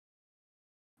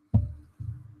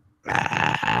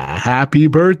Happy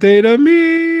birthday to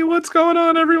me. What's going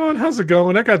on, everyone? How's it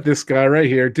going? I got this guy right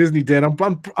here, Disney Dan.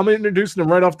 I'm introducing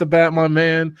him right off the bat, my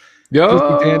man. Disney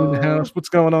Dan in the Yo, house. What's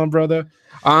going on, brother?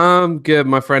 I'm good,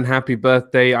 my friend. Happy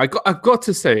birthday! I've got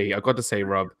to say,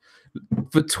 Rob,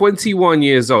 for 21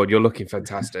 years old, you're looking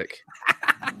fantastic.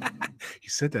 He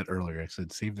said that earlier. I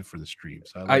said saved it for the stream.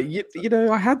 So I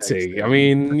had to. I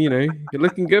mean, you're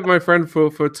looking good, my friend,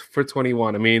 for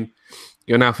 21. I mean,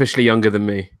 you're now officially younger than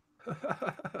me.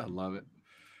 I love it.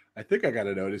 I think I got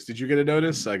a notice. Did you get a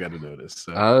notice? I got a notice.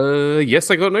 So. Yes,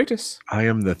 I got notice. I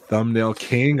am the thumbnail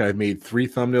king. I've made 3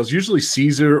 thumbnails. Usually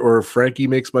Caesar or Frankie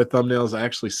makes my thumbnails. I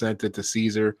actually sent it to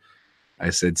Caesar.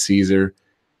 I said, Caesar,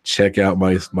 check out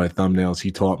my thumbnails.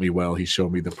 He taught me well. He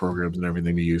showed me the programs and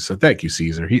everything to use. So thank you,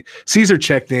 Caesar. Caesar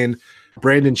checked in.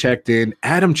 Brandon checked in.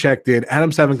 Adam checked in.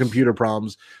 Adam's having computer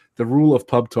problems. The rule of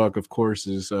Pub Talk, of course,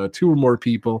 is 2 or more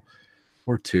people.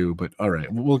 Or 2, but all right,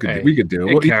 we could do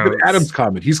it. Well, Adam's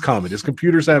comment. He's comment. His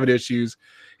computer's having issues.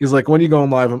 He's like, when are you going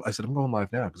live? I said, I'm going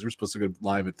live now because we're supposed to go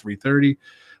live at 3:30,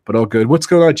 but all good. What's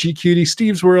going on, GQT,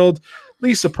 Steve's World,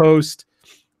 Lisa Post,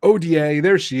 ODA,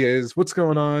 there she is. What's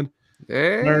going on?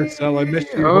 Hey, Marcel, I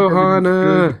missed you. Oh,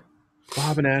 Hannah.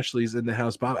 Bob and Ashley's in the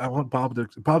house. Bob, I want Bob to.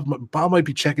 Bob might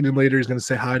be checking in later. He's going to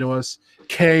say hi to us.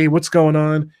 Kay, what's going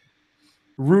on?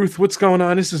 Ruth, what's going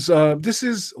on? This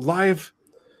is live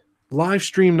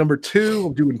stream number 2.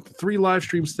 I'm doing 3 live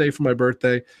streams today for my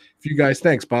birthday. If you guys,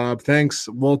 thanks, Bob. Thanks,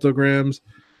 Waltograms.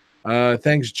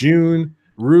 Thanks, June,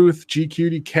 Ruth,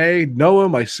 GQTK, Noah,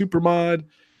 my super mod,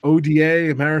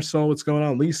 ODA, Marisol, what's going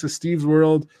on? Lisa, Steve's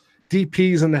World,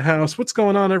 DP's in the house. What's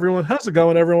going on, everyone? How's it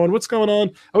going, everyone? What's going on?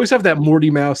 I always have that Morty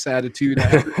Mouse attitude.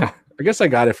 I guess I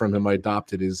got it from him. I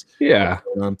adopted his. Yeah.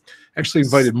 Actually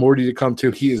invited Morty to come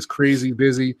too. He is crazy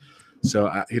busy. So,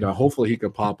 hopefully he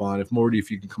can pop on. If Morty,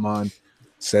 if you can come on,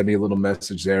 send me a little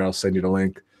message there. I'll send you the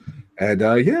link. And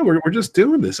we're just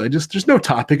doing this. There's no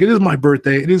topic. It is my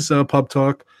birthday. It is Pub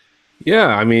Talk. Yeah,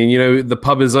 I mean, the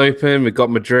pub is open. We got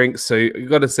my drinks, so you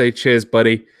got to say cheers,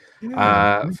 buddy.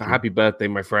 For happy birthday,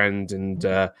 my friend. And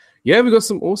we got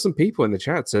some awesome people in the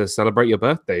chat to celebrate your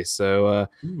birthday. So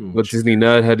we've got Disney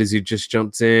Nerdhead as you just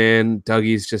jumped in.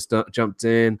 Dougie's just jumped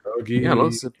in. Dougie. Yeah,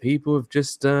 lots of people have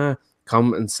just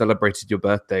come and celebrated your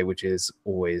birthday, which is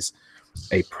always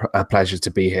a pleasure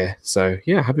to be here. So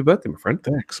yeah, happy birthday, my friend.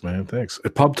 Thanks, man. Thanks.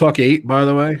 Pub Talk 8, by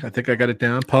the way. I think I got it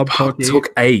down. Pub Talk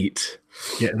 8.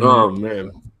 Yeah. Oh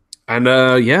man. And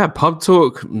Pub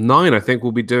Talk 9. I think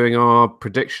we'll be doing our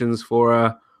predictions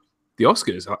for the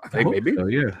Oscars. I think maybe. So,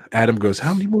 yeah. Adam goes,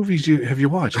 how many movies have you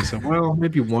watched? I said, well,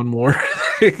 maybe one more.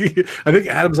 I think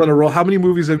Adam's on a roll. How many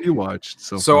movies have you watched?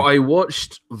 So I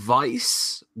watched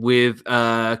Vice with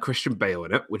Christian Bale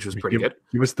in it, which was pretty good.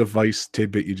 Give us the Vice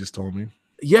tidbit you just told me.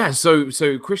 Yeah, so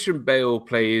Christian Bale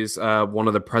plays one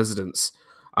of the presidents.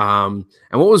 And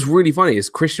what was really funny is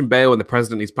Christian Bale and the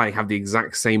president he's playing have the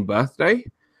exact same birthday,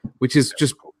 which is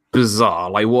just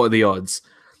bizarre. Like, what are the odds?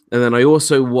 And then I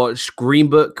also watched Green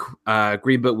Book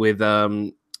with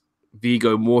Viggo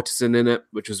Mortensen in it,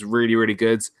 which was really, really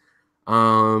good.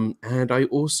 And I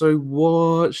also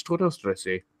watched, what else did I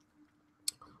see?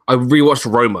 I rewatched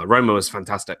Roma. Roma was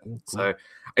fantastic. So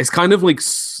it's kind of like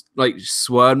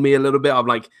swerved me a little bit. I'm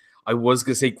like, I was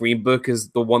gonna say Green Book is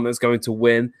the one that's going to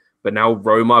win, but now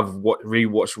Roma, I've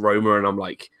rewatched Roma, and I'm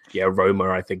like, yeah,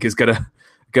 Roma, I think is gonna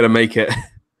make it.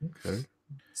 Okay.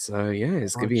 So yeah,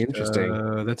 it's gonna be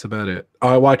interesting. That's about it.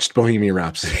 I watched Bohemian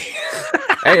Rhapsody.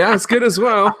 Hey, that's good as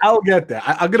well. I'll get that.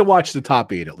 I'm gonna watch the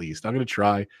top 8 at least. I'm gonna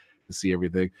try to see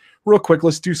everything. Real quick,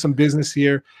 let's do some business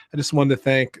here. I just wanted to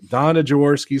thank Donna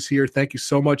Jaworski's here. Thank you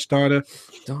so much, Donna.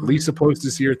 Lisa Post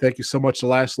is here. Thank you so much. The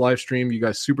last live stream, you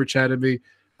guys super chatted me.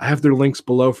 I have their links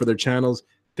below for their channels.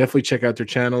 Definitely check out their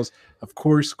channels. Of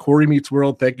course, Corey Meets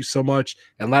World, thank you so much.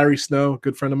 And Larry Snow,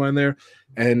 good friend of mine there.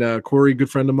 And Corey, good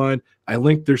friend of mine. I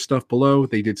linked their stuff below.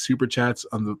 They did super chats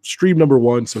on the stream number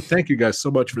 1. So thank you guys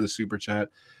so much for the super chat.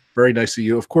 Very nice of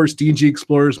you. Of course, D&G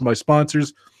Explorers, my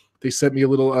sponsors. They sent me a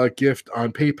little gift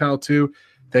on PayPal too.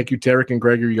 Thank you, Derek and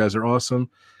Gregor. You guys are awesome.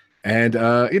 And,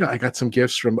 I got some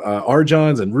gifts from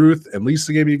Arjons and Ruth, and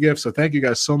Lisa gave me a gift. So thank you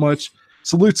guys so much.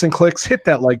 Salutes and clicks. Hit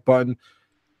that like button.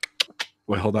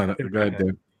 Wait, hold on. Go ahead,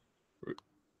 Dan.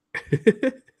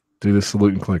 Do the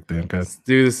salute and click, Dan. Let's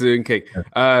do the salute and click.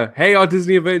 Hey, our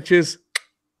Disney Adventures.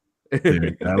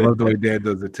 Dude, I love the way Dan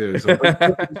does it too. So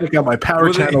check out my power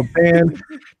channel.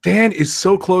 Dan is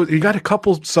so close. He got a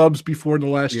couple subs before in the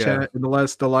last chat, in the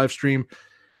live stream.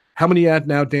 How many at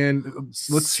now, Dan?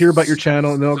 Let's hear about your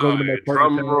channel, and then I'll go to my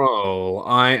partner channel. Roll.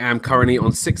 I am currently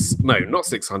on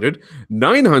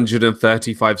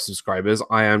 935 subscribers.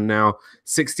 I am now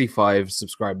 65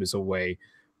 subscribers away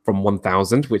from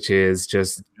 1,000, which is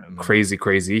just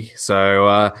crazy.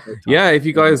 So yeah, if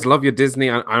you guys love your Disney,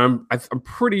 I'm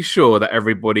pretty sure that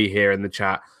everybody here in the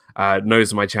chat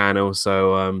knows my channel.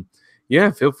 So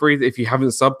yeah, feel free, if you haven't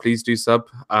subbed, please do sub.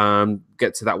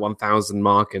 Get to that 1,000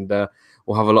 mark, and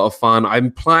we'll have a lot of fun.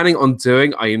 I'm planning on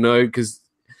doing, I know, because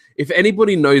if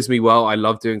anybody knows me well, I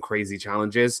love doing crazy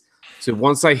challenges. So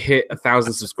once I hit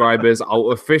 1,000 subscribers,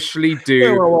 I'll officially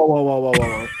do.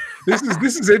 Whoa. This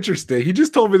is interesting. He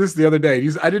just told me this the other day.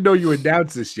 I didn't know you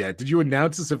announced this yet. Did you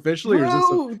announce this officially, or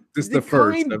is this the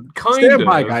first? Stand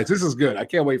by, guys. This is good. I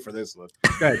can't wait for this one.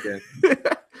 Go ahead, Dan.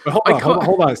 But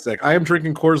hold on a sec. I am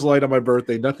drinking Coors Light on my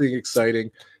birthday. Nothing exciting.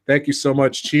 Thank you so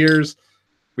much. Cheers.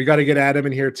 We got to get Adam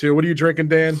in here too. What are you drinking,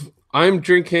 Dan? I'm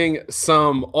drinking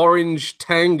some Orange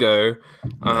Tango,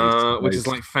 which is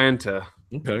like Fanta.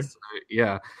 Okay. So,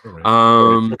 yeah. Right.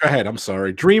 Go ahead. I'm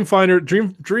sorry.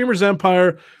 Dreamers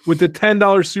Empire with the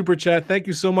 $10 super chat. Thank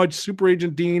you so much, Super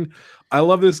Agent Dean. I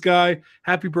love this guy.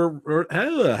 Happy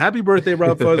birthday,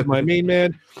 Rob Fuzz, my main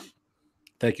man.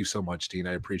 Thank you so much, Dean.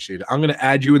 I appreciate it. I'm going to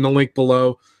add you in the link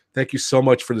below. Thank you so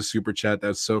much for the super chat.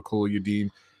 That's so cool, you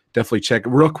Dean. Definitely check it.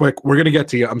 Real quick, we're going to get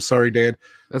to you. I'm sorry, Dan.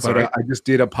 That's all right. I just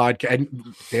did a podcast.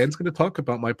 And Dan's going to talk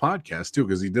about my podcast, too,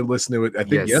 because he did listen to it, I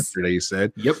think, yesterday, he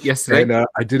said. Yep, yesterday. And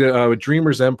I did it with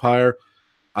Dreamers Empire.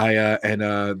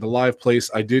 The live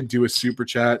place, I did do a super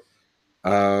chat.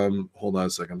 Hold on a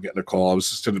second. I'm getting a call. I was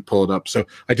just going to pull it up. So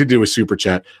I did do a super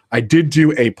chat. I did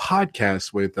do a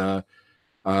podcast with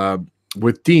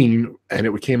Dean, and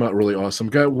it came out really awesome.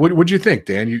 What'd you think,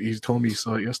 Dan? You told me you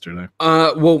saw it yesterday.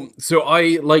 Well, so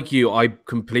I, like you, I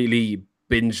completely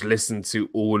binge listened to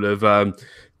all of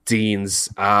Dean's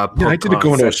podcast. Yeah, I did it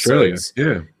going to Australia.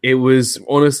 Yeah, it was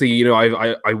honestly, you know,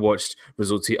 I watched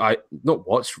Resort TV. I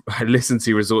listened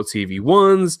to Resort TV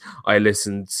ones. I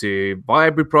listened to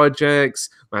Vibrary Projects,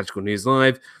 Magical News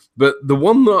Live. But the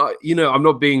one that, you know, I'm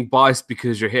not being biased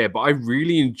because you're here, but I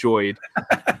really enjoyed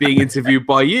being interviewed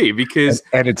by you because...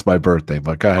 And it's my birthday,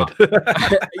 but go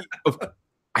ahead.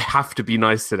 I have to be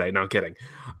nice today. No, I'm kidding.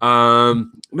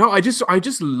 No, I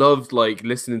just loved, like,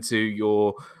 listening to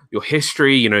your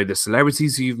history, you know, the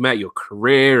celebrities you've met, your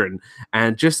career,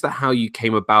 and just how you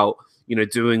came about, you know,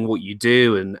 doing what you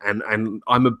do. And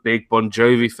I'm a big Bon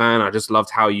Jovi fan. I just loved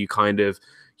how you kind of,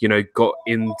 you know, got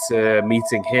into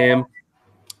meeting him.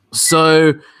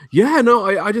 So yeah, no,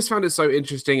 I just found it so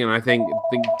interesting, and I think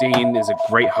Dean is a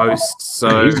great host.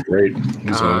 So he's great.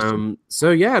 He's awesome.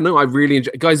 So yeah, no, I really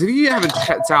enjoy. Guys, if you haven't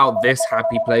checked out This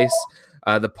Happy Place,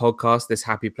 the podcast, This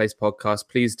Happy Place podcast,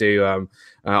 please do.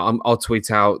 I'll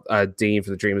tweet out Dean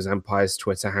from the Dreamers Empire's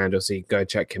Twitter handle, so you can go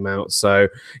check him out. So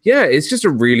yeah, it's just a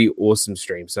really awesome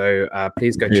stream. So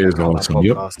please go check out that podcast.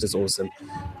 Yep. It's awesome.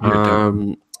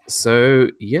 So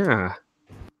yeah.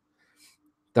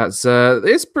 That's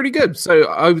it's pretty good. So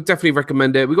I would definitely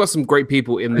recommend it. We got some great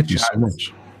people in the chat. Thank you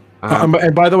so much.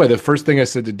 And by the way, the first thing I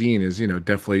said to Dean is, you know,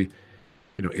 definitely,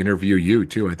 you know, interview you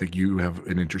too. I think you have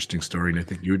an interesting story, and I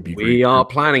think you would be great. We are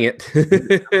planning it.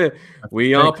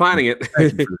 We are planning it.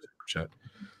 Thank you for the super chat.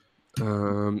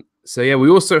 So yeah, we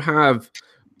also have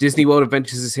Disney World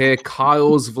Adventures is here.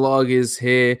 Kyle's vlog is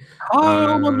here.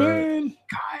 Kyle, my man.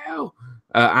 Kyle.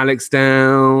 Alex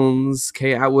Downs,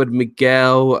 Kate Atwood,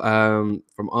 Miguel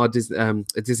from our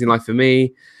Disney Life for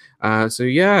Me. So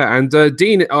yeah, and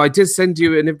Dean, I did send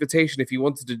you an invitation. If you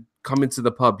wanted to come into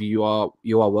the pub, you are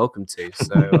welcome to.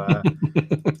 So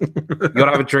you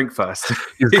gotta have a drink first.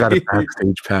 He's got a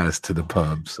backstage pass to the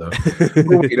pub, so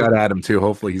we'll wait on Adam too.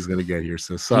 Hopefully he's gonna get here.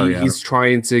 So sorry, he's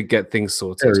trying to get things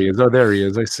sorted. There he is. Oh, there he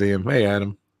is. I see him. Hey,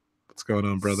 Adam, what's going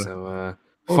on, brother? So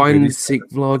Fine Seek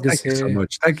vlog is here. Thank you so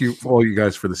much. Thank you for all you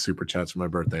guys for the super chats for my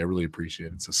birthday. I really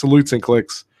appreciate it. So salutes and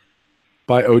clicks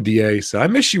by ODA. So I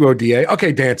miss you, ODA.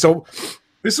 Okay, Dan. So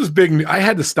this was big. I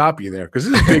had to stop you there because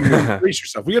this is big news. Brace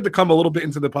yourself. We had to come a little bit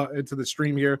into the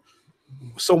stream here.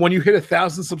 So when you hit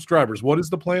 1,000 subscribers, what is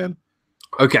the plan?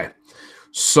 Okay.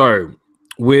 So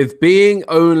with being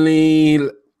only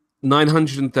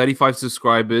 935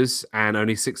 subscribers and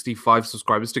only 65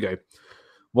 subscribers to go,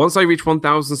 once I reach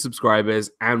 1,000 subscribers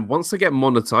and once I get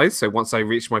monetized, so once I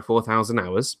reach my 4,000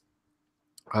 hours,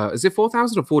 is it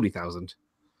 4,000 or 40,000?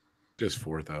 Just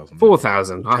 4,000.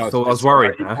 4,000. I thought I was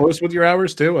worried. Are you close with your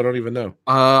hours too? I don't even know.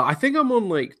 I think I'm on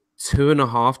like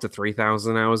 2,500 to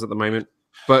 3,000 hours at the moment,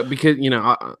 but because, you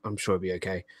know, I'm sure it'll be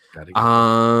okay.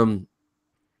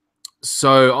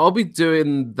 So I'll be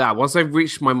doing that once I've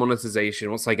reached my monetization.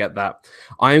 Once I get that,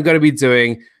 I am going to be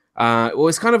doing. Well,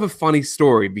 it's kind of a funny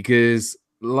story because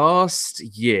last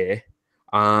year,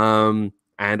 and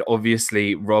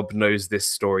obviously Rob knows this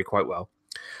story quite well.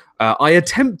 I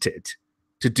attempted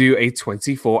to do a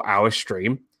 24-hour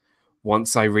stream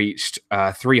once I reached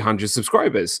 300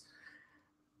 subscribers.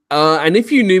 And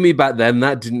if you knew me back then,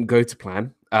 that didn't go to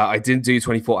plan. I didn't do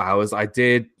 24 hours. I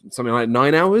did something like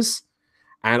 9 hours,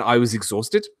 and I was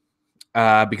exhausted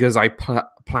because I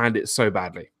planned it so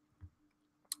badly.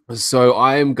 So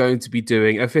I am going to be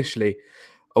doing officially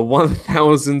a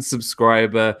 1,000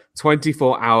 subscriber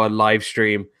 24-hour live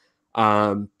stream.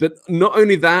 But not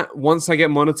only that, once I get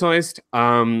monetized,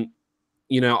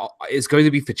 it's going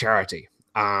to be for charity.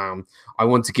 I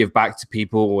want to give back to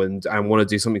people and want to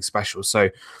do something special. So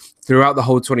throughout the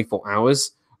whole 24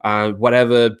 hours,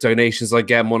 whatever donations I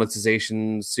get,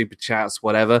 monetization, super chats,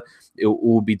 whatever, it will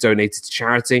all be donated to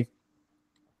charity.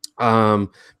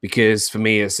 Because for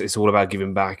me, it's all about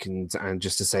giving back and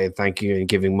just to say thank you and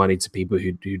giving money to people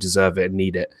who deserve it and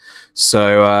need it.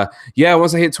 So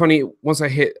once I hit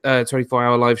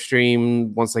 24-hour live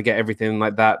stream, once I get everything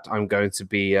like that, I'm going to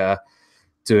be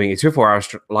doing a 24-hour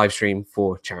live stream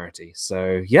for charity.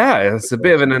 So yeah, it's a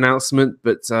bit of an announcement,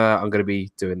 but I'm going to be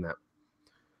doing that.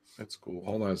 That's cool.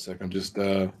 Hold on a second. I'm just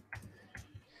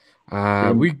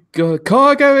we got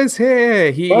Cargo is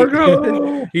here.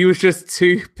 Cargo! He was just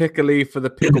too pickly for the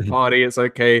pickle party. It's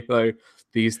okay though.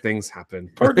 These things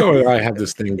happen. Cargo and I have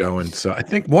this thing going. So I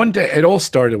think one day it all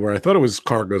started where I thought it was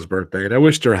Cargo's birthday, and I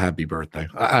wished her a happy birthday.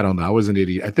 I don't know. I was an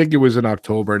idiot. I think it was in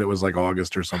October, and it was like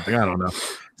August or something. I don't know.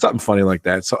 Something funny like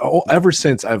that. So ever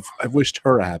since I've wished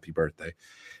her a happy birthday,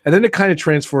 and then it kind of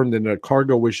transformed into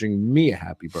Cargo wishing me a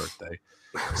happy birthday.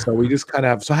 So we just kind of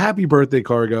have happy birthday,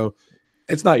 Cargo.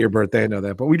 It's not your birthday, I know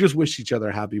that, but we just wish each other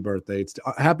a happy birthday. It's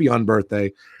happy on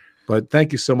birthday. But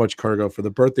thank you so much, Cargo, for the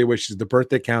birthday wishes, the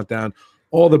birthday countdown,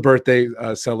 all the birthday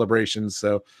celebrations.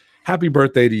 So happy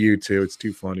birthday to you too. It's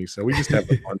too funny. So we just have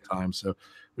a fun time. So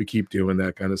we keep doing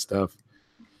that kind of stuff.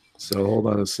 So hold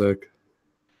on a sec.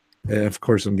 And of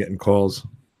course, I'm getting calls.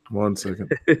 1 second.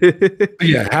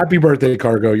 Yeah, happy birthday,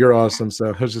 Cargo. You're awesome. So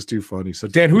it was just too funny. So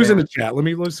Dan, who's in the chat?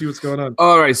 Let's see what's going on.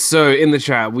 All right. So in the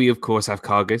chat, we of course have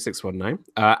Cargo 619,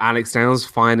 Alex Downs,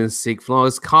 Fine and Seek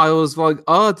Flowers, Kyle's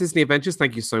Vlog, Disney Adventures.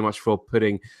 Thank you so much for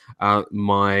putting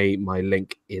my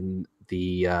link in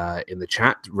the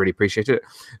chat. Really appreciate it.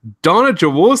 Donna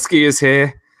Jaworski is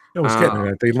here. I was getting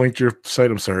that. They linked your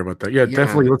site. I'm sorry about that. Yeah,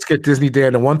 definitely. Let's get Disney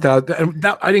Dan to 1,000. And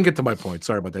I didn't get to my point.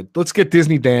 Sorry about that. Let's get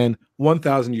Disney Dan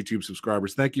 1,000 YouTube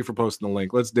subscribers. Thank you for posting the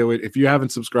link. Let's do it. If you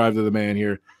haven't subscribed to the man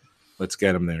here, let's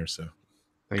get him there. So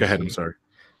go ahead. I'm sorry.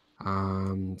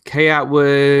 Kay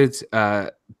Atwood,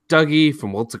 Dougie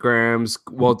from Waltergrams.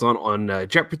 Well done on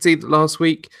Jeopardy last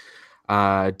week.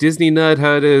 Disney Nerd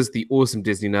Herders, the awesome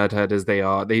Disney Nerd Herders.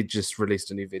 They just released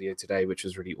a new video today, which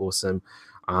was really awesome.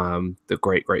 The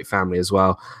great family as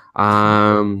well.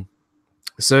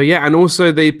 So yeah, and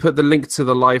also they put the link to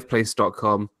the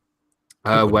liveplace.com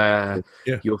where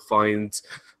you'll find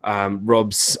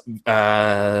Rob's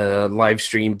live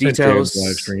stream details,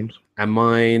 live streams, and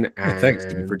mine. And thanks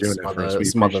for doing that for us. We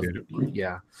appreciate it.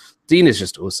 Yeah, Dean is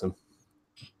just awesome.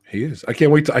 He is. I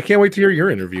can't wait to hear your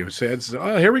interview. So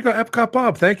here we go, Epcot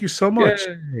Bob. Thank you so much.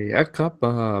 Yay, Epcot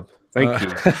Bob. Thank you.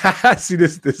 See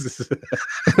this is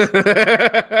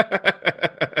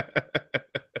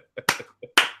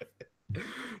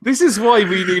this is why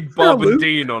we need Bob and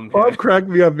Dean on here. Bob cracked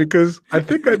me up because I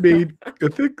think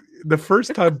the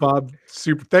first time Bob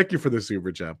thank you for the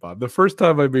super chat, Bob. The first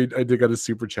time I did get a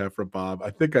super chat from Bob, I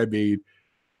think I made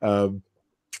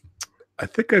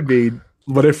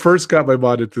when I first got my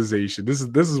monetization. This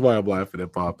is why I'm laughing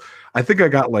at Bob. I think I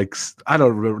got like, I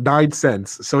don't remember, 9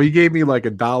 cents. So he gave me like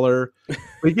 $1.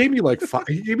 He gave me like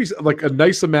he gave me like a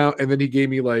nice amount, and then he gave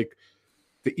me like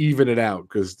to even it out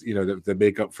because to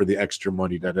make up for the extra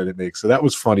money that I didn't make. So that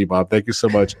was funny, Bob. Thank you so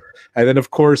much. And then of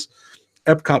course,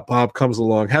 Epcot Bob comes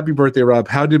along. Happy birthday, Rob.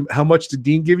 How much did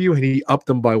Dean give you? And he upped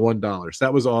them by $1. So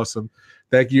that was awesome.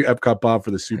 Thank you, Epcot Bob,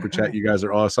 for the super chat. You guys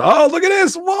are awesome. Oh, look at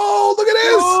this. Whoa, look at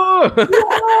this.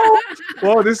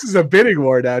 Whoa. Whoa, this is a bidding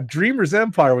war now. Dreamers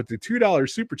Empire with the $2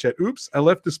 super chat. Oops, I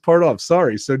left this part off.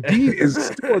 Sorry. So Dean is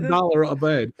still $1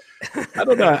 above. I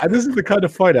don't know. This is the kind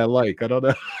of fight I like. I don't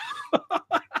know.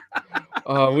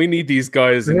 We need these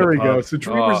guys. There we go. So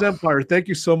Dreamers Empire, thank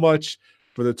you so much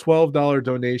for the $12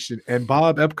 donation, and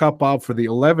Epcot Bob for the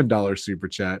 $11 super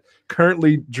chat.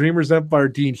 Currently, Dreamers Empire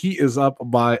Dean, he is up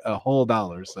by a whole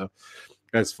 $1. So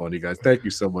that's funny, guys. Thank you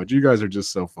so much. You guys are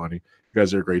just so funny. You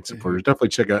guys are great supporters. Definitely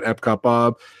check out Epcot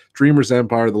Bob, Dreamers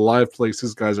Empire, the live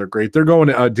places. Guys are great. They're going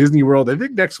to Disney World, I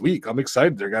think, next week. I'm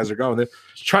excited. Their guys are going. They're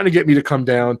trying to get me to come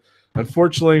down.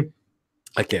 Unfortunately,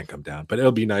 I can't come down, but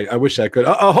it'll be nice. I wish I could.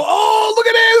 Oh, look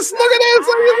at this. Look at this.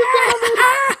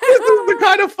 This is the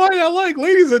kind of funny. I like,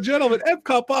 ladies and gentlemen,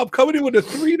 Epcot Bob coming in with a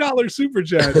 $3 super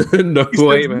chat. No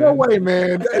way, man. No way,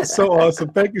 man. That's so awesome.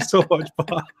 Thank you so much,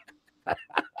 Bob.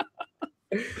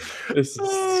 This is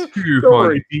Don't too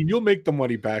worry, Dean. You'll make the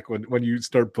money back when you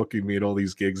start booking me at all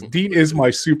these gigs. Dean is my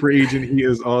super agent. He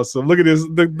is awesome. Look at this.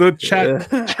 The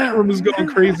chat room is going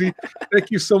crazy.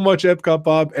 Thank you so much, Epcot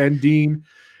Bob and Dean.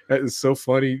 That is so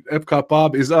funny. Epcot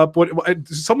Bob is up. What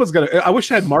someone's got to. I wish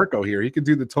I had Marco here. He could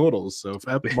do the totals. So if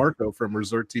I have Marco from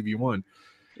Resort TV One.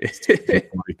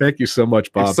 Thank you so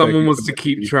much, Bob. If someone wants to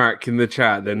keep track in the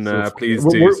chat, then please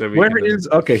do.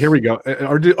 Okay, here we go.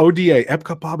 Our ODA,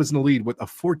 Epcot Bob is in the lead with a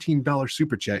 $14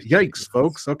 super chat. Yikes,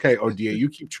 folks. Okay, ODA, you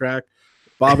keep track.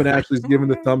 Bob and Ashley's giving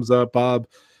the thumbs up. Bob,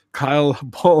 Kyle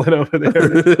balling over there.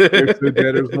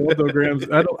 There's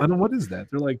multograms. I don't. What is that?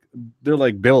 They're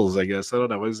like bills, I guess. I don't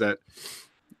know. What is that?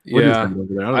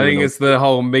 I think it's the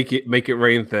whole make it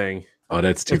rain thing. Oh,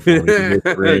 that's too funny. Make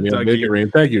it rain. Yeah, make it rain.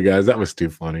 Thank you, guys. That was too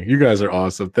funny. You guys are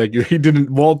awesome. Thank you. He did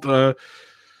another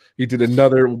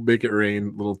make it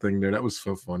rain little thing there. That was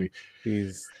so funny.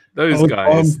 Those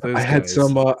guys. I had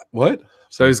some what?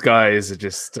 Those guys are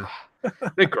just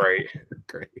they're great.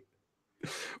 Great.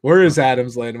 Where is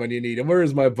Adam's land when you need him? Where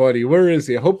is my buddy? Where is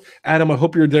he? I hope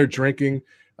you're there drinking.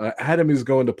 Adam is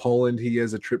going to Poland. He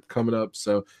has a trip coming up,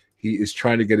 so he is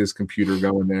trying to get his computer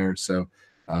going there. So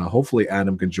hopefully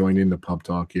Adam can join in the pub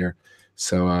talk here.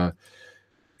 So I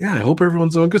hope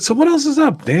everyone's doing good. So what else is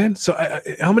up, Dan? So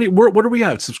how many? What are we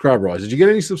at subscriber-wise? Did you get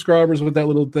any subscribers with that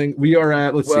little thing? We are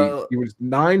at. Let's see. It was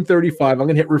 935. I'm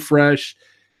gonna hit refresh.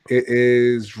 It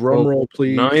is drum roll,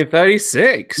 please.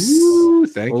 936. Ooh,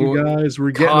 thank you guys.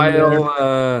 We're getting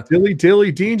Kyle, Dilly,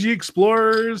 DNG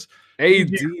Explorers. Hey,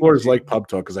 DNG Explorers like pub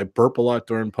talk because I burp a lot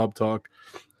during pub talk,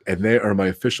 and they are my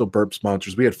official burp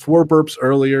sponsors. We had 4 burps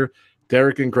earlier.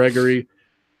 Derek and Gregory,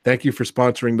 thank you for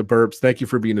sponsoring the burps. Thank you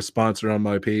for being a sponsor on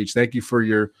my page. Thank you for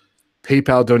your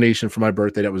PayPal donation for my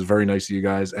birthday. That was very nice of you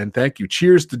guys. And thank you.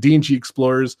 Cheers to DNG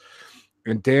Explorers.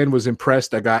 And Dan was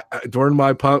impressed. I got during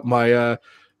my podcast.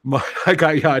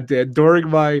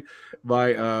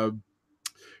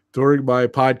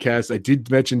 I did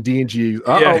mention DNG. Look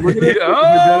at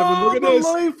this.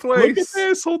 Look at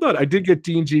this. Hold on. I did get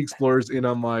DNG Explorers in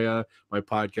on my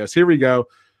podcast. Here we go.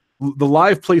 The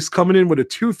live place coming in with a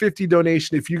 $2.50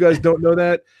 donation. If you guys don't know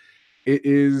that, it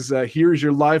is here's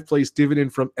your live place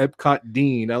dividend from Epcot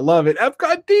Dean. I love it.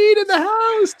 Epcot Dean in the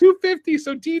house, $2.50.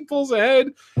 So Dean pulls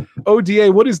ahead.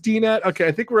 ODA, what is Dean at? Okay,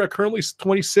 I think we're at currently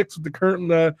 26 with the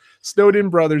current snowed in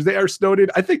brothers. They are snowed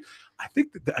in. I think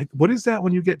what is that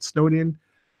when you get snowed in?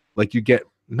 Like you get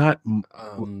not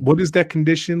what is that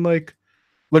condition like?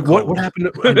 Like what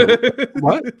happened?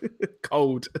 What?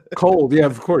 Cold. Yeah,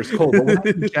 of course, cold. But what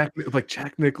happened to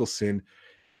Jack Nicholson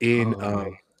in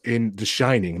The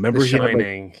Shining? Remember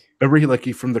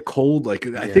he from the cold. Like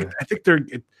I think they're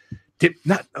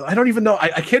not. I don't even know.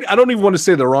 I can't. I don't even want to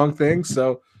say the wrong thing.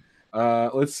 So I'm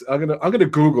gonna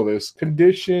Google this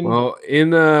condition. Well,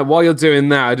 while you're doing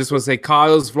that, I just want to say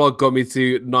Kyle's vlog got me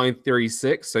to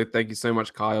 936. So thank you so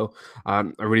much, Kyle. I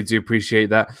really do appreciate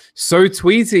that. So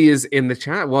Tweety is in the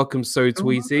chat. Welcome, So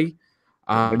Tweety.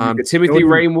 Timothy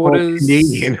Rainwaters,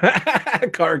 Canadian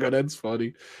Cargo. That's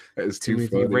funny. That is too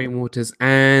funny. Rainwaters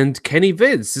and Kenny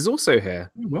Vids is also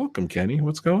here. Welcome, Kenny.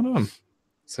 What's going on?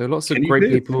 So lots of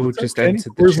great people just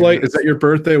entered. Where's Light? Is that your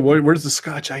birthday? Where's the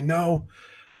scotch? I know,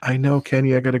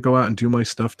 Kenny. I got to go out and do my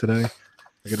stuff today.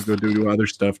 I got to go do other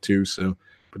stuff too. So,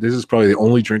 but this is probably the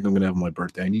only drink I'm going to have on my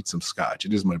birthday. I need some scotch.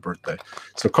 It is my birthday.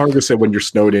 So Cargo said when you're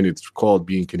snowed in, it's called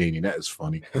being Canadian. That is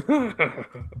funny.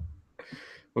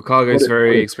 Well, Cargo's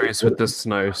very experienced with the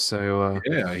snow, so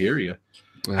yeah, I hear you.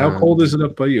 How cold is it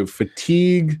up by you?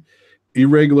 Fatigue,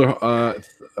 irregular.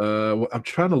 I'm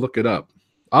trying to look it up.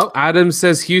 Oh, Adam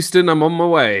says, Houston, I'm on my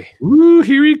way. Ooh,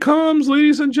 here he comes,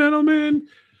 ladies and gentlemen.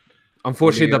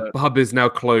 Unfortunately, the pub is now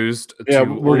closed. Yeah,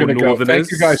 we're going to go.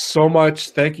 Thank you guys so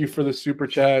much. Thank you for the super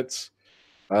chats.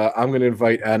 I'm going to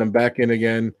invite Adam back in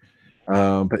again.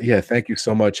 But yeah, thank you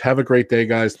so much. Have a great day,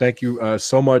 guys. Thank you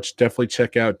so much. Definitely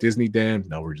check out Disney Dan.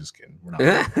 No, we're just kidding. We're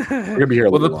not. We're gonna be here.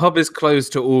 Well, the pub is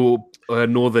closed to all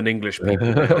Northern English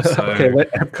people. Now, so. Okay,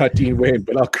 let Epcot Dean win,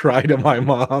 but I'll cry to my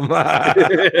mom.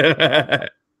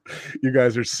 You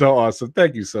guys are so awesome.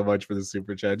 Thank you so much for the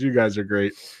super chat. You guys are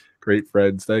great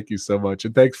friends. Thank you so much,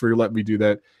 and thanks for letting me do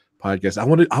that podcast. I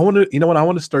want to. You know what? I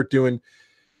want to start doing.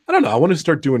 I don't know. I want to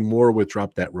start doing more with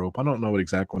Drop That Rope. I don't know what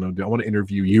exactly what I'm doing. I want to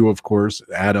interview you, of course,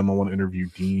 Adam. I want to interview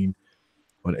Dean.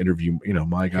 I want to interview,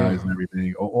 my guys and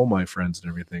everything, all my friends and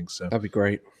everything. So that'd be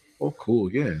great. Oh,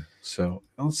 cool. Yeah. So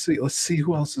let's see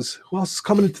who else is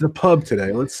coming into the pub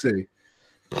today. Let's see.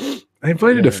 I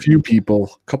invited a few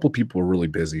people. A couple people were really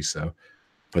busy, so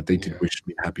but they did wish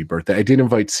me happy birthday. I did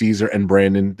invite Caesar and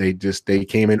Brandon. They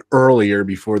came in earlier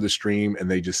before the stream, and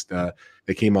they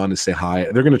they came on to say hi.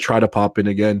 They're going to try to pop in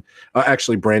again.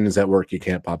 Actually, Brandon's at work; he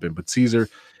can't pop in. But Caesar's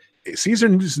a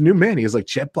new man. He has like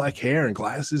jet black hair and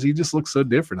glasses. He just looks so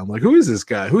different. I'm like, who is this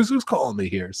guy? Who's calling me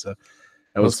here? So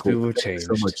that was cool. Thank you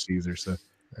so much, Caesar. So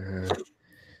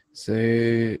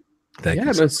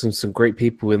there's some great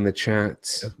people in the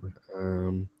chat.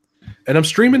 And I'm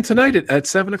streaming tonight at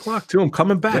 7:00 too. I'm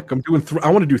coming back. I'm doing. I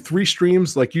want to do 3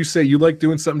 streams. Like you say, you like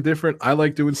doing something different. I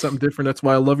like doing something different. That's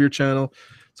why I love your channel.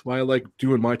 That's why I like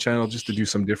doing my channel, just to do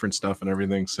some different stuff and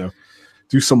everything. So,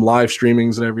 do some live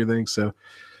streamings and everything. So,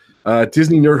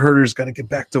 Disney Nerd Herders got to get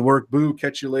back to work. Boo.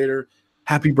 Catch you later.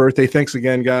 Happy birthday. Thanks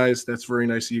again, guys. That's very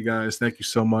nice of you guys. Thank you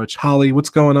so much. Holly, what's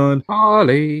going on?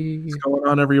 Holly. What's going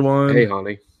on, everyone? Hey,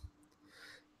 Holly.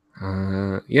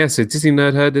 So Disney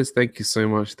Nerd Herders, thank you so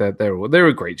much. They're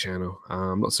a great channel.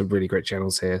 Lots of really great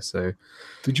channels here. So,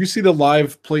 did you see the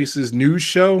Live Places news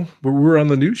show? We were on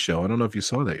the news show. I don't know if you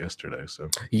saw that yesterday.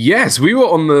 So yes, we were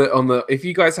on the. If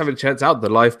you guys haven't checked out the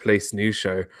Live Place news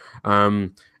show,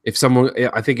 if someone,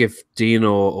 I think if Dean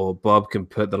or Bob can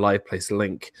put the Live Place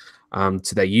link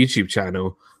to their YouTube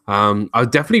channel, I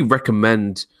would definitely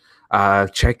recommend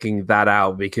checking that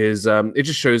out, because it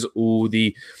just shows all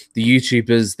the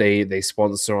YouTubers they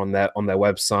sponsor on their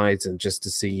website, and just to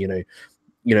see you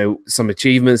know some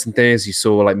achievements and things. You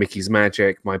saw like Mickey's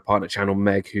Magic, my partner channel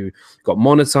Meg, who got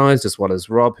monetized, as well as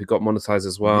Rob, who got monetized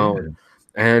as well.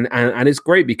 Yeah. And it's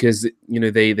great because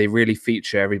they really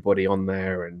feature everybody on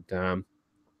there, and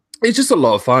it's just a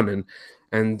lot of fun,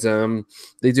 and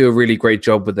they do a really great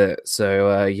job with it.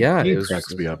 So it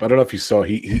cracks me up. I don't know if you saw,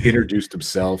 he introduced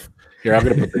himself. Here, I'm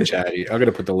gonna put the chat. I'm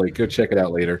gonna put the link. Go check it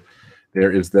out later.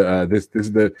 There is the this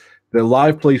is the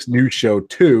Live Place news show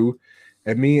 2,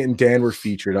 and me and Dan were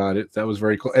featured on it. That was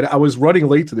very cool. And I was running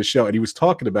late to the show, and he was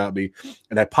talking about me,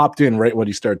 and I popped in right when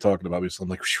he started talking about me. So I'm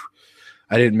like, whew,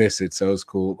 I didn't miss it. So it was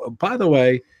cool. By the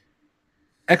way,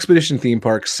 Expedition Theme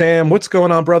Park. Sam, what's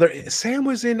going on, brother? Sam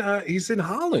was he's in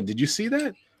Holland. Did you see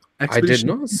that?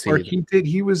 Expedition I did not see it. He did.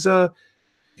 He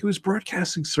was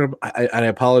broadcasting from. I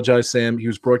apologize, Sam. He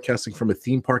was broadcasting from a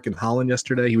theme park in Holland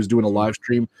yesterday. He was doing a live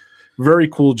stream. Very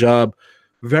cool job.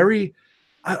 Very.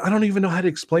 I don't even know how to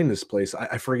explain this place.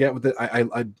 I forget what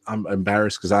I'm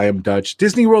embarrassed because I am Dutch.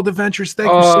 Disney World Adventures.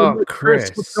 Thank you so much,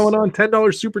 Chris. What's going on?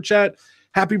 $10 super chat.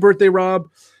 Happy birthday, Rob.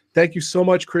 Thank you so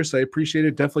much, Chris. I appreciate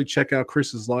it. Definitely check out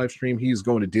Chris's live stream. He's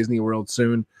going to Disney World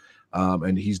soon,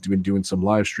 and he's been doing some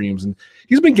live streams, and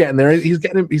he's been getting there. He's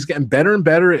getting better and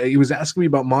better. He was asking me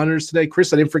about monitors today.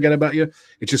 Chris, I didn't forget about you.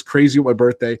 It's just crazy with my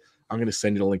birthday. I'm going to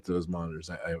send you the link to those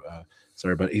monitors.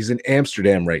 Sorry, but he's in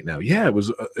Amsterdam right now. Yeah, it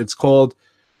was. It's called.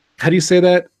 How do you say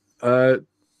that?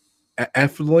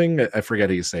 Efteling. I forget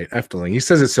how you say it. Efteling. He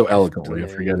says it so elegantly. I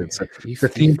forget it. It's a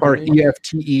theme park.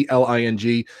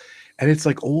 EFTELING. And it's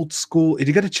like old school. And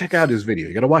you got to check out his video.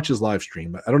 You got to watch his live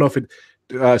stream. I don't know if it.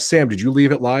 Sam, did you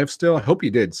leave it live still? I hope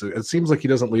you did. So it seems like he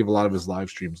doesn't leave a lot of his live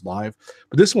streams live,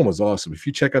 but this one was awesome. If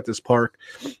you check out this park,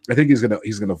 I think he's gonna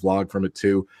vlog from it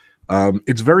too.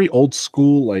 It's very old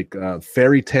school, like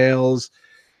fairy tales,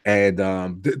 and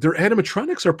their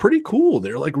animatronics are pretty cool.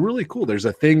 They're like really cool. There's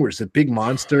a thing where it's a big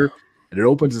monster, and it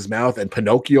opens his mouth, and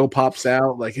Pinocchio pops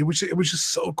out. Like it was just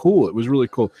so cool. It was really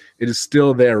cool. It is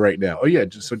still there right now. Oh yeah,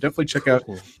 so definitely check out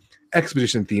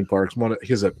Expedition Theme Parks. He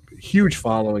has a huge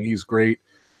following. He's great.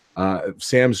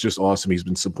 Sam's just awesome. He's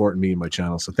been supporting me and my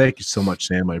channel. So thank you so much,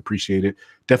 Sam. I appreciate it.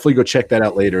 Definitely go check that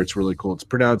out later. It's really cool. It's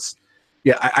pronounced.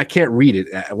 Yeah, I can't read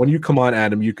it. When you come on,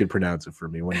 Adam, you can pronounce it for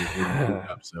me when you put it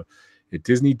up. So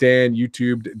Disney Dan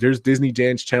YouTube. There's Disney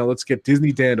Dan's channel. Let's get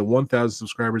Disney Dan to 1,000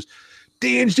 subscribers.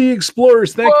 DNG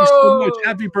Explorers, thank you so much.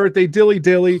 Happy birthday, Dilly,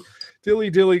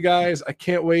 guys. I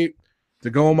can't wait to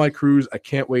go on my cruise. I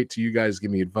can't wait till you guys give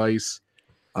me advice.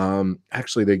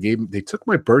 Actually, they took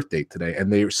my birth date today,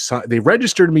 and they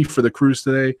registered me for the cruise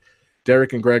today,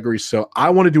 Derek and Gregory. So I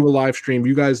want to do a live stream.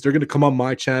 You guys, they're going to come on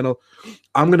my channel.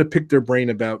 I'm going to pick their brain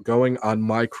about going on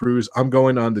my cruise. I'm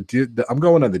going on the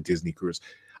Disney cruise.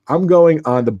 I'm going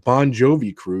on the Bon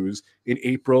Jovi cruise in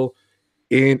April.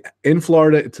 In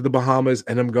Florida to the Bahamas,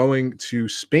 and I'm going to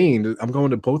Spain. I'm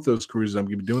going to both those cruises. I'm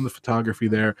going to be doing the photography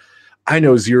there. I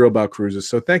know zero about cruises,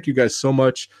 so thank you guys so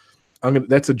much.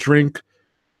 That's a drink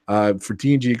for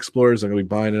D&G Explorers. I'm going to be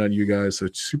buying it on you guys. So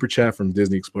super chat from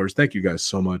Disney Explorers. Thank you guys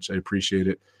so much. I appreciate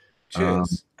it.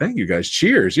 Cheers. Thank you guys.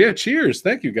 Cheers. Yeah, cheers.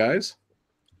 Thank you guys.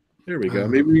 There we go.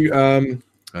 Maybe I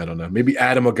don't know. Maybe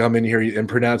Adam will come in here and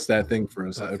pronounce that thing for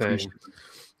us. I appreciate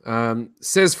it.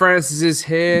 Says Francis is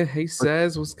here. Hey,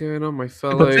 Says, what's going on, my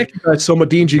fellow? But thank you guys so much.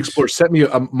 DNG Explorer sent me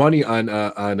money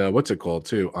on what's it called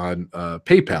too, on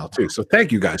PayPal too. So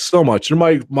thank you guys so much. They're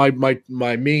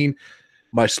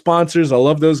my sponsors. I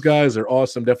love those guys. They're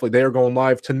awesome. Definitely, they are going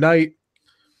live tonight,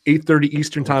 8:30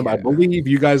 Eastern time. I believe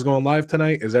you guys going live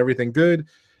tonight. Is everything good?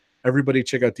 Everybody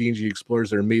check out DNG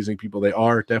Explorers. They're amazing people. They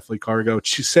are definitely cargo.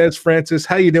 She says, Francis,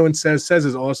 how you doing? Says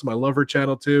is awesome. I love her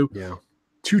channel too. Yeah.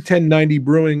 21090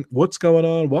 Brewing. What's going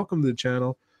on? Welcome to the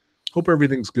channel. Hope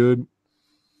everything's good.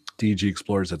 DNG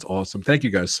Explorers. That's awesome. Thank you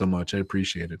guys so much. I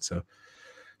appreciate it. So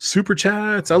super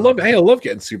chats. I love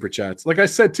getting super chats. Like I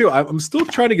said too, I'm still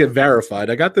trying to get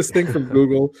verified. I got this thing from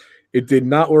Google. It did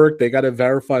not work. They got to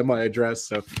verify my address.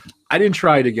 So I didn't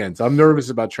try it again. So I'm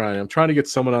nervous about trying. I'm trying to get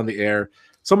someone on the air,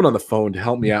 someone on the phone to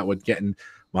help me out with getting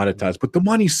monetized. But the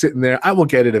money's sitting there. I will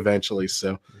get it eventually.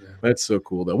 So that's so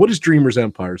cool, though. What is Dreamers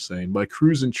Empire saying? My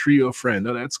cruising trio friend.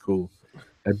 Oh, that's cool.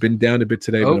 I've been down a bit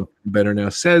today, but I'm better now.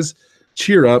 Says,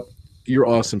 cheer up. You're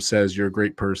awesome, Says. You're a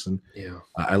great person. Yeah.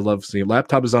 I love seeing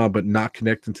laptop is on, but not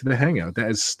connecting to the Hangout.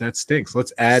 That stinks.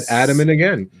 Let's add Adam in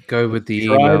again. Go with the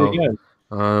email.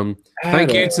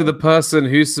 Thank you to the person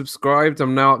who subscribed.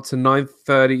 I'm now up to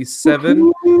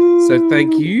 937. So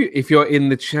thank you. If you're in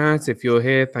the chat, if you're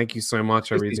here, thank you so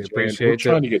much. I really appreciate it. We're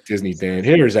trying to get Disney Dan.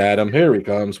 Here's Adam. Here he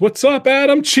comes. What's up,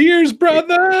 Adam? Cheers,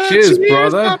 brother. Cheers,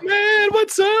 brother. Man,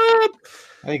 what's up?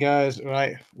 Hey guys.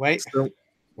 Right. Wait.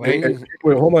 Wait,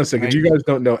 hold on a second. You guys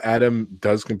don't know Adam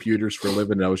does computers for a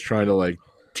living. I was trying to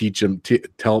teach him to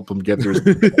help him get through.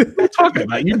 We're talking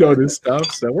about, you know, this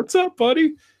stuff. So what's up,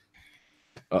 buddy?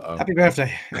 Happy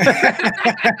birthday.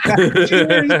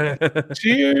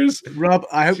 Cheers. Rob,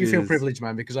 I hope you feel privileged,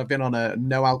 man, because I've been on a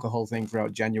no alcohol thing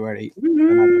throughout January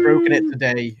and I've broken it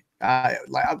today. I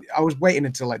was waiting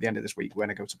until the end of this week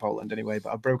when I go to Poland anyway,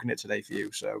 but I've broken it today for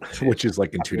you. So which is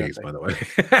in 2 days, by the way.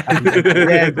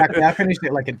 Yeah, exactly. I finished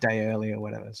it a day early or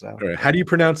whatever. So all right. How do you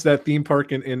pronounce that theme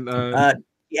park in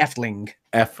Efteling?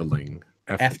 Efteling.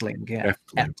 Yeah.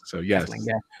 Efteling. So yes. Efteling,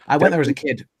 yeah. I went there as a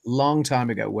kid, long time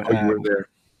ago. When you were there?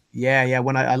 Yeah.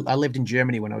 When I lived in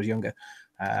Germany when I was younger,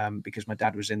 because my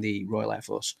dad was in the Royal Air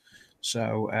Force.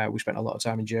 So we spent a lot of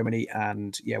time in Germany,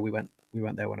 and yeah, we went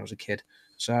there when I was a kid.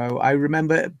 So I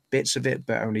remember bits of it,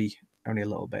 but only a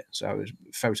little bit. So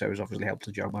photos obviously helped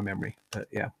to jog my memory. But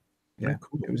yeah,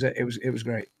 cool. It was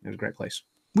great. It was a great place.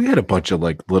 We had a bunch of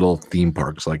little theme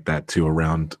parks like that too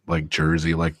around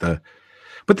Jersey,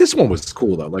 but this one was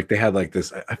cool though. They had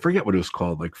this, I forget what it was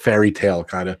called, fairy tale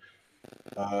kind of.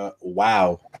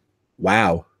 Wow.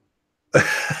 Wow.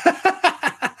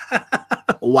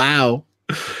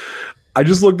 I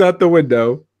just looked out the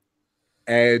window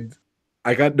and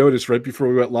I got noticed right before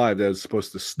we went live that it was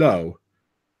supposed to snow.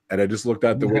 And I just looked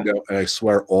out the window and I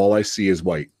swear all I see is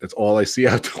white. That's all I see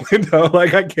out the window.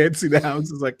 I can't see the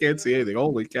houses. I can't see anything.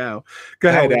 Holy cow. Go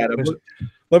ahead, Adam.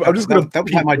 I'm just going to. That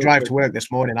was my drive to work this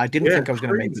morning. I didn't think I was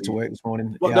going to make it to work this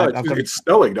morning. Well, no, it's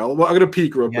snowing now. Well, I'm going to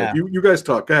peek real quick. You guys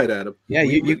talk. Go ahead, Adam. Yeah,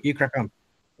 you crack on.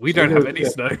 We don't have any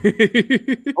snow.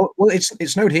 Well, it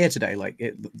snowed here today.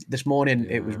 This morning,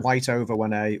 it was white over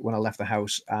when I left the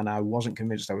house, and I wasn't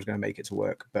convinced I was going to make it to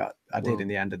work, but I did in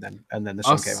the end, and then the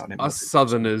sun came out. Us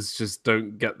Southerners just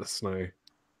don't get the snow.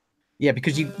 Yeah,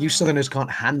 because you Southerners can't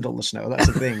handle the snow. That's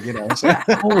the thing, you know. So.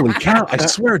 Holy cow! I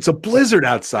swear it's a blizzard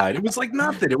outside. It was like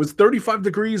nothing. It was 35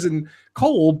 degrees and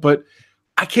cold, but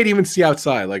I can't even see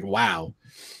outside. Wow.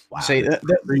 See,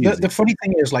 the funny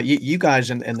thing is, you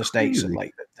guys in the States, and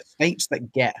the states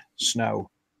that get snow,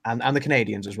 and the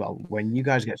Canadians as well. When you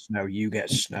guys get snow,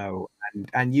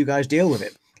 and you guys deal with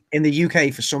it. In the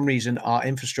UK, for some reason, our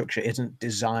infrastructure isn't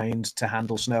designed to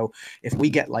handle snow. If we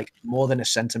get more than a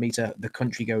centimeter, the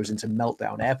country goes into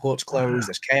meltdown. Airports close.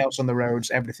 There's chaos on the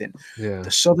roads. Everything. Yeah.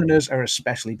 The Southerners are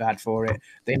especially bad for it.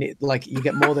 They need you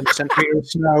get more than a centimeter of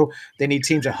snow. They need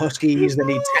teams of Huskies. They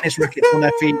need tennis rackets on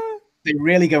their feet. They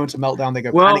really go into meltdown. They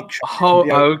go panic.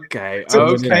 Okay.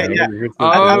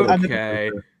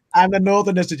 And the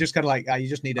Northerners are just kind of you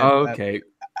just need a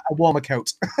warmer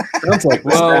coat. Sounds like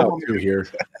too here.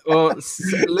 Well,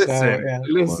 listen.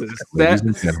 Ladies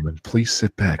and gentlemen, please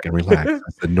sit back and relax.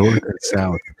 That's the North and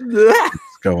South. Let's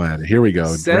go at it. Here we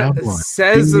go.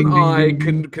 Says and I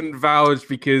can vouch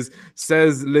because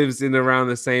Says lives in around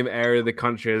the same area of the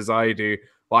country as I do.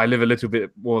 Well, I live a little bit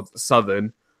more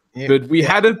southern. Yeah, but we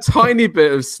had a tiny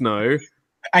bit of snow.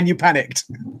 And you panicked.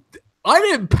 I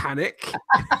didn't panic.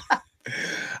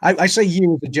 I say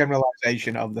you as a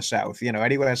generalization of the South. You know,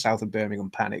 anywhere south of Birmingham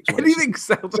panics. Anything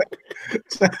south.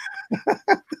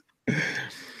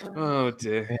 Oh,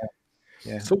 dear. Yeah.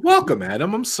 Yeah. So welcome,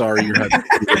 Adam. I'm sorry you're having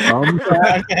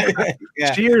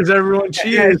yeah. Cheers, everyone.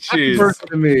 Cheers. Happy birthday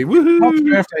to me.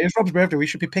 Woohoo. It's Rob's birthday. We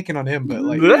should be picking on him, but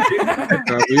like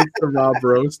it's the Rob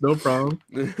roast, no problem.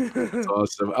 That's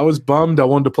awesome. I was bummed. I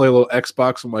wanted to play a little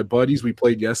Xbox with my buddies. We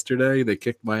played yesterday. They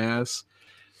kicked my ass.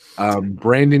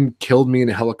 Brandon killed me in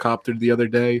a helicopter the other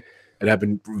day, and I've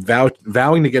been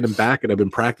vowing to get him back, and I've been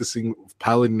practicing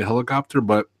piloting the helicopter,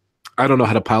 but I don't know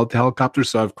how to pilot the helicopter,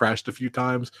 so I've crashed a few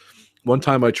times. One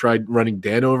time I tried running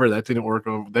Dan over. That didn't work.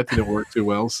 That didn't work too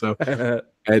well. So,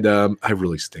 and I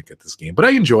really stink at this game, but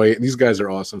I enjoy it. And these guys are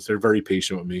awesome. So they're very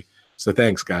patient with me. So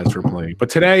thanks, guys, for playing.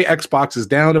 But today Xbox is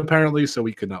down apparently, so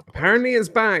we could not play. Apparently, it's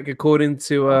back according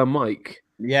to Mike.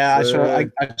 Yeah, I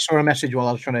saw a message while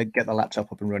I was trying to get the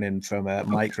laptop up and running from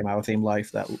Mike from Our Theme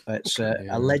Life that it's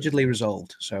allegedly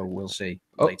resolved. So we'll see.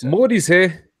 Later. Morty's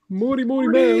here. Morty,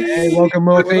 man. Hey, welcome,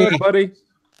 Morty. Hello, buddy.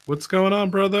 What's going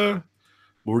on, brother?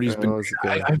 Morty's been.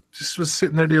 I just was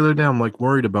sitting there the other day. I'm like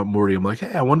worried about Morty. I'm like,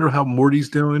 hey, I wonder how Morty's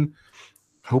doing.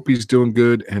 Hope he's doing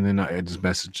good. And then I just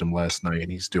messaged him last night,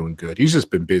 and he's doing good. He's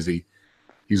just been busy.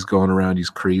 He's going around.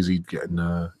 He's crazy, getting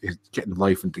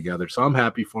life in together. So I'm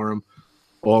happy for him.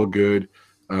 All good.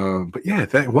 But yeah,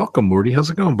 welcome, Morty. How's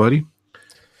it going, buddy?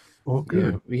 All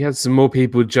good. Yeah, we had some more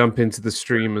people jump into the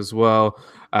stream as well.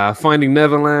 Finding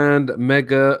Neverland,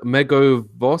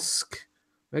 Megavosk.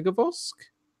 I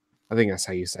think that's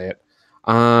how you say it.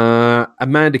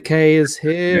 Amanda K is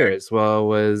here as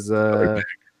well as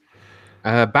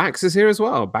Bax is here as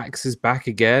well. Bax is back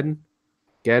again.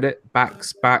 Get it?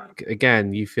 Bax back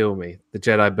again. You feel me? The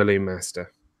Jedi Balloon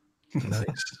Master. Nice.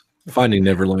 Finding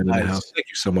Neverland in the house. Thank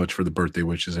you so much for the birthday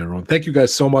wishes, everyone. Thank you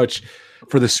guys so much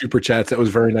for the super chats. That was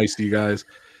very nice of you guys.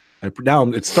 Now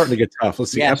it's starting to get tough.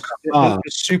 Let's see. Yes, the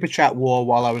super chat war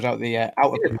while I was out the out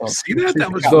of the see that?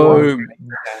 That was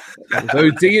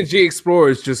so D&G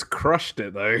Explorers just crushed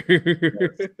it though.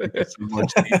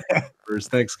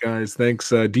 Thanks, guys. Thanks,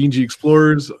 D&G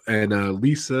Explorers and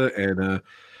Lisa and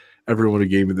everyone who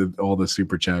gave me all the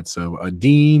super chats. So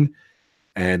Dean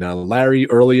and Larry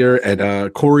earlier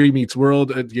and Corey Meets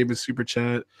World gave me a super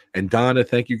chat. And Donna,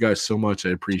 thank you guys so much. I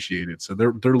appreciate it. So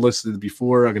they're listed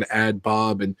before. I'm going to add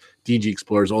Bob and DG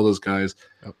Explorers, all those guys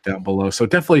down below. So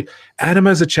definitely Adam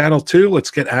has a channel too.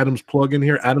 Let's get Adam's plug in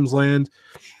here. Adam's Land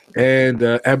and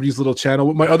Ebony's little channel.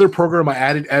 With my other program, I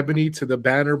added Ebony to the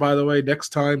banner, by the way.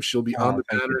 Next time she'll be on the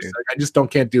banner. So I just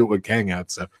can't do it with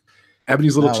Hangout. So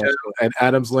Ebony's little channel and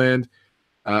Adam's Land.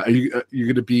 You're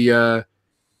going to be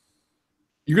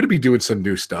you're going to be doing some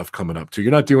new stuff coming up too.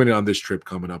 You're not doing it on this trip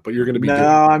coming up, but you're going to be.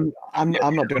 I'm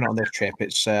not doing it on this trip.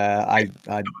 It's I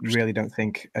really don't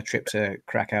think a trip to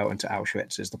Krakow and to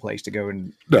Auschwitz is the place to go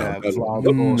and vlog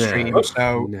or stream.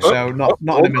 So not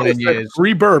in a million years.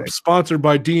 Free burp sponsored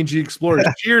by D&G Explorers.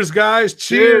 Cheers, guys!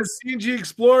 Cheers, D&G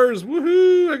Explorers!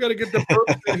 Woohoo! I got to get the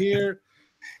burps in here.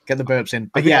 Get the burps in.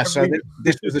 But yeah, so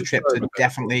this was a trip to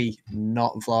definitely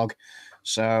not vlog.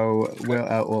 So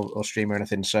we'll or stream or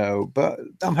anything. So, but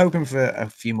I'm hoping for a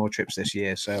few more trips this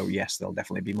year. So yes, there'll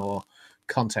definitely be more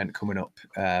content coming up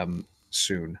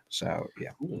soon. So yeah,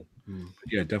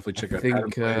 yeah, definitely check out.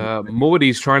 I think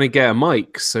Morty's trying to get a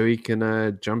mic so he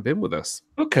can jump in with us.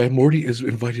 Okay, Morty is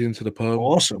invited into the pub.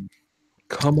 Awesome.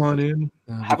 Come on in.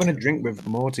 Having a drink with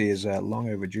Morty is long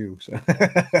overdue. So.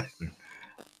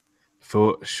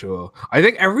 For sure. I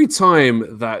think every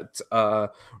time that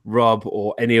Rob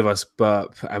or any of us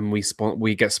burp and we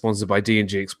get sponsored by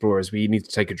D&G Explorers, we need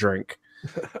to take a drink.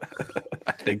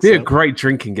 I think It'd be a great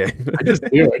drinking game. I just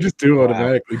do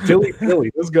automatically. Dilly.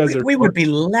 Those guys we would be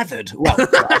leathered. Well,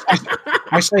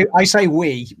 I say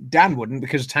we. Dan wouldn't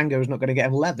because Tango's not going to get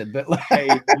him leathered. But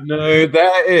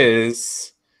that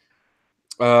is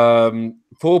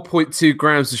 4.2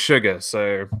 grams of sugar.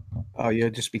 So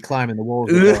you'll just be climbing the walls.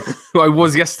 I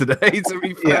was yesterday, to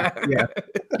be fair. Yeah.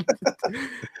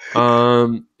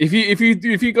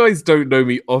 If you guys don't know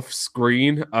me off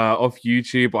screen, off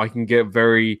YouTube, I can get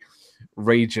very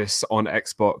rageous on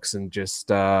Xbox and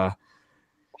just I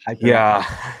got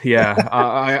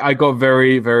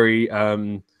very, very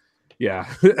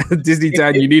Disney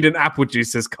Dan, you need an apple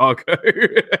juice as cargo.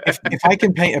 if I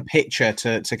can paint a picture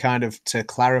to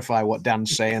clarify what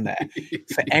Dan's saying there,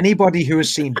 for anybody who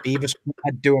has seen Beavis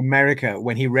do America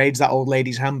when he raids that old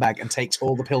lady's handbag and takes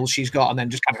all the pills she's got and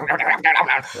then just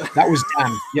that was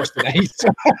Dan yesterday.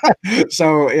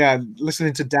 So yeah,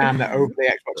 listening to Dan over the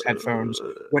Xbox headphones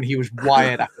when he was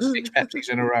wired after 6 Pepsis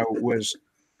in a row was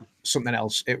something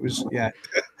else. It was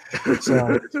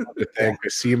So I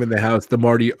see him in the house. The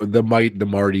mighty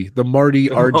Arjun. The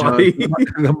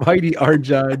mighty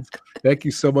Arjun. Thank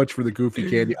you so much for the goofy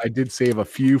candy. I did save a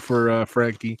few for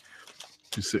Frankie.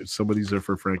 Some of these are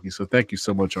for Frankie. So thank you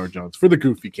so much, R. Johns, for the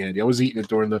goofy candy. I was eating it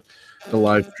during the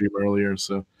live stream earlier,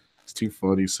 so it's too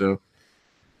funny. So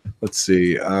let's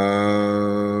see.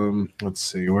 Where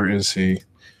is he?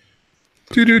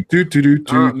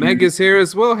 Meg is here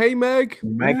as well. Hey, Meg.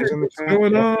 Meg is in the What's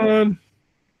going on?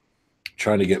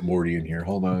 Trying to get Morty in here.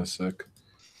 Hold on a sec.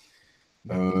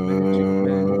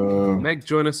 Meg,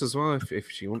 join us as well if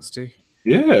she wants to.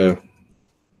 Yeah.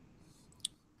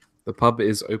 The pub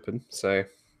is open, so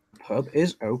pub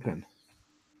is open.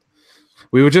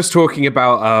 We were just talking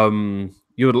about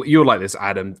you'll like this,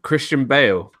 Adam. Christian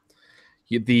Bale,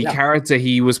 the character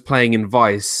he was playing in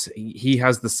Vice. He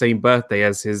has the same birthday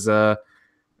as his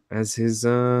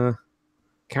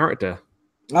character.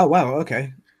 Oh wow,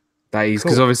 okay. That he's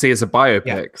because obviously it's a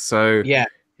biopic, so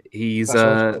he's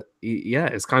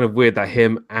it's kind of weird that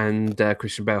him and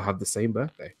Christian Bale have the same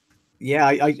birthday. Yeah,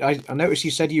 I noticed you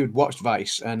said you'd watched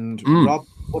Vice, and Rob,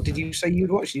 what did you say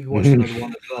you'd watched? You'd watched another one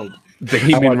as well.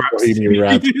 Bohemian Rhapsody.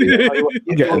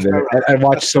 I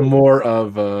watched some more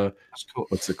of that's cool.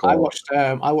 What's it called?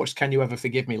 I watched Can You Ever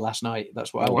Forgive Me last night.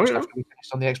 That's what I watched after we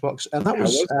finished on the Xbox, and that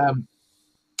was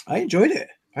I enjoyed it.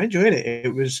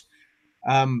 It was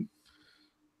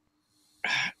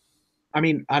I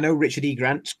mean, I know Richard E.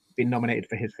 Grant's been nominated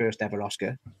for his first ever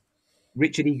Oscar.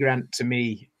 Richard E. Grant, to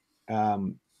me,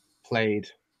 played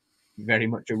very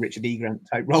much a Richard E. Grant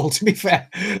type role, to be fair.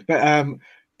 But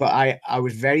I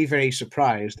was very, very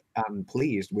surprised and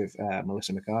pleased with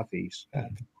Melissa McCarthy's.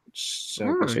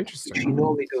 Interesting. She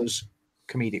normally does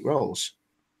comedic roles,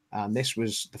 and this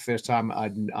was the first time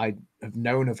I'd have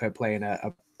known of her playing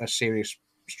a serious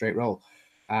straight role,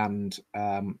 and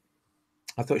I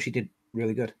thought she did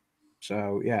really good.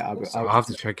 So yeah, I'll have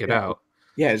to check it out.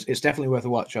 Yeah, it's definitely worth a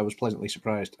watch. I was pleasantly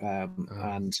surprised,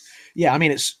 and yeah, I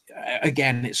mean, it's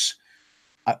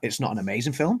not an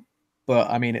amazing film,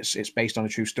 but I mean, it's based on a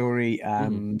true story,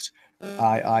 and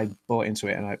I bought into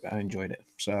it and I enjoyed it.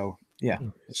 So yeah,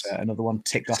 it's another one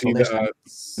ticked off the list.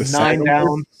 Nine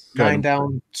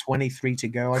down, 23 to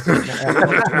go. I think.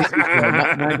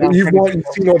 You've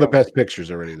seen all the best pictures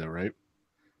already, though, right?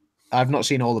 I've not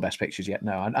seen all the best pictures yet.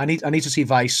 No, I need to see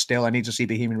Vice still. I need to see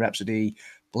Bohemian Rhapsody,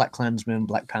 Black Klansman,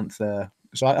 Black Panther.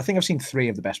 So I think I've seen 3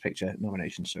 of the best picture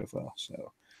nominations so far.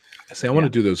 So I want to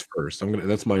do those first.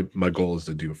 That's my goal is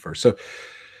to do it first. So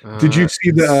did you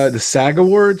see the SAG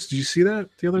Awards? Did you see that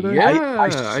the other day? Yeah, I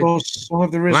saw some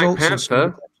of the results. Black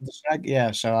Panther. The SAG,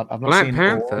 yeah, so I've not Black seen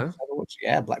Panther.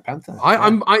 Yeah, Black Panther.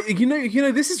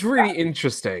 This is really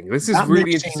interesting.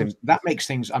 That makes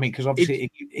things. I mean, because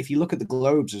obviously, if you look at the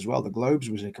Globes as well, the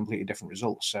Globes was a completely different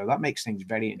result. So that makes things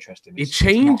very interesting. It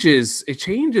changes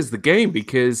the game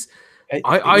because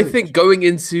I think going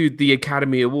into the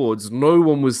Academy Awards, no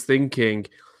one was thinking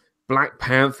Black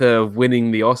Panther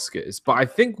winning the Oscars. But I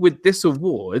think with this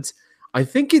award, I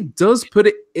think it does put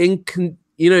it into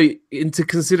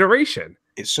consideration.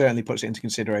 It certainly puts it into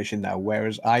consideration now.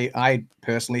 Whereas I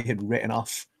personally had written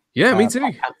off. Yeah, me too.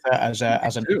 Black Panther as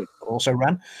an also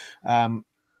ran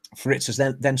for it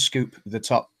to then scoop the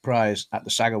top prize at the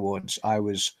SAG Awards. I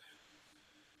was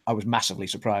massively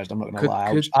surprised. I'm not going to lie.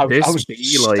 I was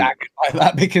staggered by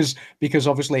that because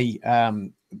obviously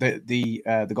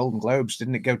the Golden Globes,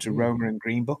 didn't it go to Roma and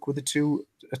Green Book with the two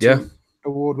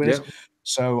award winners? Yeah.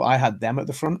 So I had them at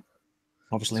the front.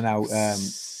 Obviously now.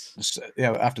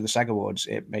 After the SAG Awards,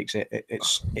 it makes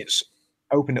it's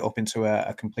opened it up into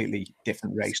a completely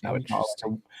different race now. It's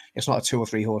not a 2 or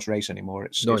 3 horse race anymore.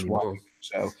 It's one.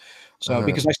 So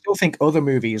because I still think other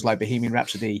movies like Bohemian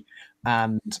Rhapsody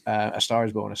and A Star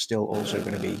Is Born are still also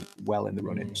going to be well in the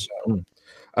running. So.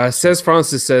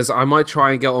 Francis, I might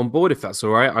try and get on board if that's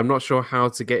all right. I'm not sure how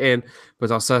to get in, but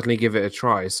I'll certainly give it a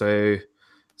try. So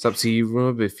it's up to you,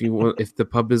 Rob, if the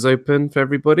pub is open for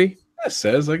everybody.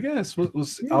 Says, I guess we'll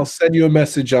see. I'll send you a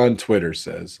message on Twitter.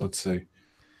 Says, let's see.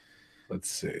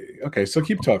 Okay, so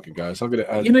keep talking, guys. I'm gonna.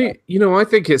 I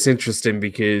think it's interesting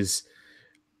because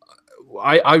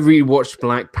I rewatched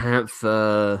Black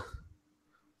Panther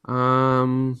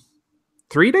 4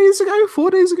 days ago,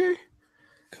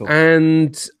 cool.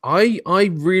 And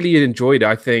I really enjoyed it.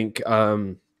 I think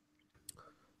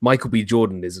Michael B.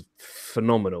 Jordan is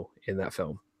phenomenal in that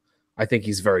film. I think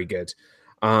he's very good.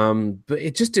 But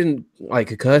it just didn't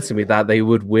occur to me that they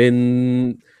would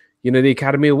win, the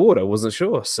Academy Award. I wasn't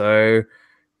sure. So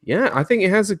yeah, I think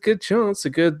it has a good chance,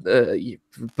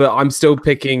 but I'm still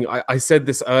picking. I said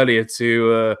this earlier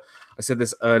to I said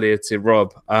this earlier to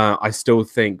Rob. I still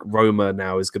think Roma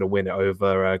now is going to win it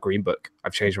over Green Book.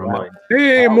 I've changed my mind.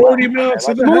 Hey, Morty Mouse.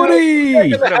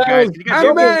 Morty! What up, guys? Can you guys I'm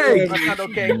hear me? Meg. That's not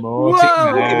okay. Whoa, look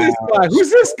at this guy.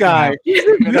 Who's this guy?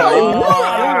 It's been a No,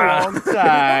 long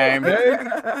time.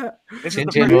 This is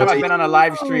the first time I've been on a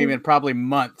live stream in probably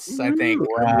months, I think.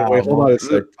 Wait, hold on a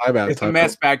sec. Time out. It's a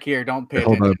mess back here. Don't pay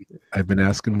Hold on. attention. I've been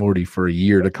asking Morty for a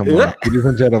year to come on. Ladies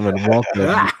and gentlemen,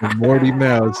 welcome to Morty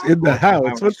Mouse in the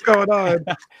house. What's going on?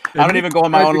 I don't even go on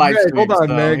my own live stream. Hold on,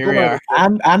 so Meg. here Hold we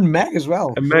on. are. And Meg as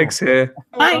well. And Meg's here.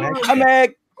 Hi,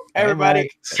 Meg. Everybody.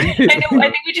 I know.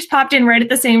 I think we just popped in right at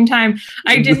the same time.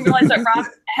 I didn't realize that Rob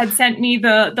had sent me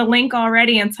the link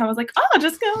already, and so I was like, "Oh,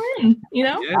 just go in," you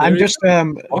know. Yeah, I'm just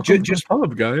just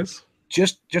pub, guys.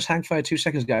 just hang fire 2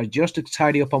 seconds, guys. Just to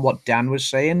tidy up on what Dan was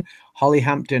saying, Holly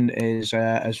Hampton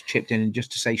has chipped in, and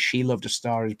just to say she loved A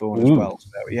Star Is Born as well. So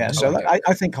yeah,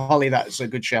 I think Holly, that's a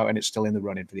good shout, and it's still in the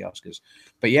running for the Oscars.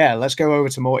 But yeah, let's go over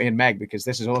to Morty and Meg because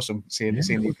this is awesome seeing these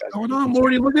guys. What's going on,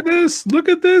 Morty? Look at this. Look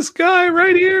at this guy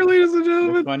right here, ladies and This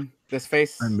gentlemen. one, this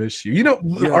face. I miss you. You know,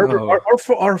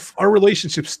 our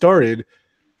relationship started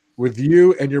with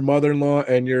you and your mother-in-law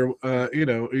and your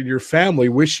your family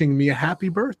wishing me a happy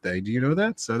birthday. Do you know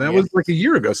that? So that was like a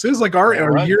year ago. So this is like our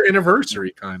year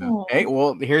anniversary kind of. Hey,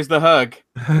 well, here's the hug.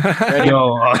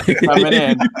 Yo. Coming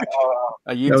in.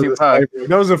 A YouTube hug.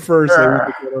 That was the first.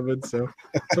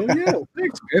 So yeah,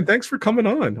 thanks, man. Thanks for coming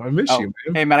on. I miss you,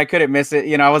 man. Hey, man, I couldn't miss it.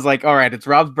 You know, I was like, all right, it's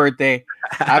Rob's birthday.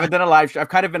 I haven't done a live stream. I've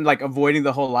kind of been like avoiding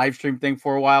the whole live stream thing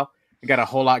for a while. I got a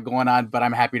whole lot going on, but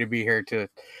I'm happy to be here to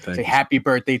say happy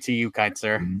birthday to you, kind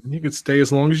sir. You could stay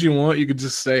as long as you want. You could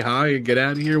just say hi and get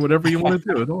out of here, whatever you want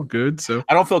to do. It's all good. So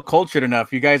I don't feel cultured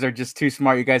enough. You guys are just too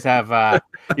smart. You guys have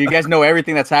you guys know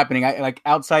everything that's happening. I like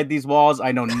outside these walls,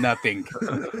 I know nothing.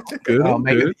 Good. Oh,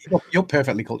 mate, you're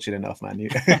perfectly cultured enough, man.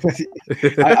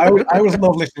 I always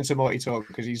love listening to Morty talk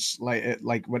because he's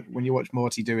like when you watch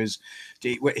Morty do his,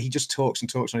 he just talks and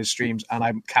talks on his streams, and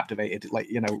I'm captivated,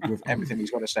 with everything he's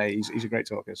got to say. He's a great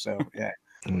talker. So yeah,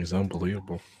 he's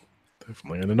unbelievable.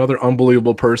 Definitely. And another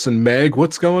unbelievable person, Meg.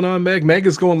 What's going on, Meg? Meg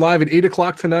is going live at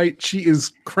 8:00 tonight. She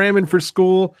is cramming for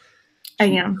school. I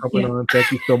am. On. Thank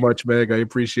you so much, Meg. I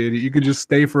appreciate it. You could just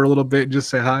stay for a little bit, and just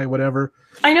say hi, whatever.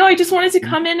 I know. I just wanted to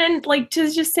come in and to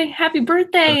just say happy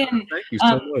birthday. And thank you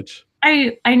so much.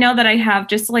 I know that I have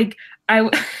just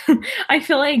I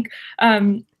feel like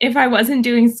if I wasn't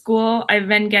doing school, I've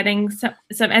been getting some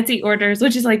Etsy orders,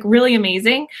 which is really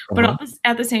amazing. But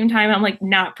at the same time, I'm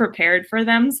not prepared for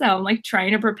them. So I'm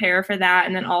trying to prepare for that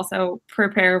and then also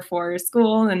prepare for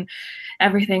school and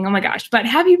everything. Oh my gosh. But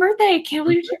happy birthday. I can't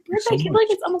believe it's your birthday. I can't believe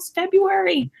it's almost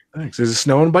February. Thanks. Is it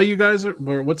snowing by you guys or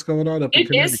what's going on up in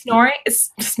Connecticut? It is snoring.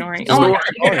 It's snoring. Oh my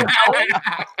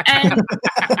God. And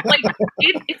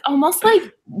it's almost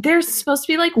like there's supposed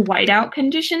to be whiteout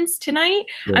conditions tonight.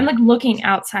 Yeah. I'm looking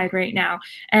outside right now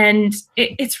and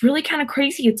it's really kind of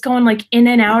crazy. It's going in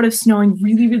and out of snowing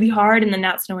really, really hard and then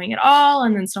not snowing at all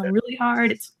and then snowing really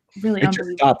hard. It's really unbelievable.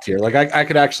 Just stopped here. I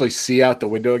could actually see out the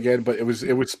window again, but it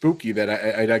was spooky that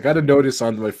I got a notice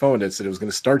on my phone that said it was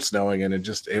going to start snowing and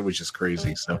it was just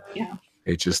crazy. So yeah,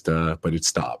 it just but it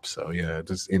stopped. So yeah,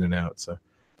 just in and out. So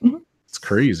mm-hmm. It's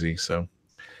crazy. So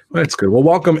that's good. Well,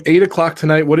 welcome 8:00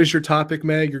 tonight. What is your topic,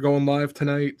 Meg? You're going live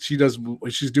tonight.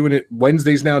 She's doing it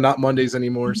Wednesdays now, not Mondays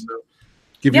anymore. So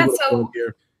give you a phone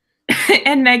here.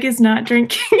 And Meg is not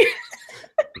drinking.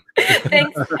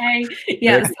 Thanks, Meg.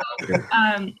 Yeah. So,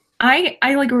 I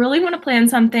really want to plan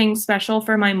something special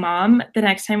for my mom the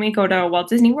next time we go to Walt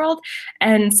Disney World.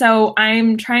 And so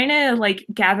I'm trying to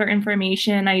gather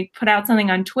information. I put out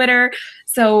something on Twitter.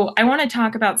 So I want to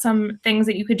talk about some things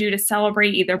that you could do to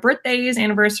celebrate either birthdays,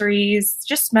 anniversaries,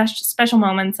 just special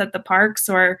moments at the parks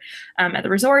or at the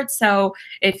resorts. So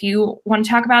if you want to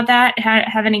talk about that,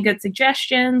 have any good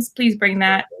suggestions, please bring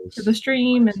that to the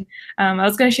stream. And I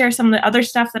was going to share some of the other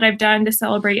stuff that I've done to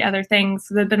celebrate other things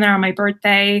that have been there on my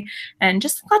birthday and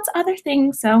just lots of other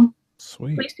things. So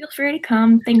sweet. Please feel free to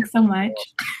come. Thanks so much.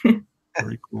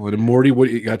 Very cool. And Morty, what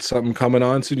you got something coming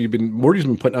on soon? Morty's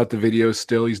been putting out the videos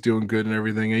still. He's doing good and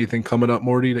everything. Anything coming up,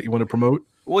 Morty, that you want to promote?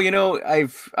 Well,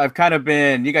 I've kind of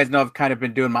been, you guys know, I've kind of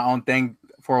been doing my own thing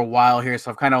for a while here. So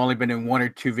I've kind of only been doing 1 or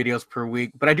 2 videos per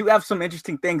week, but I do have some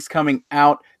interesting things coming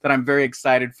out that I'm very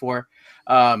excited for.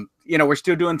 We're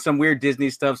still doing some weird Disney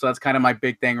stuff. So that's kind of my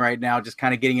big thing right now. Just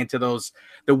kind of getting into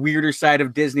the weirder side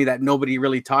of Disney that nobody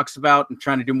really talks about and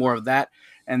trying to do more of that.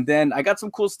 And then I got some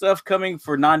cool stuff coming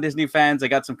for non-Disney fans. I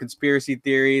got some conspiracy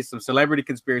theories, some celebrity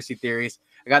conspiracy theories.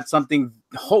 I got something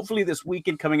hopefully this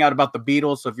weekend coming out about the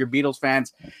Beatles. So if you're Beatles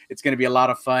fans, it's going to be a lot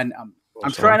of fun.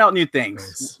 I'm trying out new things.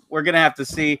 Nice. We're gonna have to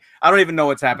see. I don't even know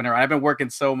what's happening. Right, I've been working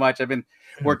so much. I've been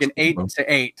working 8 to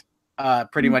 8,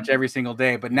 pretty much every single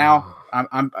day. But now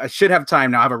I should have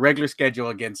time now. I have a regular schedule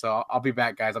again, so I'll be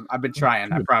back, guys. I've been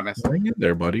trying. I promise. Hang in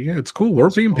there, buddy. Yeah, it's cool. We're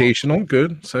being patient. All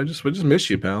good. So we just miss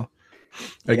you, pal.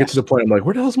 I get to the point. I'm like,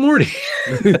 where the hell's Morty?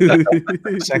 And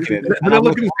I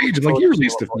look at his page. I'm like, you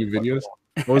released a few videos.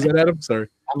 What was that, Adam? Sorry.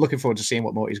 I'm looking forward to seeing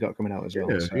what Morty's got coming out as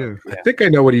well. Yeah. I think I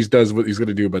know what he's going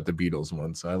to do about the Beatles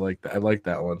one. So I like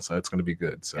that one. So it's going to be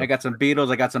good. So I got some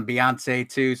Beatles. I got some Beyonce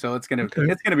too. So it's gonna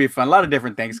be fun. A lot of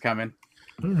different things coming.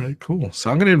 All right, cool. So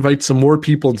I'm going to invite some more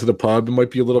people into the pub. It might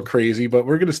be a little crazy, but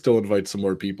we're going to still invite some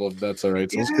more people if that's all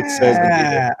right. So let's get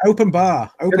Sez. Open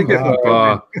bar. Bob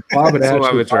and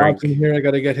Ashley. Bob's in here. I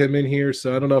got to get him in here.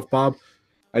 So I don't know if Bob.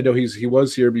 I know he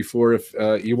was here before. If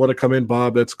you want to come in,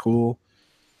 Bob, that's cool.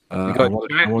 We got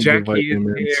Jackie in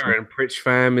here, and Pritch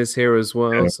Fam is here as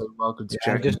well. Yeah. So welcome to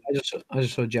Jackie. I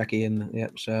just saw Jackie in.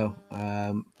 Yep. So.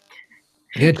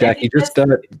 Jackie just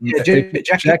done it.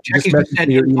 Jackie just messaged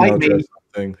me your email address.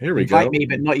 Here we Invite me,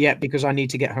 but not yet because I need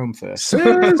to get home first.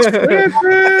 What's going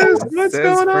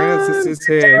on? Francis is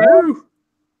here.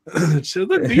 You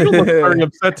look very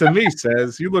upset to me,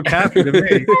 Sez. You look happy to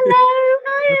me. Hello.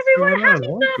 Hi,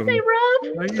 everyone. Happy birthday,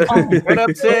 Rob. What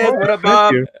up, Sid? What up,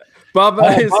 Bob? Bob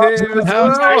is here.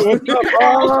 What's up,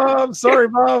 Bob? Sorry,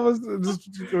 Bob. Just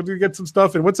to get some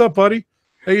stuff in. What's up, buddy?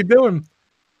 How you doing?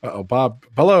 Uh-oh, Bob.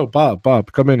 Hello, Bob.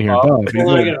 Bob, come in here. Bob.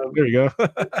 There you go.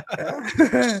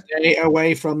 Stay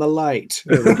away from the light.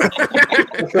 I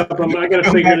got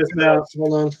to figure this out.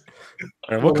 Hold on. All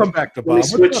right, we'll come back to Bob.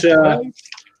 Switch.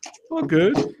 All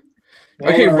good.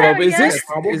 Okay, Rob, is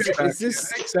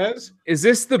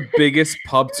this the biggest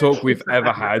pub talk we've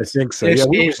ever had? I think so. This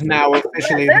is now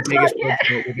officially the biggest pub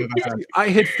talk we've ever had. I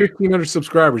hit 1,500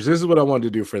 subscribers. This is what I wanted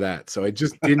to do for that. So it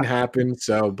just didn't happen.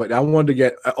 But I wanted to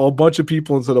get a bunch of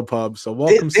people into the pub. So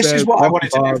welcome. This is what I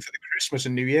wanted to do for the Christmas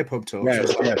and New Year pub talk. Yeah.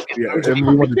 And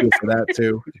we wanted to do it for that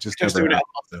too. Just do it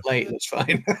late. That's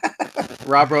fine.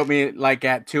 Rob wrote me like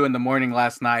at 2 a.m.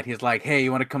 last night. He's like, "Hey,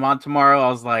 you want to come on tomorrow?" I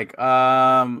was like,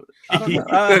 I don't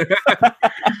know.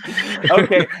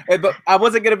 Okay, but I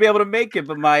wasn't gonna be able to make it.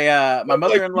 But my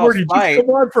mother-in-law's flight. Just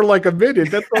come on for like a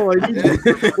minute. That's all I need.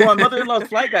 Well, my mother-in-law's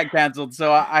flight got canceled,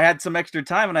 so I had some extra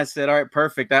time, and I said, "All right,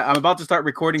 perfect. I'm about to start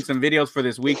recording some videos for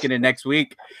this weekend and next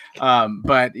week."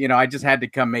 But I just had to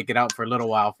come make it out for a little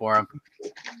while for him.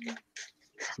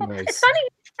 Nice. It's funny you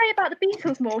say about the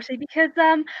Beatles, Morty, because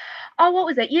what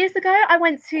was it? Years ago, I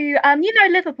went to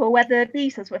Liverpool, where the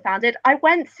Beatles were founded. I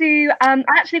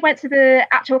actually went to the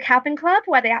actual cabin club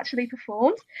where they actually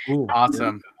performed. Ooh,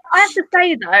 awesome. I have to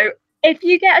say though, if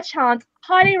you get a chance,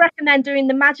 highly recommend doing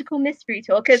the Magical Mystery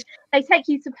Tour, because they take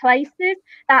you to places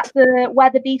where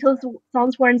the Beatles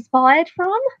songs were inspired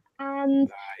from,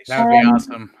 and that would be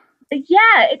awesome.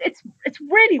 Yeah, it's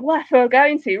really worth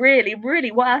going to. Really,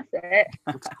 really worth it.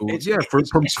 That's cool. For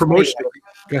promotion.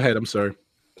 Go ahead. I'm sorry.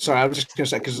 Sorry, I was just going to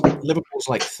say, because Liverpool's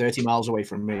like 30 miles away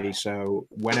from me, so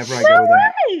whenever I go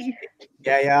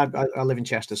there, I live in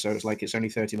Chester, so it's only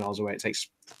 30 miles away. It takes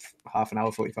half an hour,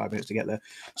 45 minutes to get there.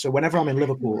 So whenever I'm in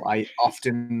Liverpool, I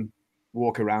often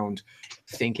walk around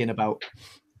thinking about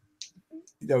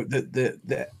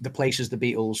the places the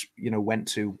Beatles went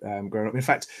to growing up. In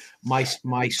fact, my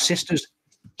sister's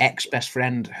ex-best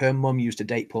friend, her mum used to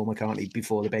date Paul McCartney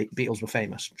before the Beatles were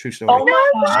famous. True story. Oh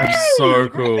no! That's so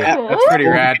cool. Yeah, that's pretty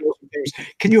rad.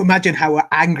 Can you imagine how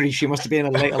angry she must have been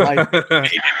in a later life?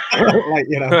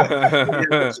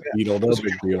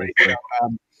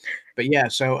 But yeah,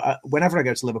 so whenever I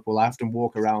go to Liverpool, I often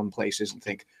walk around places and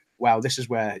think, wow, this is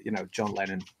where John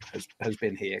Lennon has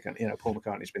been here. Paul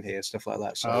McCartney's been here, stuff like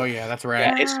that. So, oh yeah, that's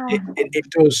right.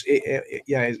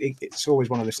 Yeah, it's always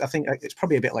one of those. I think it's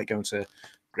probably a bit like going to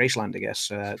Graceland, I guess.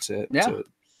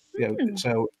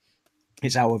 So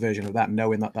it's our version of that,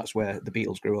 knowing that that's where the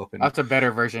Beatles grew up. That's a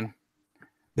better version.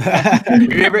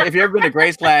 if you ever been to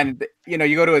Graceland, you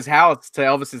go to his house, to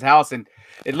Elvis's house, and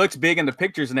it looks big in the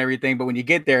pictures and everything, but when you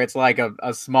get there, it's like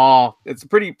it's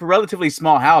a relatively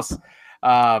small house.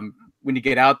 When you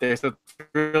get out there, so it's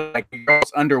really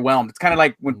underwhelmed. It's kind of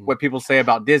like what people say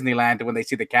about Disneyland when they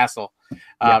see the castle.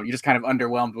 You're just kind of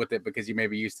underwhelmed with it because you may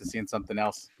be used to seeing something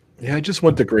else. Yeah, I just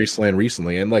went to Graceland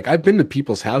recently, and I've been to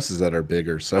people's houses that are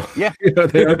bigger, so yeah,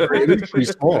 they're pretty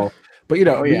small. But you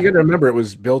got to remember it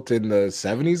was built in the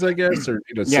 70s, I guess, or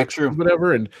 60s,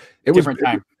 whatever, and it was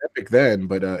epic then.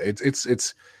 But it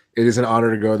is an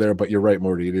honor to go there. But you're right,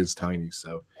 Morty, it is tiny.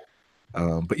 So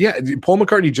But yeah, Paul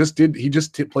McCartney just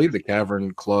played the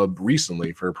Cavern Club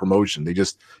recently for a promotion. They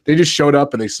just showed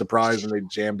up and they surprised and they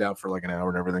jammed out for like an hour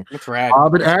and everything. That's rad.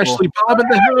 Bob and That's Ashley, cool. Bob in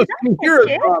the house. Can you hear us,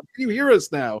 Bob? Can you hear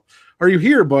us now? Are you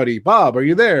here, buddy? Bob, are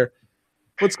you there?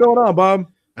 What's going on, Bob?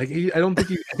 I don't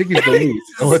think I think he's the lead.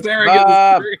 Staring at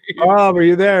the screen. Bob, are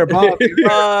you there? Bob.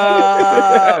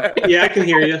 Yeah, I can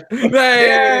hear you. Hey!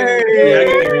 Yeah, I can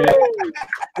hear you.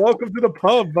 Welcome to the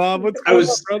pub, Bob. What's going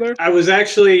on, brother? I was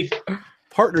actually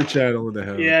Partner channel in the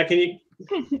house. Yeah, can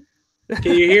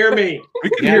you hear me? We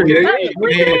can hear you. I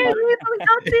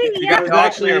was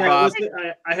actually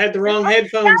I had the wrong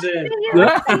headphones in.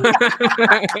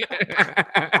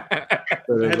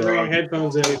 I had the wrong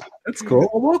headphones in. That's cool.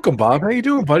 Well, welcome, Bob. How you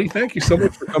doing, buddy? Thank you so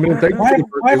much for coming in. Thank Why you.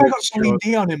 have I got Celine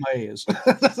Dion in my ears?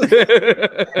 Guard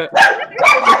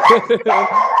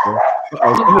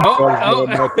dog. Look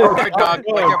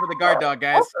out for the guard dog,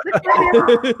 guys.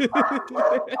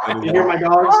 You hear my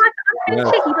dogs? Oh, I'm being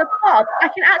cheeky, but Bob, I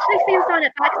can actually see the sign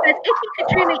at back says, if you could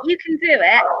dream it, you can do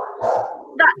it.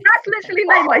 That's literally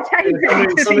made my day.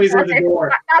 Somebody's at the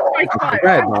door. That's my quote. Go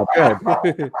ahead, Bob. Go ahead.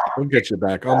 We'll get you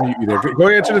back. I'll meet you there. Go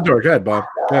answer the door. Go ahead, Bob.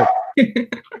 Go ahead.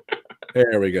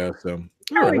 There we go. So,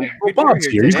 all right. Well, Bob's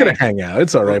here. He's gonna hang out.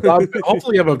 It's all right, Bob.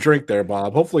 Hopefully, you have a drink there,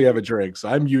 Bob. Hopefully, you have a drink. So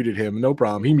I muted him. No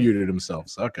problem. He muted himself.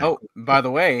 So okay. Oh, by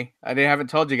the way, I haven't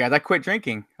told you guys. I quit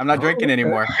drinking. I'm not drinking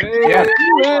anymore. Yeah.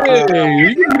 Hey,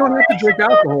 you don't have to drink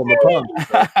alcohol in the pub.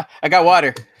 I got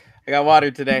water. I got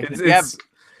water today. It's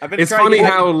funny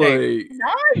how like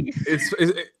Nice.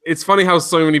 it's funny how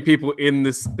so many people in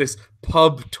this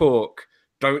pub talk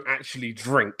don't actually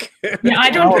drink. Yeah,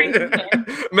 I don't drink.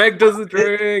 Meg doesn't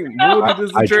drink. Morty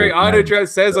doesn't drink. I don't drink.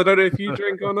 Says I don't know if you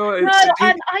drink or not. No,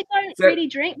 I don't really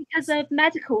drink because of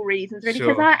medical reasons, really,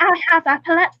 because I have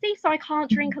epilepsy, so I can't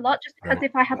drink a lot just because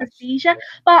if I have a seizure.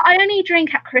 But I only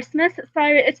drink at Christmas, so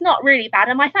it's not really bad.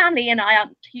 And my family and I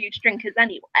aren't huge drinkers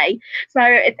anyway, so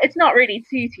it's not really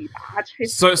too bad.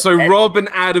 So Rob and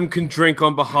Adam can drink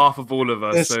on behalf of all of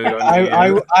us. Yes, So I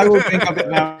will think of it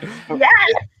now.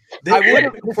 Yes. I would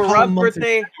have for Rob's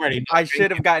birthday. I should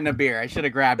have gotten a beer. I should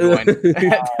have grabbed one.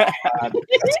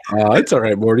 It's all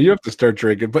right, Morty. You have to start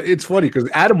drinking. But it's funny because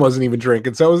Adam wasn't even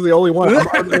drinking, so I was the only one.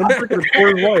 I'm drinking a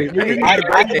pouring white.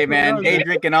 Birthday, man. Day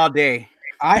drinking all day.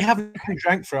 I haven't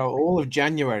drank for all of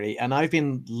January, and I've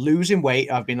been losing weight.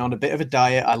 I've been on a bit of a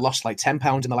diet. I lost like 10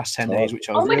 pounds in the last 10 days, which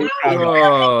I was really proud of.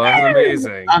 Oh, that's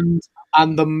amazing.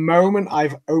 And the moment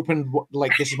I've opened,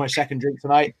 like, this is my second drink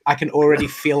tonight, I can already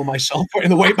feel myself putting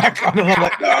the weight back on, and I'm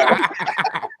like, no.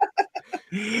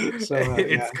 So,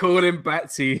 it's calling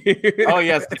Batsy. Oh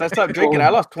yes, because I stopped drinking. I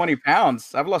lost 20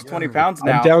 pounds. I've lost 20 pounds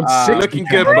now. I'm down 60 looking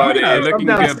good, buddy. Looking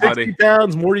down good, buddy. 60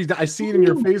 pounds. Morty's. I see it in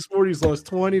your face. Morty's lost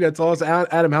 20. That's awesome.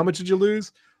 Adam, how much did you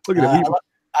lose? Look at it.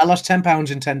 I lost 10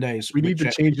 pounds in 10 days. We need to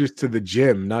change this to the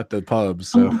gym, not the pub.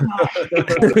 So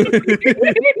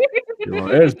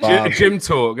there's Bob. Gym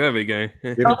talk. There we go.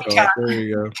 There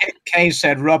you go. Kay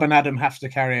said Rob and Adam have to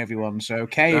carry everyone. So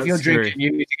Kay, if you're drinking, you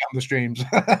need to get on the streams.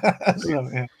 So,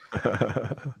 yeah.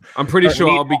 I'm pretty sure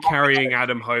I'll be carrying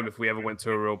Adam home if we ever went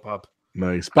to a real pub.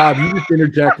 Nice. Bob, you just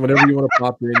interject whenever you want to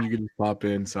pop in. You can just pop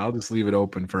in. So I'll just leave it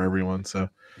open for everyone. So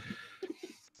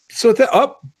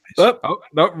Rob.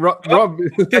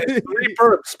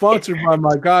 Sponsored by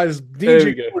my guys.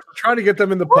 DJ, trying to get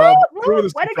them in the pub. They're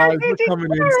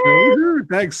coming in soon.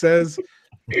 Thanks, says.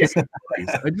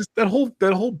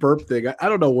 That whole burp thing. I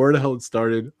don't know where the hell it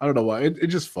started. I don't know why.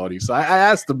 It's just funny. So I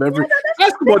asked them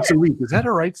once a week. Is that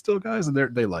all right still, guys?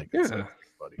 And they like it. So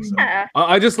funny, so.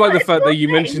 I just like the fact that you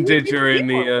mentioned it during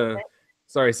the.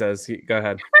 Sorry, says. Go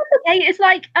ahead. Okay, it's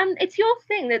like it's your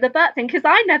thing, the burp thing, because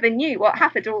I never knew what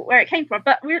happened or where it came from,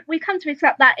 but we come to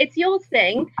accept that it's your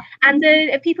thing, and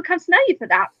people come to know you for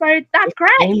that, so that's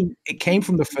great. It came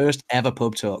from the first ever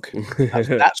pub talk.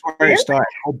 That's where it started.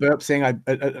 The whole burp thing.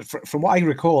 From what I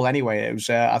recall, anyway, it was.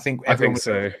 I think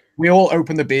so. We all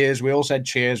opened the beers. We all said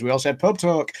cheers. We all said pub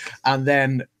talk, and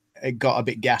then it got a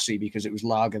bit gassy because it was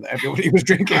lager that everybody was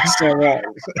drinking. So,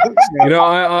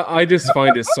 I just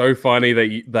find it so funny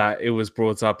that it was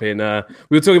brought up in.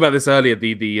 We were talking about this earlier,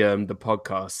 the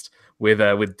podcast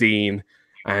with Dean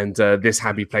and This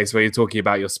Happy Place, where you're talking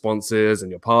about your sponsors and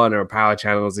your partner and power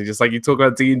channels, and just like you talk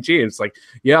about D&G, and it's like,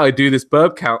 yeah, I do this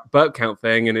burp count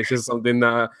thing, and it's just something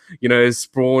that is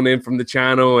spawning from the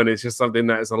channel, and it's just something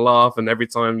that is a laugh. And every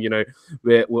time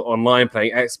we're online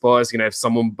playing Xbox, if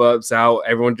someone burps out,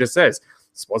 everyone just says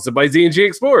sponsored by D&G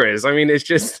Explorers. I mean, it's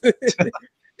just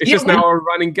it's just now a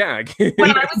running gag.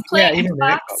 When I was playing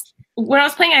Xbox, when I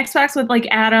was playing Xbox with like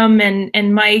Adam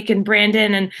and Mike and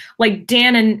Brandon and like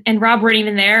Dan and Rob weren't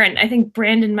even there, and I think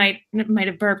Brandon might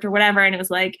have burped or whatever, and it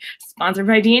was like sponsored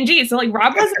by D&G. So like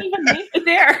Rob wasn't even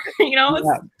there, you know.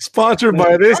 Sponsored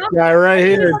by this guy right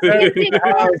here. Hey,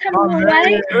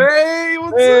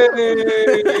 what's up?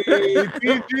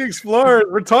 D&G Explorers.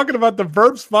 We're talking about the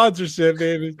burp sponsorship,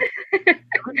 baby.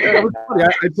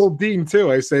 I told Dean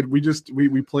too. I said we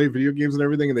play video games and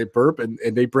everything, and they burp, and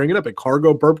they bring it up. And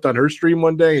Cargo burped on her stream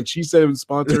one day, and she said it was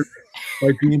sponsored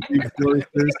by D&G Explorers.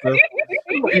 So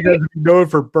you guys know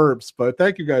it for burps, but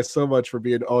thank you guys so much for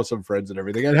being awesome friends and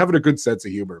everything, and having a good sense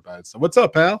of humor about it. So what's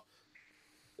up, pal?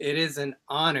 It is an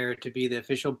honor to be the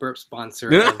official burp sponsor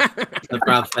of the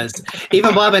Brobfest.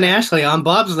 Even Bob and Ashley on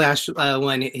Bob's last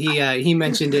one, he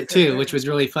mentioned it too, which was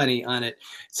really funny on it.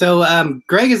 So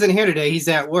Greg isn't here today. He's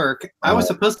at work. I was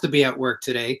supposed to be at work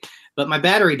today, but my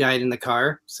battery died in the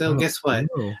car. So guess what?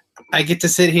 I get to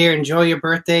sit here, enjoy your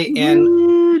birthday, and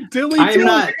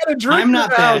I'm not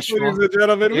bashful. Ladies and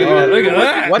gentlemen. Look at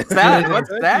that. What's that? What's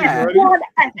that? What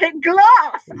epic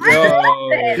glass!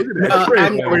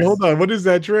 Wait, hold on. What is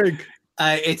that drink?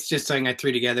 It's just something I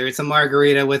threw together. It's a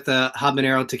margarita with a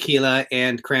habanero tequila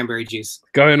and cranberry juice.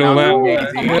 Going all out.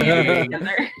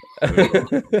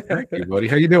 Thank you, buddy.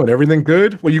 How you doing? Everything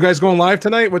good? Well, you guys going live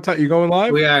tonight? What time you going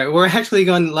live? We're actually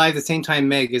going live the same time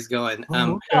Meg is going.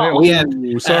 Sorry.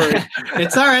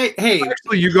 It's all right. Hey,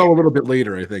 actually, you go a little bit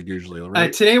later, I think, usually.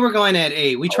 Right? Today we're going at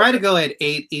 8. We try to go at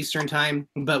 8 Eastern time,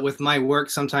 but with my work,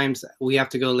 sometimes we have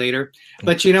to go later.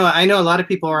 But I know a lot of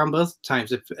people are on both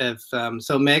times.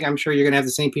 So Meg, I'm sure you're gonna have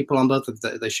the same people on both of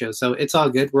the shows. So it's all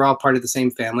good. We're all part of the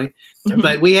same family.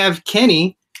 But we have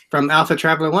Kenny from Alpha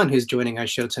Traveler 1 who's joining our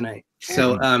show tonight.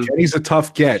 So Kenny's a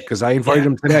tough get because I invited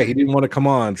him today. He didn't want to come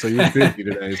on, so he's busy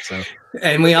today. So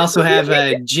and we also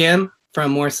have Jim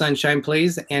from More Sunshine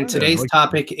Please. And today's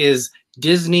topic is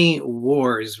Disney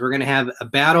Wars. We're gonna have a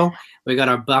battle. We got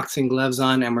our boxing gloves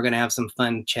on, and we're gonna have some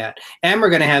fun chat. And we're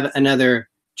gonna have another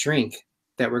drink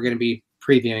that we're gonna be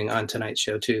previewing on tonight's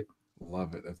show too.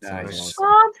 Love it. That's nice. Awesome.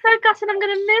 Oh, I'm so gutted. I'm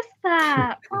going to miss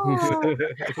that. Normally,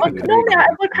 I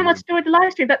would come on to join the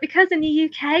live stream, but because in the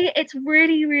UK, it's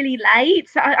really, really late.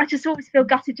 So I just always feel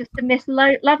gutted just to miss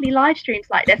lovely live streams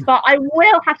like this. But I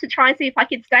will have to try and see if I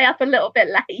can stay up a little bit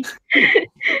late. You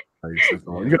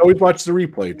can always watch the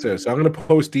replay, too. So I'm going to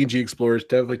post D&G Explorers.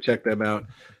 Definitely check them out.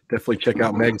 Definitely check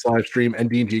out Meg's live stream and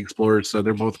D&G Explorers. So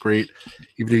they're both great.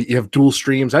 Even if you have dual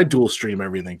streams, I dual stream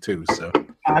everything, too. So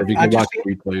you can watch the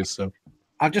replays. So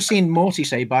I've just seen Morty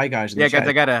say bye, guys. Yeah, guys,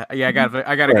 I gotta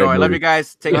go. I love you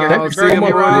guys. Take care. Thanks so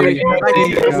much.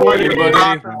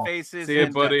 See you,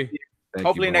 buddy.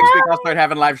 Hopefully next week I'll start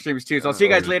having live streams too. So I'll see you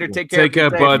guys later. Take care. Take care,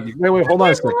 bud. Wait, hold on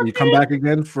a second. You come back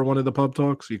again for one of the pub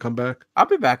talks? You come back? I'll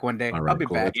be back one day. Right, I'll be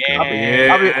cool. back. I'll be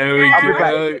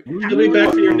back. You'll be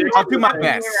back for your next. I'll do my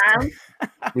best.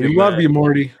 We love you,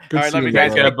 Morty. Good All right, seeing love you, you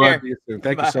guys. Take care, bud.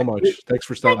 Thank you so much. Thanks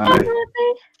for stopping by.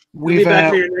 We'll be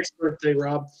back for your next birthday,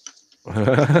 Rob.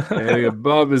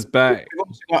 Bob is back. We've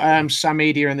also got Sam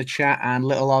Media in the chat and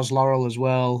Little Oz Laurel as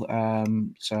well.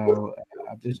 So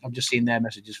I've just seen their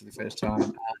messages for the first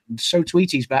time. And so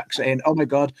Tweety's back saying, "Oh my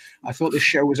God, I thought this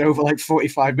show was over like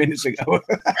 45 minutes ago."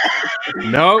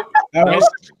 No,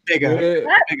 it's bigger.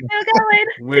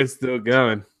 We're still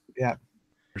going. Yeah,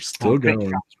 we're still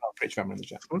going.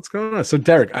 What's going on? So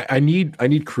Derek, I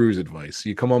need cruise advice.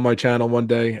 You come on my channel one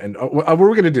day, and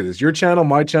we're gonna do this. Your channel,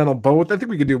 my channel, both. I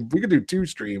think we could do 2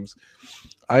 streams.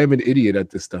 I am an idiot at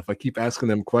this stuff. I keep asking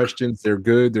them questions. They're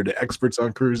good. They're the experts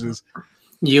on cruises.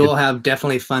 You will have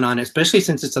definitely fun on it, especially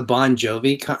since it's a Bon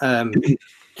Jovi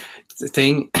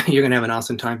thing. You're gonna have an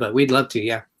awesome time. But we'd love to,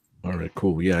 yeah. All right,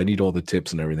 cool. Yeah, I need all the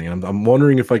tips and everything. I'm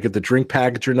wondering if I get the drink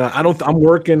package or not. I'm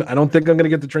working. I don't think I'm gonna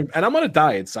get the drink, and I'm on a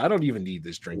diet, so I don't even need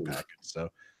this drink package. So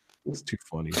it's too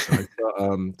funny. So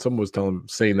someone was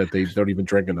saying that they don't even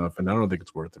drink enough, and I don't think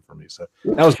it's worth it for me. So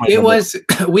that was my.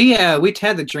 We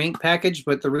had the drink package,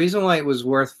 but the reason why it was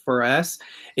worth for us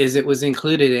is it was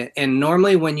included. And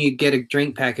normally, when you get a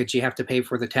drink package, you have to pay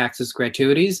for the taxes,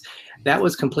 gratuities. That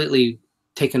was completely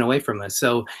taken away from us.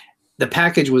 So the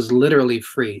package was literally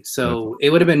free. So it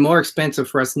would have been more expensive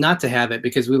for us not to have it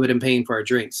because we would have been paying for our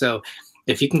drink. So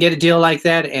if you can get a deal like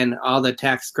that and all the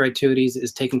tax gratuities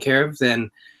is taken care of,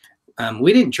 then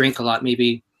we didn't drink a lot,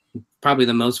 probably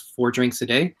the most 4 drinks a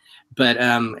day. But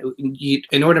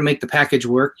in order to make the package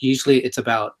work, usually it's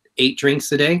about 8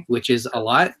 drinks a day, which is a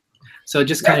lot. So it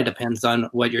just kind of depends on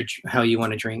how you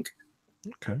want to drink.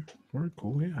 Okay, very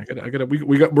cool. Yeah,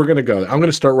 we're gonna go. I'm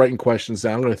gonna start writing questions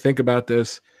down. I'm gonna think about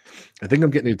this. I think I'm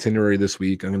getting the itinerary this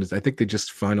week. I think they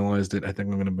just finalized it. I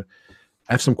think I'm gonna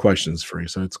I have some questions for you,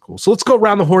 so it's cool. So let's go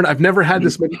around the horn. I've never had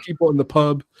this many people in the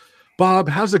pub. Bob,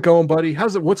 how's it going, buddy?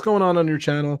 What's going on your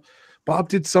channel? Bob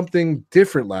did something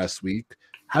different last week.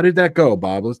 How did that go,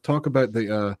 Bob? Let's talk about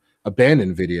the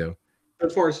abandoned video. So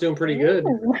far, it's doing pretty good.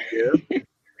 Yeah.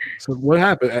 So what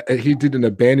happened? He did an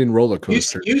abandoned roller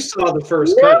coaster. You saw the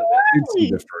first cut. I did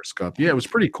see the first cup. Yeah, it was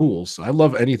pretty cool. So I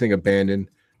love anything abandoned.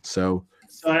 So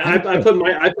I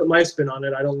put my spin on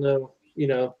it. I don't know.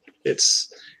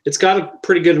 It's got a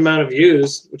pretty good amount of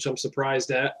views, which I'm surprised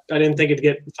at. I didn't think it'd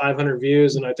get 500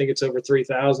 views, and I think it's over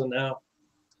 3,000 now.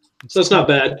 So it's not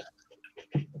bad.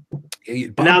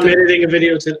 Now I'm editing a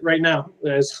video right now.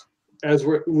 As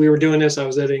we were doing this, I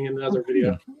was editing another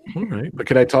video. All right, but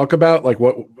can I talk about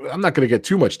what? I'm not going to get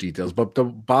too much details, but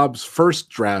Bob's first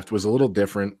draft was a little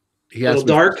different. He asked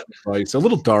me for advice, a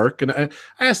little dark, and I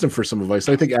asked him for some advice.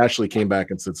 I think Ashley came back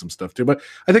and said some stuff too, but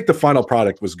I think the final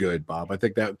product was good, Bob. I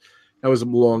think that was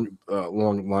along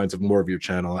lines of more of your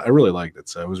channel. I really liked it,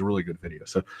 so it was a really good video.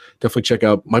 So definitely check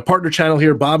out my partner channel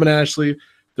here, Bob and Ashley.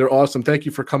 They're awesome. Thank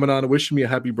you for coming on and wishing me a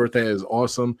happy birthday. It is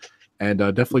awesome. And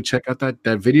definitely check out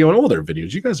that video and all their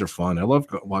videos. You guys are fun. I love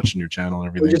watching your channel and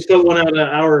everything. We just put one out an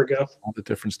hour ago. All the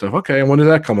different stuff. Okay, and when did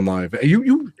that come live?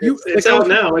 It's out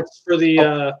now. It's for the.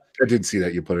 I did see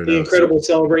that you put it. The Incredible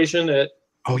Celebration at.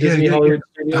 Oh Disney Hollywood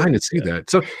Studios. I didn't see that.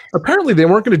 So apparently they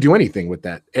weren't going to do anything with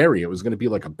that area. It was going to be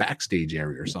like a backstage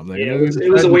area or something. Yeah,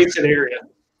 it was a wasted area.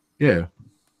 Yeah,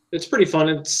 it's pretty fun.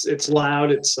 It's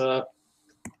loud. It's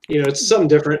it's something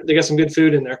different. They got some good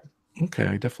food in there. Okay,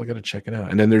 I definitely got to check it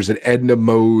out. And then there's an Edna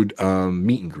Mode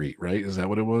meet and greet, right? Is that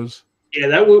what it was?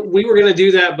 Yeah, we were going to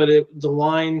do that, but the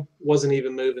line wasn't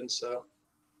even moving, so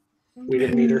we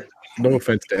didn't meet her. No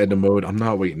offense to Edna Mode. I'm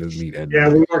not waiting to meet Edna. Yeah,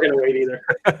 we weren't going to wait either.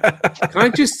 Can I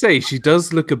just say, she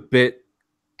does look a bit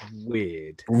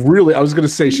weird. Really? I was going to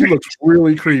say, she looks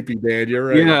really creepy, man. You're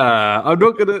right. Yeah, I'm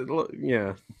not going to,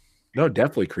 yeah. No,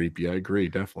 definitely creepy. I agree,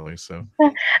 definitely. So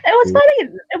it was funny.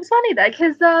 It was funny though,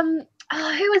 because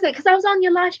who was it? Because I was on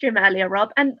your live stream earlier,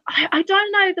 Rob, and I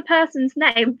don't know the person's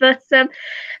name, but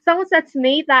someone said to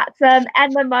me that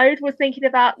Edna Mode was thinking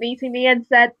about meeting me and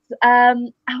said,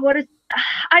 I'm trying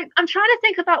to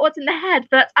think about what's in the head,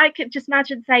 but I could just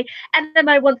imagine say Edna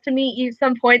Mode wants to meet you at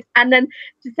some point, and then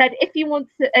she said if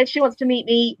she wants to meet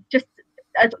me, just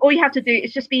all you have to do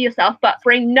is just be yourself, but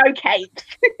bring no capes.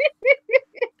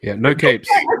 Yeah, no capes.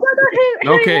 I don't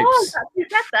know who capes. Who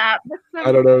said that.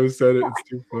 I don't know who said it. It's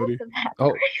too funny.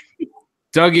 Oh,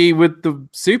 Dougie with the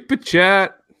super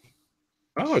chat.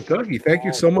 Oh, Dougie, thank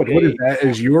you so much. What is that?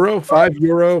 Is euro?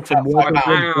 €5 from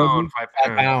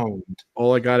 £5.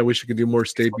 All I got. I wish I could do more.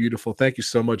 Stay beautiful. Thank you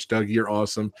so much, Dougie. You're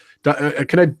awesome.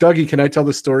 Dougie, can I tell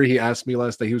the story? He asked me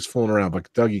last night. He was fooling around,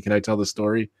 but Dougie, can I tell the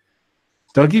story?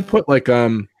 Dougie put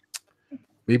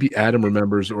maybe Adam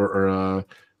remembers or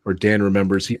Dan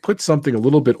remembers. He put something a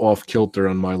little bit off kilter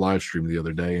on my live stream the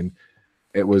other day, and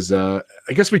it was I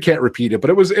guess we can't repeat it, but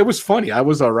it was funny. I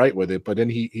was all right with it, but then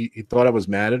he thought I was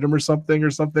mad at him or something,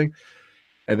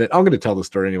 and then I'm going to tell the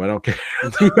story anyway. I don't care.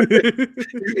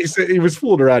 He said he was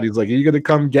fooling around. He's like, "Are you going to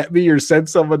come get me or send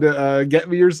someone to get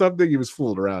me or something?" He was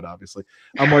fooling around, obviously.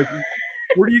 I'm like,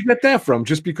 where do you get that from?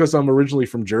 Just because I'm originally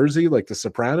from Jersey, like the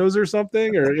Sopranos or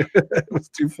something? Or it was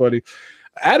too funny.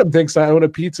 Adam thinks I own a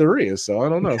pizzeria, so I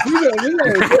don't know.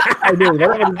 I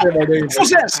don't understand my name.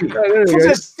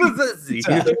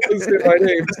 My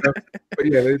name. So, but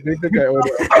yeah, they think I own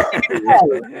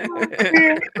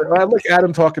it. I look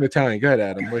Adam talking Italian. Go ahead,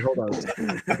 Adam. Wait, hold on.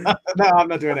 No, I'm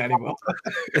not doing it anymore.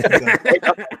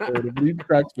 He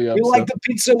cracks me up. You like the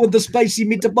pizza with the spicy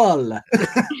meatball?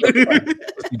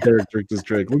 Derek drink this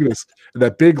drink. Look at this.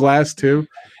 That big glass too.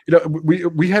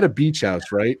 We had a beach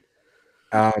house, right?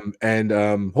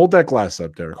 Hold that glass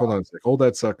up, Derek. Hold on a sec. Hold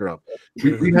that sucker up.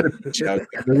 We had a beach house.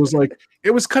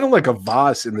 It was kind of like a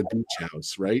vase in the beach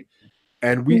house, right?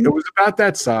 And it was about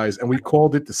that size, and we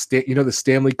called it the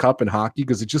Stanley Cup in hockey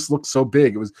because it just looked so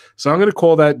big. So I'm gonna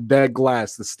call that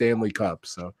glass the Stanley Cup.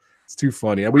 So it's too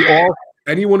funny. And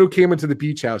anyone who came into the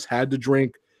beach house had to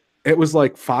drink. It was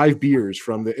like 5 beers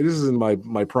from this is in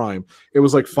my prime. It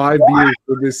was like 5 beers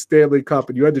from this Stanley Cup,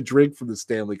 and you had to drink from the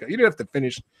Stanley Cup. You didn't have to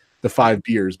finish the 5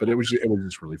 beers, but it was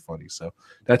just really funny. So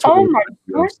that's what. Oh my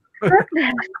god!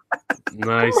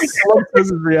 Nice.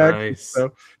 His reaction. Nice.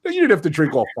 So you didn't have to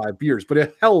drink all 5 beers, but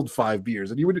it held 5 beers,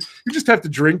 and you just have to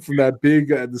drink from that big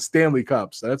the Stanley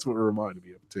Cup. So that's what it reminded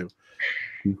me of too.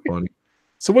 Too funny.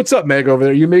 So what's up, Meg, over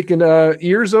there? You making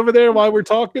ears over there while we're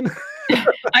talking?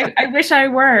 I wish I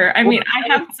were. I mean,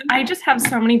 I just have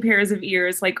so many pairs of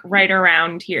ears like right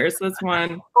around here. So this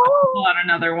one, I'll pull out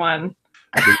another one.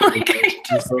 I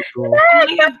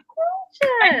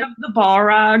have the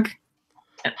Balrog.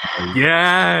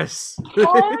 Yes.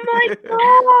 Oh my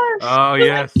gosh. Oh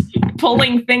yes.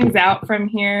 Pulling things out from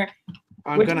here.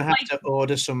 I'm Would going to you have like- to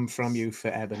order some from you for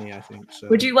Ebony, I think. So.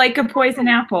 Would you like a poison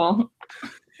apple?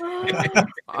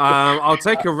 I'll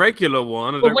take a regular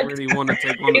one. I Well, don't like- really want to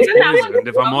take one that's Isn't that what poisoned,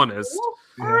 if I'm honest. Oh,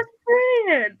 that's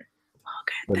brilliant.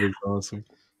 That is awesome.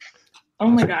 Oh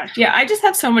my gosh. Yeah, I just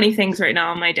have so many things right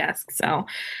now on my desk. So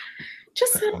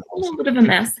just a little bit of a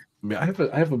mess. I mean, I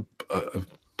have a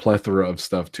plethora of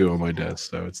stuff too on my desk,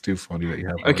 so it's too funny that you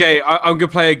have. Okay, I'm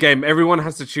gonna play a game. Everyone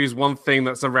has to choose one thing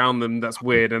that's around them that's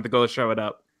weird, and they've got to show it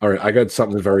up. All right, I got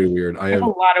something very weird. I I have have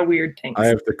a lot of weird things. I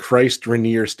have the Christ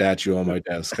Rainier statue on my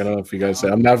desk. I don't know if you guys say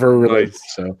I'm never religious,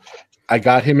 so I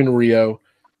got him in Rio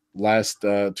last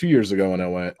 2 years ago when I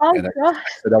went, Oh and I gosh.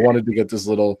 said I wanted to get this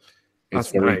little. It's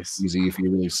That's very nice. cheesy if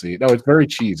you really see it. No, it's very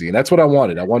cheesy, and that's what I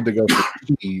wanted. I wanted to go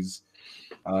for cheese.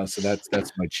 So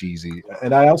that's my cheesy.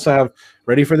 And I also have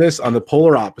ready for this on the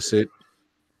polar opposite.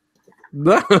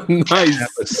 Nice.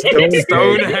 a Stonehenge.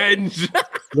 Stonehenge.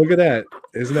 Look at that!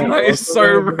 Isn't that? That is awesome?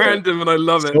 so random, and I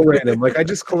love it. So random. Like I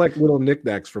just collect little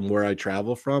knickknacks from where I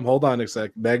travel from. Hold on a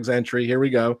sec. Meg's entry. Here we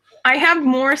go. I have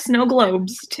more snow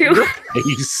globes too.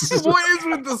 Nice. What is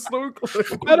with the snow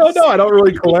globes? I don't know. I don't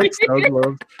really collect snow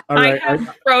globes. All I right.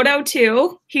 have Frodo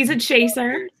too. He's a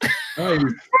chaser. Rose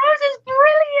is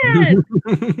brilliant.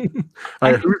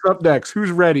 All right. Who's up next?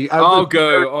 Who's ready? I'll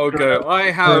go.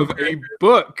 I have a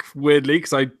book, weirdly,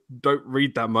 because I don't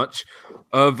read that much,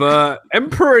 of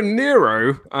Emperor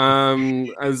Nero.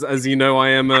 As you know, I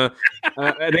am an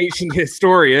ancient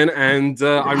historian, and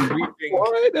I'm reading.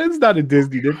 What? That's not a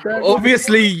Disney did that?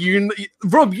 Obviously,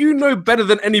 Rob, you know better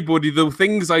than anybody the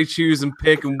things I choose and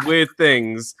pick and weird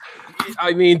things.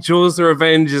 I mean, Jaws the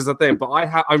Revenge is a thing, but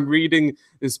I'm reading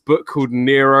this book called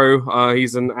Nero.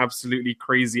 He's an absolutely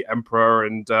crazy emperor,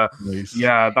 and Nice.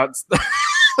 yeah, that's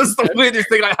that's the weirdest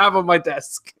thing I have on my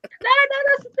desk. No,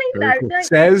 that's the thing Very though. cool. Don't-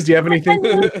 Says, do you have anything?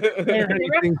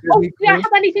 Oh, do I have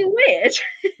anything weird?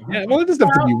 Yeah, well, it doesn't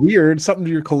have to be weird. Something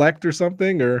you collect or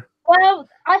something, or Well,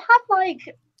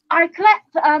 I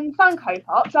collect Funko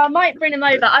Pops, so I might bring them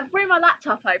over. I've bring my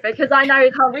laptop over because I know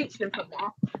you can't reach them from there.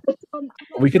 But,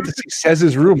 we get to see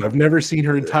Sez's room. I've never seen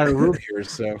her entire room here,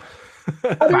 so.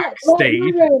 Backstage.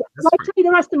 I'll show you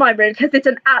the rest of my room because it's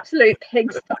an absolute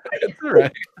pigsty. That's all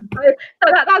right.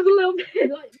 So that's a little bit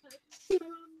like.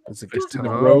 It's a It's in the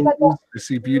guitar. Rose. I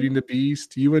see Beauty and the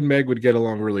Beast. You and Meg would get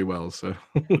along really well, so.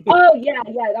 Oh yeah.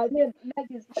 I mean, Meg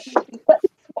is like, but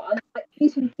this one, like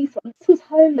Beauty and the Beast one, this was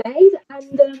homemade,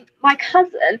 and my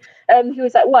cousin, who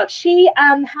was at work, she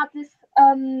had this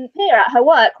here at her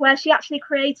work where she actually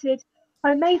created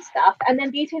homemade stuff, and then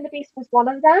Beauty and the Beast was one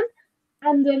of them.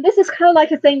 And this is kind of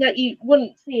like a thing that you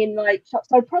wouldn't see in like shops.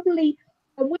 So probably,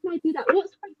 when I do that,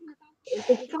 what's quite cool about it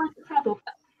is it's nice to travel.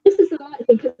 But this is the light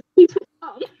thing because you switch it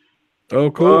on, Oh,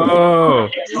 cool. Oh.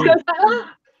 it just goes like,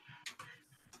 ah.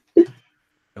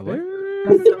 I like-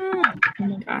 Oh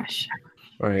my gosh.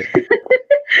 All right.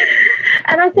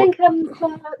 And I think so, you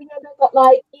know, they've got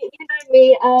like you know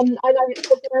me, I know it's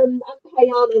called I'm Hey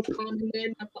Arnold fan, and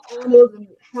then I've got Arnold and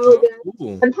Helga.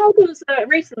 Cool. And Helga was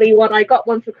recently one I got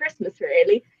one for Christmas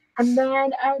really. And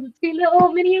then two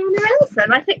little mini Anna Elsa,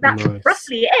 and I think that's Nice.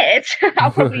 roughly it.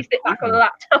 I'll probably sit back on the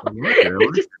laptop.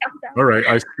 Just calm down. All right.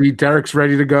 I see Derek's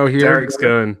ready to go here. Derek's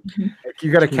going.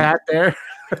 You got a cat there?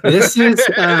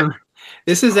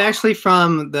 This is actually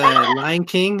from the Lion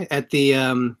King at the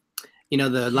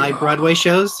the live Broadway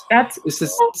shows. This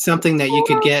is something that you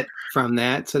could get from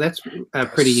that, so that's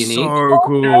pretty unique. So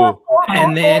cool.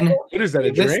 And then What is that?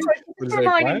 A This- drink? What is Just that?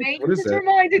 reminded Black? me. What is Just that?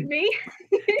 reminded me.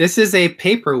 this is a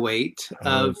paperweight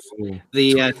of cool.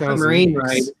 the 20,000 submarine weeks.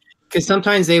 ride, because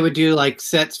sometimes they would do like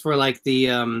sets for like the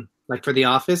like for the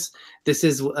Office. This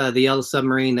is the Yellow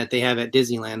Submarine that they have at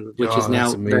Disneyland, which Oh, is now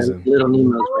that's amazing. Little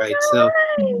Nemo's ride. So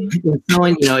it's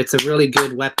showing, it's a really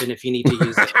good weapon if you need to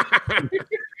use it.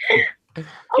 Oh,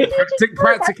 beautiful.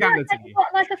 Practicality. I've got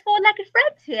like a four-legged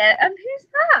friend here. Who's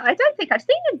that? I don't think I've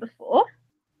seen him before.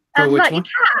 For which like one?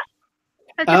 your cat.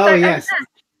 I just Oh don't yes,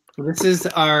 know. this is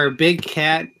our big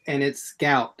cat, and it's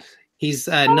Scout. He's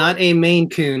not a Maine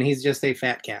Coon. He's just a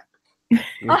fat cat.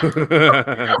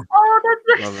 Oh,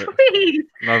 that's so Love it. sweet.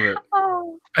 Love it.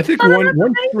 Oh. I think Oh, one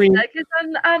that's stream.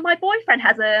 Because my boyfriend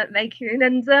has a Maine Coon,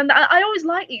 and I always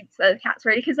like these cats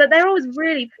really because they're always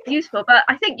really beautiful. But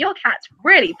I think your cat's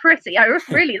really pretty. I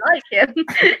really like him.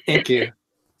 Thank you.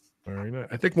 Very nice.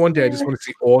 I think one day I just want to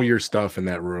see all your stuff in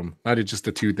that room, not just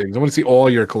the two things. I want to see all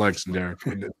your collection, Derek.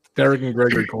 Derek and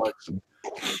Gregory collection.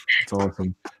 It's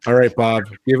awesome. All right, Bob,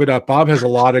 give it up. Bob has a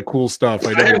lot of cool stuff.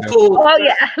 I know. Oh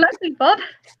yeah, let's see, Bob.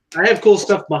 I have cool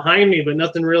stuff behind me, but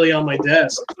nothing really on my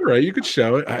desk. All right, you could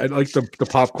show it. I like the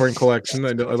popcorn collection. I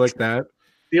like that.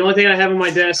 The only thing I have on my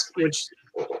desk, which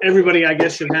everybody I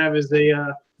guess should have, is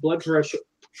the blood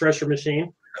pressure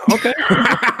machine. Okay.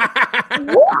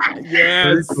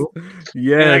 Yes. Cool.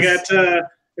 Yes. And I got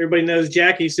everybody knows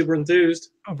Jackie, super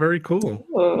enthused. Oh, very cool.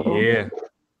 Yeah.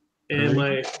 And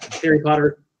my Harry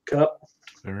Potter cup.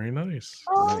 Very nice.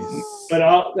 Nice.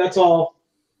 But that's all.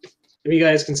 If you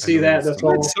guys can see that, that's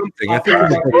all. Something. I think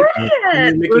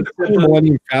it was like a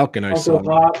Millennium Falcon. I saw.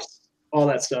 Pops, all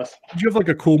that stuff. Did you have like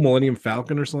a cool Millennium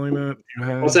Falcon or something like that? You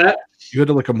had? What's that? You had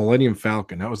like a Millennium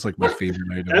Falcon. That was like my favorite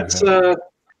item. That's let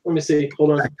me see.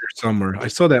 Hold on. Back there somewhere. I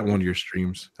saw that in one of your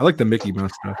streams. I like the Mickey Mouse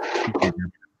stuff. Yeah,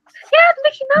 the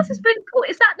Mickey Mouse has been cool.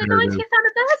 Is that the 90th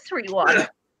anniversary one?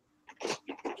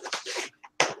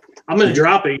 I'm gonna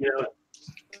drop it. You know.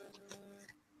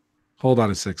 Hold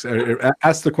on a sec.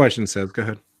 Ask the question, Seth. Go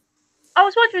ahead. I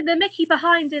was wondering, the Mickey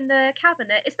behind in the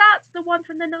cabinet, is that the one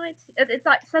from the 90th? It's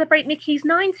like celebrate Mickey's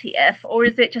 90th, or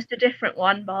is it just a different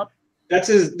one, Bob? That's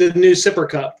the new sipper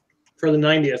cup for the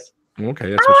 90th.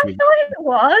 Okay, that's I what you. thought it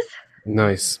was.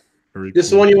 Nice. Very This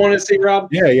cool. the one you want to see, Rob?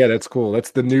 Yeah, that's cool. That's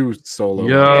the new solo.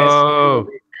 Yo.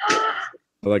 I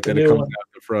like that The it new comes one. out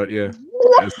the front. Yeah.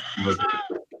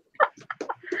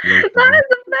 That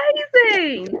is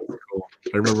amazing. Cool.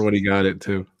 I remember when he got it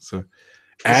too. So,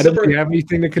 Adam, do you have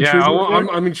anything to contribute? Yeah,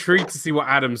 I'm intrigued to see what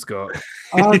Adam's got.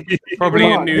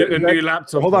 Probably a new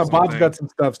laptop. Hold or on, Bob's something. got some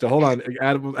stuff still. Hold on,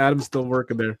 Adam's still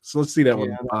working there. So let's see that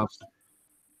one, Bob.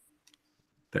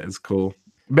 That is cool.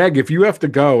 Meg, if you have to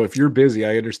go, if you're busy,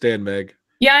 I understand, Meg.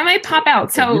 Yeah, I might pop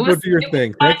out. So you go do your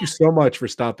thing. Thank you so much for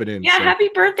stopping in. Yeah, so. happy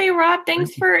birthday, Rob.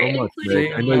 Thanks for so much,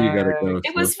 including Meg. I know you gotta go.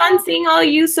 It was fun seeing all of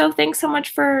you, so thanks so much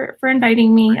for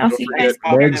inviting me. I'll see you guys.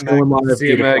 Meg's going live. See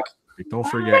you, Meg. Don't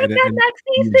forget. See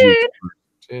you soon.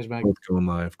 Cheers, Meg. Both going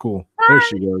live. Cool. There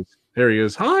she goes. There he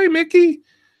is. Hi, Mickey.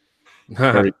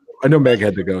 I know Meg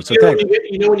had to go. So thanks.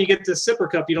 You know when you get the sipper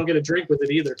cup, you don't get a drink with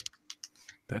it either.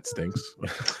 That stinks.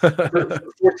 For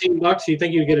 $14, you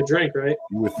think you get a drink, right?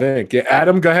 You would think. Yeah,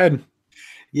 Adam, go ahead.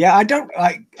 Yeah, I don't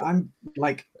like. I'm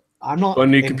not Got a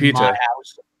new in computer. my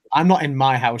house. I'm not in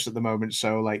my house at the moment,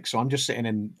 so I'm just sitting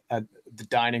in the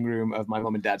dining room of my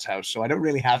mum and dad's house, so I don't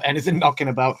really have anything knocking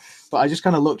about. But I just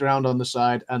kind of looked around on the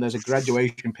side, and there's a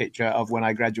graduation picture of when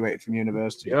I graduated from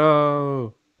university.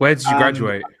 Yo. Where did you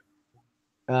graduate?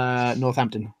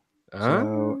 Northampton.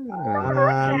 Oh.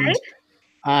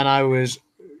 And I was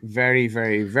very,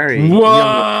 very, very Whoa.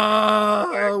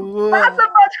 young. That's a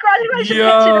much graduation picture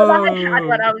that I had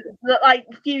when I was like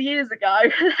a few years ago.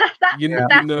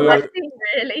 That's what I've seen,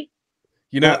 really.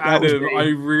 You know, That was Adam, me. I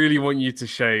really want you to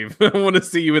shave. I want to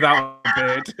see you without a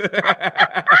beard.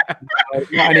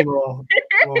 Not anymore.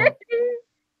 Well,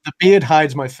 the beard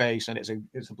hides my face, and it's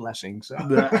a blessing. So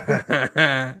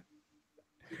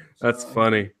That's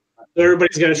funny. So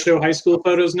everybody's got to show high school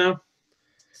photos now.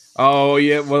 Oh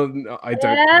yeah, well no, I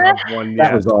don't Yeah. have one That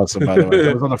yet. was awesome, by the way.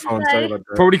 I was on the phone. Sorry about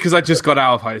that. Probably because I just got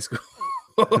out of high school.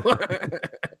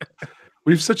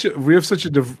 We have such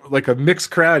a mixed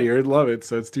crowd here. I love it.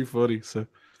 So it's too funny. So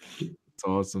it's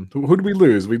awesome. Who did we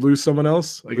lose? We lose someone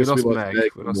else? I We guess lost we Meg.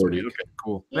 Meg We and lost Morty. Meg. Okay,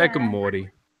 cool. Meg and Morty.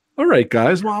 All right,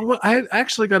 guys. Well, I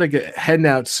actually got to get heading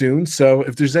out soon. So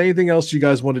if there's anything else you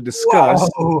guys want to discuss,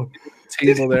 Whoa.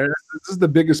 table there. This is the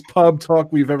biggest pub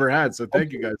talk we've ever had. So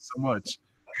thank you guys so much.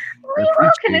 You're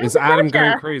welcome. It Is was a Adam going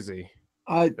pleasure. crazy?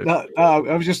 I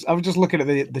was just looking at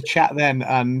the chat then,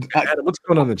 and Adam, what's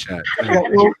going on in the chat? For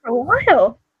a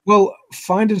while. well,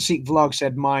 Find and Seek Vlog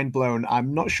said mind blown.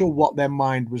 I'm not sure what their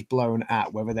mind was blown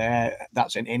at, whether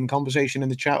that's an in conversation in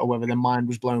the chat or whether their mind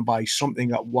was blown by something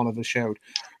that one of us showed.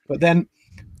 But then,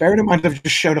 bearing in mind, I've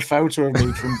just showed a photo of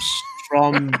me from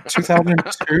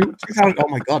 2002. Oh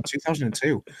my God,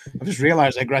 2002. I just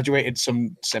realized I graduated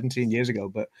some 17 years ago.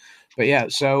 But yeah,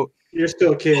 so You're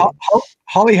still a kid.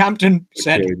 Holly Hampton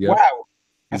said, kid, yeah. "Wow,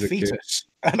 He's a a kid. fetus,"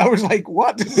 and I was like,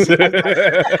 "What?" And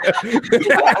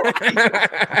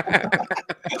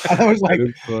I was like, That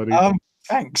is funny.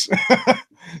 "Thanks."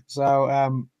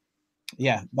 So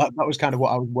yeah, that was kind of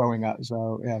what I was woeing at.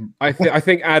 So yeah, I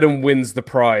think Adam wins the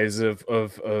prize of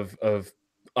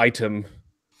item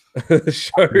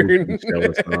shown.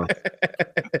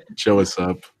 Show us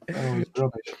up. that was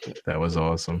rubbish. That was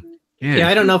awesome. Yeah,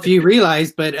 I don't know if you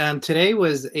realized, but today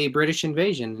was a British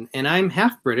invasion, and I'm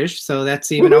half British, so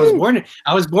that's even. I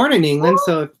was born in England,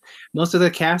 so most of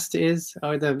the cast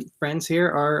or the friends here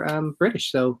are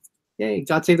British. So yay,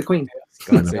 God save the Queen.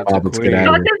 God save the Bob, let's Queen. get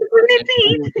out of God, here. there's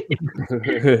a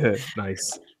good indeed.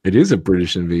 Nice. It is a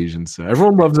British invasion, so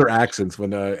everyone loves their accents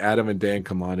when Adam and Dan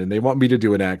come on, and they want me to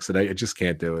do an accent. I just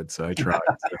can't do it, so I try.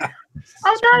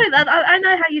 Oh no, I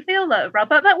know how you feel, though, Rob.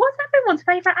 But what's everyone's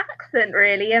favourite accent,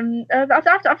 really? I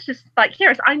was just like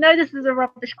curious. I know this is a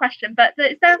rubbish question, but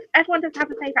is there everyone does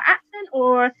have a favourite accent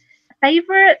or a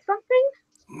favourite something?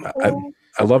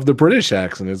 I love the British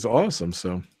accent. It's awesome.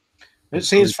 So,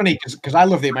 see, it's funny because I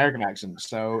love the American accent.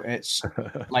 So it's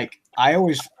like I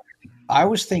always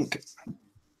think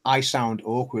I sound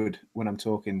awkward when I'm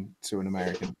talking to an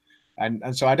American,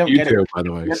 and so I don't get it. By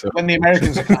the way, when the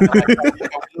Americans are kind of like,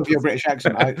 I love your British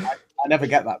accent, I never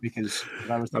get that because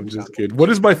I'm just kidding.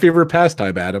 What is my favorite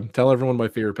pastime, Adam? Tell everyone my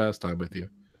favorite pastime with you.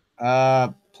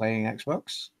 Playing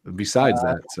Xbox. Besides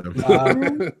that,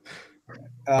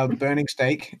 so burning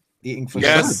steak. Eating for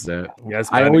yes, yes.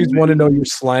 I always want to know your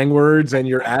slang words and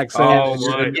your accents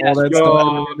and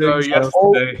all that stuff.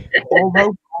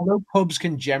 Although pubs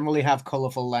can generally have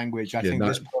colourful language, I think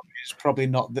this pub is probably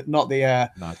not the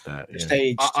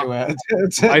stage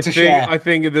to share. I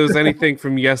think if there was anything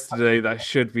from yesterday that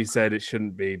should be said, it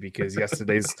shouldn't be, because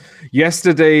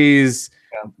yesterday's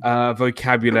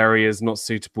vocabulary is not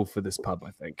suitable for this pub, I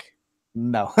think.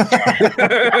 No.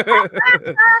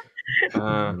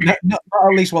 Not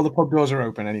at least while the pub doors are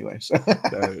open, anyway. So.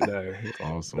 No,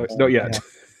 awesome. No, not yet.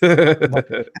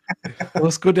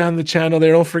 Let's go down the channel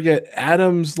there. Don't forget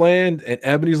Adam's Land and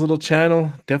Ebony's little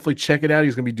channel. Definitely check it out.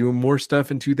 He's going to be doing more stuff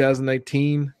in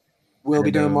 2019. We'll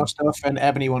be doing more stuff, and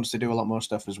Ebony wants to do a lot more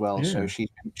stuff as well. Yeah. So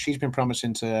she's been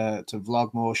promising to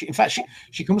vlog more. In fact,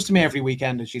 she comes to me every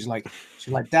weekend and she's like,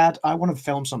 Dad, I want to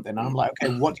film something. And I'm like,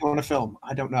 okay, what do you want to film?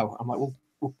 I don't know. I'm like, well,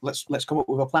 let's come up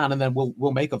with a plan, and then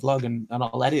we'll make a vlog and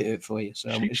I'll edit it for you.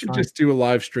 So she should just do a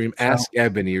live stream, Ask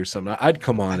Ebony or something. I'd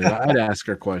come on and I'd ask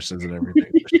her questions and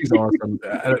everything. She's awesome.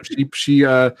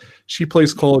 She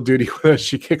plays Call of Duty with us.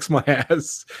 She kicks my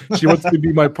ass. She wants to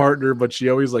be my partner, but she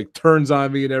always like turns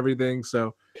on me and everything.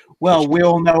 So well, we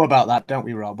all know about that, don't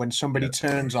we, Rob? When somebody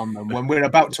turns on them, when we're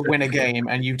about to win a game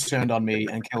and you turned on me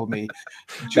and killed me.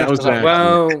 That was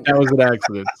an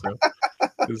accident. So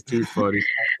it's too funny.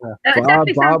 It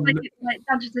definitely sounds like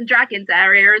Dungeons and Dragons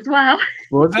area as well.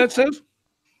 What was that, Seth?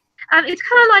 It's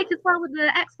kind of like as well with the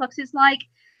Xbox. It's like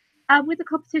with the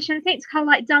competition, I think it's kind of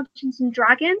like Dungeons and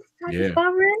Dragons type of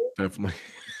environment. Definitely.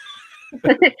 I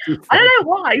don't know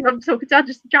why I'm talking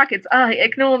Dungeons and Dragons.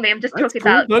 Ignore me. I'm just talking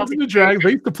about Dungeons and Dragons. I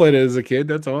used to play that as a kid.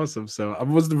 That's awesome. So I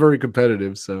wasn't very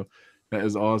competitive. So that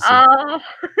is awesome.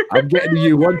 I'm getting to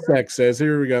you. One sec says,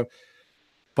 here we go.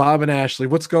 Bob and Ashley,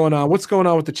 what's going on? What's going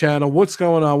on with the channel? What's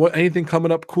going on? Anything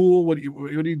coming up cool? What are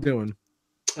you doing?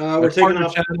 We're taking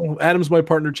off. Channel. Adam's my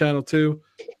partner channel too.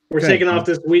 We're taking off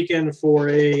this weekend for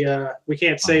a. We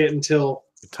can't say it until.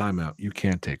 Timeout. You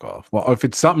can't take off. Well, if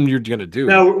it's something you're gonna do.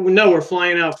 No, we're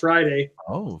flying out Friday.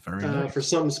 Oh, very nice. For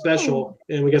something special,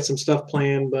 and we got some stuff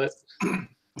planned, but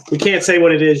we can't say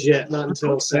what it is yet. Not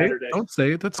until Saturday. Don't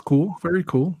say it. That's cool. Very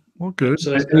cool. Well, good.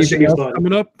 So anything else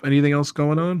coming up? Anything else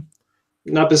going on?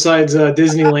 Not besides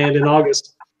Disneyland in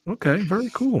August. Okay,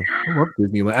 very cool. I love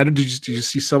Disneyland. Adam, did you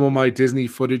see some of my Disney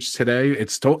footage today?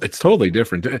 It's totally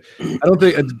different. I don't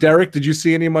think Derek, did you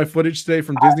see any of my footage today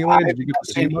from Disneyland? Did you get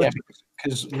to see much?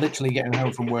 Because literally getting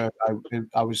home from work,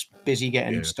 I was busy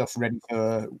getting stuff ready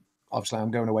for. Obviously,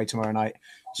 I'm going away tomorrow night,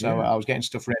 so I was getting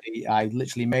stuff ready. I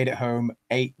literally made it home,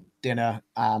 ate dinner,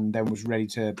 and then was ready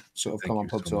to sort of come on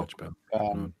Pub Talk.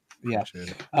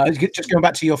 Just going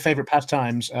back to your favorite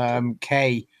pastimes,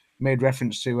 Kay made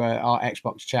reference to our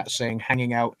Xbox chat saying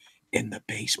hanging out in the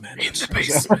basement. In the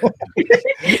basement.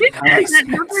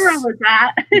 Nothing wrong with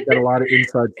that. We've got a lot of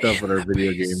inside stuff in our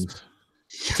video games.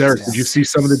 Derek, did you see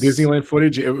some of the Disneyland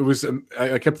footage? It was.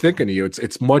 I kept thinking of you.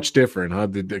 It's much different, huh?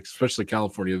 Especially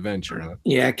California Adventure. Huh?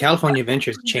 Yeah, California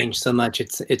Adventure's changed so much.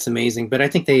 It's amazing. But I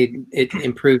think it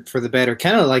improved for the better.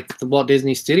 Kind of like the Walt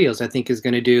Disney Studios, I think, is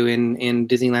going to do in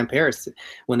Disneyland Paris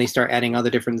when they start adding all the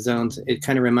different zones. It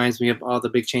kind of reminds me of all the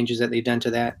big changes that they've done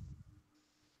to that.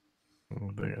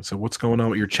 So what's going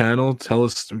on with your channel? Tell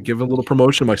us. Give a little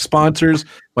promotion. My sponsors,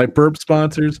 my burp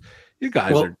sponsors. You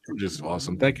guys are just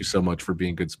awesome. Thank you so much for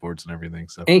being good sports and everything.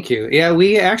 So thank you. Yeah,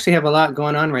 we actually have a lot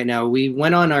going on right now. We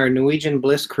went on our Norwegian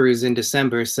Bliss cruise in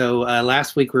December. So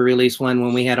last week we released one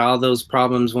when we had all those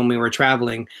problems when we were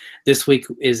traveling. This week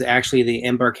is actually the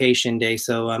embarkation day.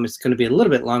 So it's going to be a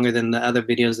little bit longer than the other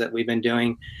videos that we've been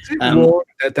doing.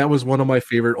 That was one of my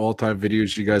favorite all-time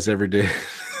videos you guys ever did.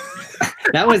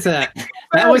 I love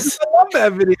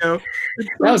that video.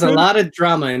 That was a lot of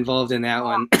drama involved in that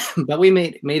one, but we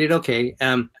made it okay.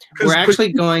 We're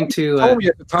actually going to told me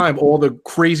at the time all the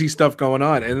crazy stuff going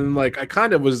on, and then like I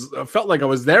felt like I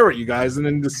was there with you guys, and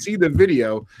then to see the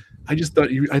video, I just thought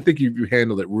I think you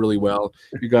handled it really well.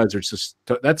 You guys are just,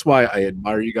 that's why I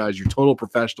admire you guys. You're total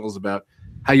professionals about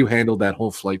how you handled that whole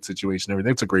flight situation.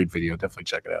 Everything. It's a great video. Definitely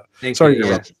check it out. Sorry to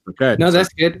interrupt. Okay. No, that's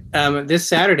good. This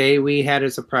Saturday we had a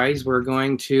surprise. We're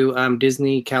going to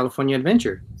Disney California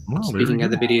Adventure. Speaking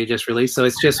of the video just released, so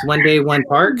it's just one day, one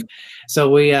park. So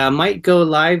we might go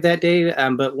live that day.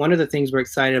 But one of the things we're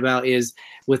excited about is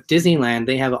with Disneyland,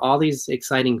 they have all these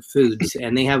exciting foods,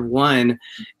 and they have one.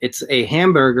 It's a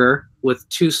hamburger with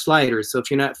 2 sliders. So if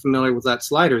you're not familiar with what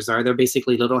sliders are, they're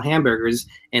basically little hamburgers,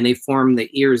 and they form the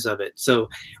ears of it. So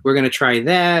we're gonna try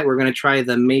that. We're gonna try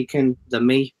the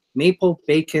maple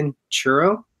bacon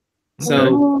churro.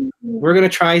 So we're gonna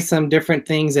try some different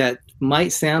things that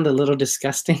might sound a little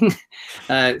disgusting.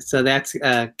 So that's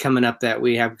coming up that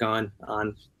we have going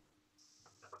on.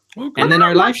 Okay. And then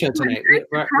our live show tonight. We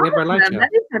have our live show. That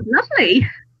is lovely.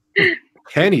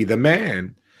 Kenny, the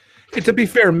man. And to be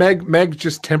fair, Meg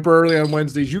just temporarily on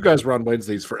Wednesdays. You guys were on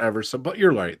Wednesdays forever. So, but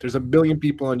you're right. There's a billion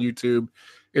people on YouTube.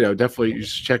 Definitely you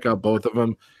should check out both of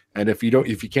them. And if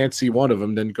you can't see one of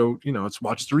them, then go, let's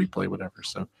watch the replay, whatever.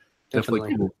 So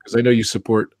definitely cool. Because I know you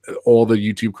support all the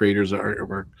YouTube creators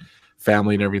are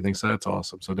family and everything. So that's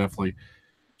awesome. So definitely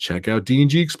check out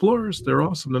D&G Explorers. They're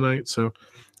awesome tonight. So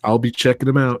I'll be checking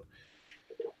them out.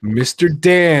 Mr.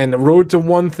 Dan, road to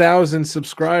 1,000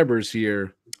 subscribers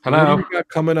here. Hello. What do you got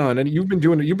coming on? And you've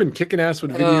been kicking ass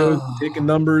with videos, taking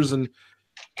numbers, and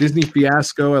Disney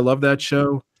Fiasco. I love that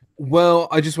show. Well,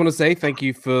 I just want to say thank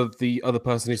you for the other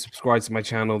person who subscribed to my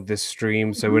channel this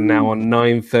stream. So we're now on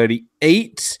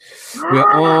 938.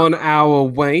 We're on our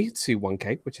way to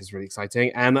 1K, which is really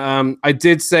exciting. And I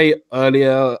did say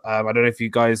earlier, I don't know if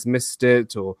you guys missed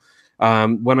it, or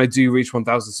when I do reach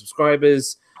 1,000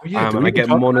 subscribers, and I get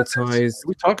monetized. Did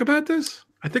we talk about this?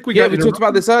 I think we talked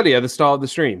about this earlier at the start of the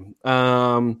stream. But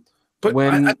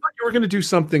I thought you were going to do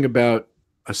something about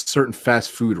a certain fast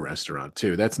food restaurant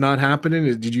too. That's not happening.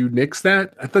 Did you nix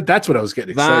that? I thought that's what I was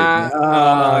getting excited.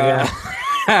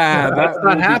 That's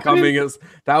not happening.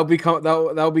 That'll be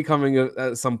coming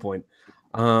at some point.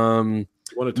 You want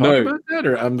to talk about that,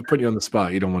 or I'm putting you on the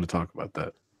spot? You don't want to talk about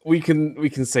that. We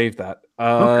can save that.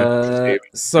 Okay.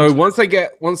 So once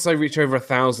I reach over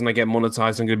 1,000, I get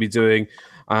monetized. I'm going to be doing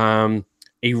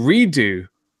a redo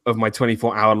of my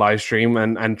 24-hour live stream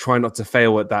and try not to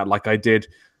fail at that like I did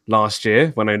last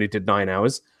year when I only did 9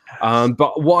 hours.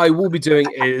 But what I will be doing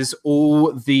is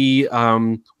all the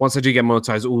once I do get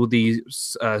monetized, all the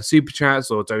super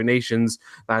chats or donations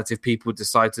that if people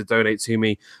decide to donate to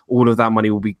me, all of that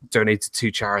money will be donated to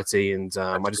charity. And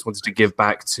I just wanted to give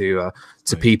back to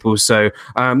people. So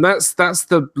that's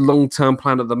the long-term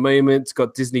plan at the moment.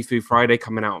 Got Disney Food Friday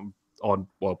coming out on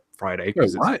Friday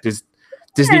because it's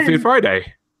Disney Food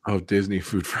Friday. Oh, Disney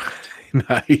Food Friday.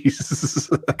 Nice.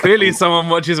 Clearly, someone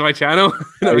watches my channel.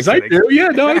 No, I do. Yeah,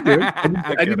 no, I do.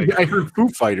 I heard Foo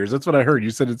Fighters. That's what I heard. You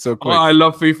said it so quick. Well, I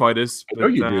love Foo Fighters. I know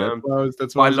you do.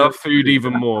 That's why I love food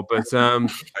even more. But I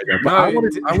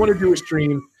want to do a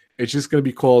stream. It's just going to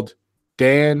be called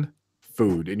Dan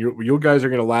Food, and you guys are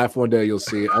going to laugh one day. You'll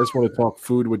see. I just want to talk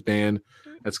food with Dan.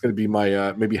 That's going to be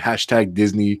my maybe hashtag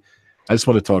Disney. I just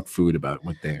want to talk food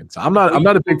with Dan. So I'm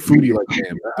not a big foodie like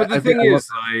Dan. But the thing is,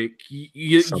 like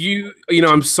you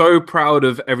I'm so proud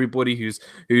of everybody who's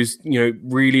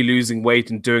really losing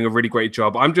weight and doing a really great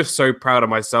job. I'm just so proud of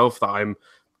myself that I'm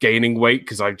gaining weight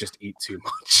because I just eat too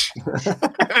much.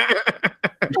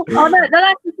 Oh no,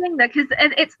 that's the thing though, because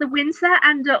it's the winter,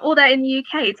 and although in the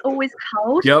UK it's always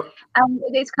cold. Yep.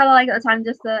 It's kind of like at the time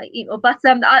just to eat more. But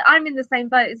I'm in the same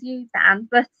boat as you, Dan.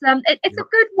 But it's a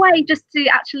good way just to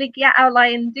actually get out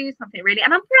and do something really.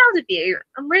 And I'm proud of you.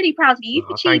 I'm really proud of you. You've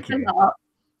achieved a lot.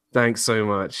 Thanks so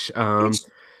much.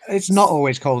 It's not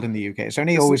always cold in the UK. It's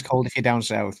only always cold if you're down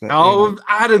south. But,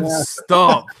 Adam,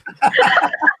 stop.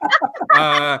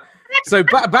 So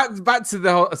back to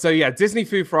the whole, Disney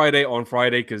Food Friday on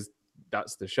Friday because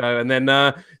that's the show, and then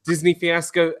Disney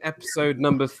Fiasco episode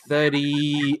number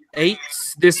 38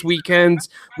 this weekend.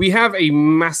 We have a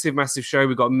massive show.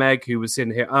 We got Meg, who was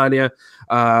sitting here earlier.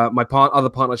 My other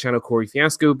partner channel, Corey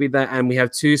Fiasco, will be there, and we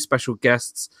have 2 special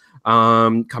guests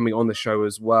coming on the show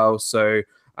as well. So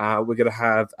we're gonna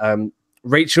have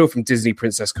Rachel from Disney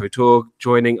Princess Couture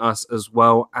joining us, as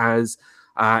well as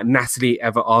Natalie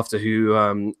Ever After,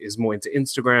 who is more into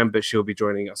Instagram, but she'll be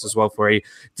joining us as well for a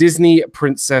Disney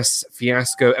Princess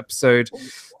Fiasco episode.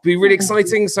 Be really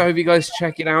exciting, so I hope you guys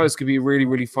check it out. It's gonna be a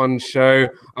really fun show.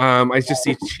 I just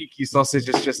see Cheeky Sausage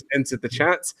has just entered the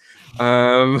chat,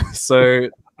 so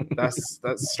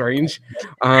that's strange.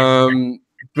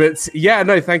 But yeah,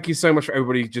 no, thank you so much for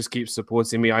everybody who just keeps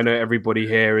supporting me. I know everybody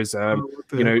here is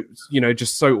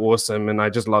just so awesome, and I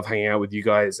just love hanging out with you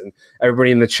guys and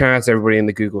everybody in the chat, everybody in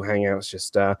the Google Hangouts.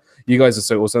 Just you guys are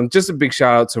so awesome. Just a big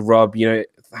shout out to Rob.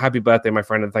 Happy birthday, my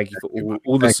friend, and thank you for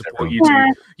all the support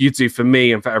you do for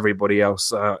me and for everybody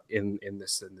else in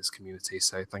this community.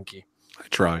 So thank you. I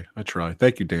try.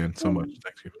 Thank you, Dan, so much.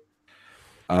 Thank you.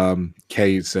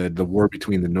 Kay said the war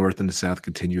between the North and the South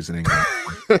continues in England.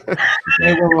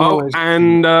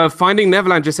 And Finding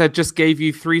Neverland just gave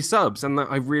you 3 subs, and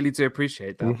I really do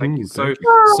appreciate that. Thank you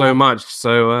so much.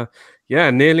 So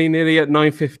nearly at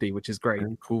 950, which is great.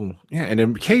 Very cool. Yeah, and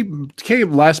then Kay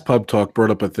last pub talk brought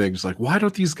up a thing. It's like, why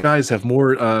don't these guys have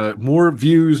more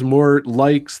views, more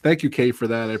likes? Thank you, Kay, for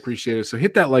that. I appreciate it. So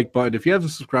hit that like button. If you haven't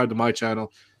subscribed to my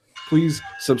channel, please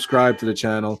subscribe to the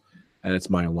channel. And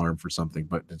it's my alarm for something,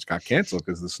 but it's got canceled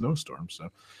because of the snowstorm. So,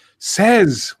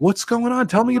 Says, what's going on?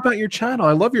 Tell me about your channel.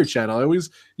 I love your channel.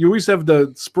 You always have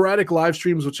the sporadic live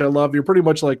streams, which I love. You're pretty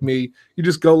much like me. You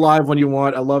just go live when you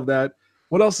want. I love that.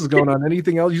 What else is going on?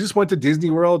 Anything else? You just went to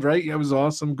Disney World, right? Yeah, it was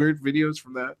awesome. Great videos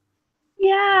from that.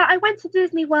 Yeah, I went to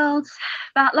Disney World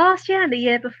about last year and the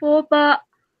year before, but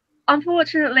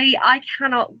unfortunately, I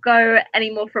cannot go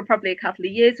anymore for probably a couple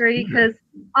of years, really, because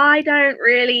I don't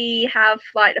really have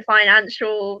like the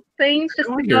financial things just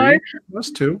to go. Us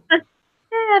too.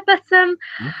 Yeah, but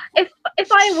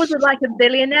if I was like a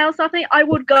billionaire or something, I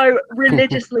would go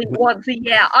religiously once a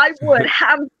year. I would,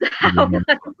 hands down.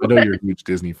 I know you're a huge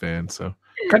Disney fan, so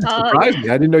kind of surprised me.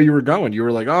 I didn't know you were going. You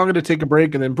were like, "Oh, I'm going to take a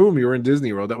break," and then boom, you were in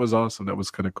Disney World. That was awesome. That was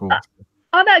kind of cool.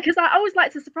 Oh no, because I always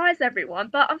like to surprise everyone,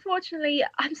 but unfortunately,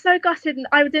 I'm so gutted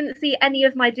I didn't see any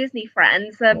of my Disney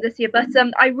friends this year. But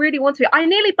I really want to. I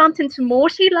nearly bumped into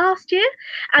Morty last year,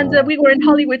 and we were in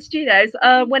Hollywood Studios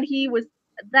when he was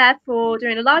there for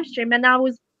doing a live stream, and I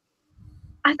think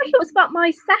it was about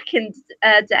my second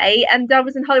day, and I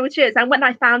was in Hollywood Studios. And when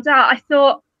I found out, I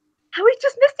thought, oh, we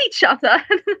just missed each other.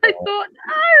 And I thought,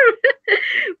 no,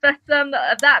 but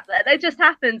that it just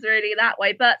happens really that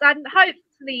way. But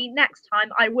hopefully next time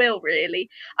I will really.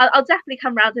 I'll definitely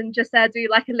come around and just do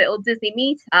like a little Disney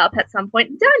meetup at some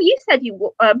point. Dan, you said you were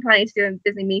planning to do a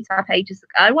Disney meetup ages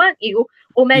ago, weren't you?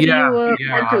 Or maybe you were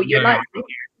you'd like to.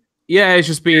 Yeah, it's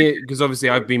just been because obviously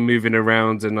I've been moving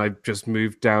around and I've just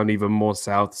moved down even more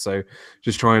south. So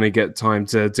just trying to get time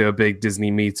to do a big Disney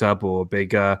meetup or a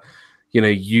big UK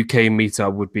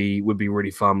meetup would be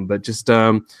really fun. But just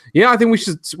I think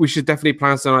we should definitely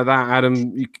plan something like that.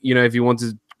 Adam, if you want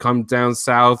to come down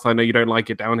south, I know you don't like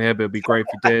it down here, but it'd be great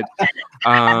if you did.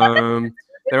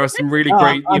 There are some really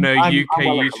great, UK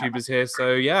YouTubers here.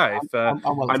 So yeah,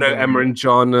 I know Emma and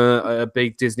John are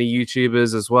big Disney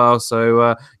YouTubers as well.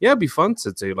 So it'd be fun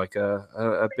to do like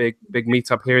a big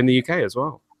meetup here in the UK as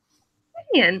well.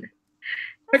 Brilliant.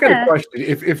 I got a question.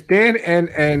 If Dan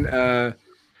and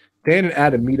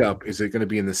Adam meet up, is it going to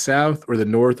be in the south or the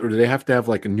north, or do they have to have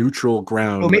like a neutral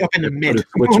ground? We'll meet up in the mid.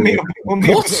 We'll meet up in the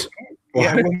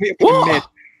mid.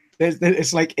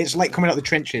 It's like coming out the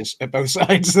trenches at both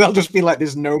sides. There'll just be like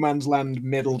this no man's land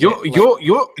middle.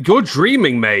 You're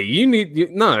dreaming, mate. You need you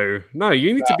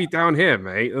need to be down here,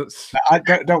 mate.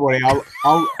 Don't worry.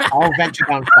 I'll venture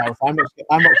down south. I'm not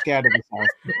scared of the south.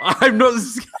 I'm not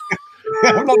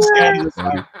scared of the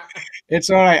south. It's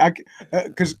all right.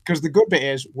 Because the good bit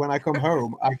is when I come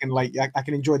home, I can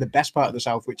enjoy the best part of the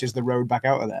south, which is the road back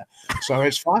out of there. So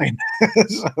it's fine.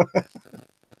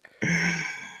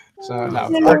 So no,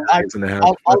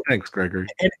 thanks, Gregory.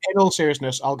 In all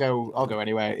seriousness, I'll go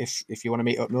anywhere. If you want to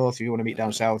meet up north, if you want to meet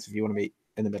down south, if you want to meet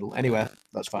in the middle, anywhere,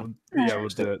 that's fine. Yeah, we'll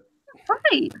do it.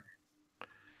 Right.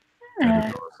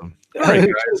 Awesome.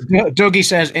 Dougie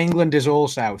says England is all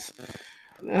south.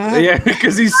 Yeah,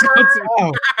 because he's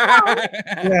yeah.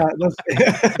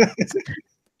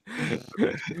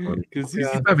 Because he's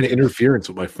having interference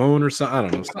with my phone or something. I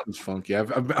don't know. Something's funky.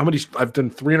 I've done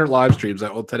 300 live streams.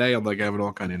 Today I'm like having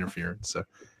all kind of interference. So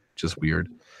just weird.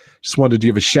 Just wanted to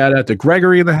give a shout out to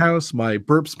Gregory in the house, my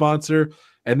burp sponsor,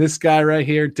 and this guy right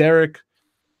here, Derek.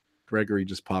 Gregory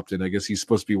just popped in. I guess he's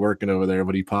supposed to be working over there,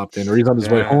 but he popped in, or he's on his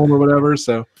way home or whatever.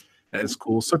 So that is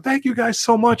cool. So thank you guys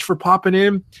so much for popping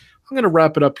in. I'm going to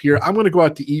wrap it up here. I'm going to go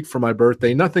out to eat for my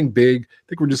birthday. Nothing big. I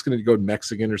think we're just going to go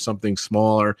Mexican or something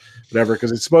small or whatever,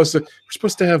 because we're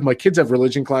supposed to have, my kids have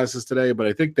religion classes today, but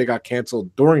I think they got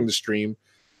canceled during the stream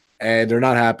and they're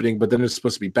not happening, but then it's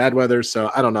supposed to be bad weather.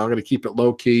 So I don't know. I'm going to keep it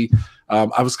low key.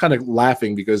 I was kind of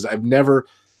laughing because I've never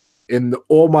in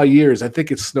all my years, I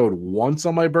think it snowed once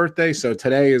on my birthday. So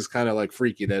today is kind of like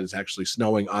freaky that it's actually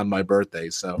snowing on my birthday.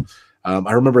 So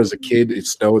I remember as a kid, it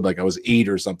snowed like I was 8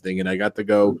 or something, and I got to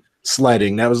go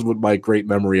sledding. That was my great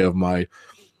memory of my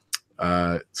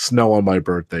snow on my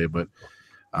birthday, but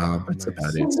that's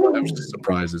about it. So I'm just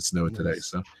surprised it snowed today.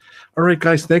 So, all right,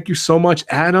 guys, thank you so much,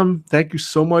 Adam. Thank you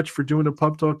so much for doing the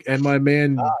pub talk, and my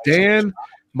man Dan,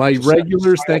 my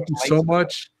regulars. Thank you so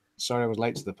much. Sorry, I was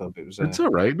late to the pub. It's all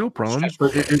right, no problem.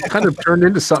 But it kind of turned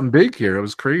into something big here. It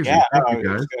was crazy. Yeah, thank you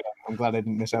guys. I'm glad I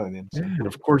didn't miss out on the Yeah, and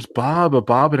of course, Bob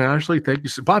and Ashley. Thank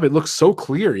you, Bob. It looks so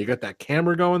clear. You got that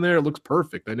camera going there. It looks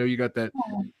perfect. I know you got that.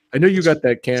 I know you got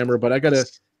that camera, but I gotta.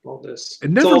 All this.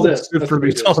 It never looks good for me.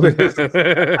 It's all this.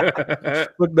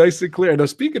 Look nice and clear. Now,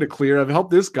 speaking of clear, I've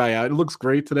helped this guy out. It looks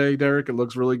great today, Derek. It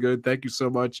looks really good. Thank you so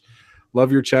much.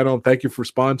 Love your channel, and thank you for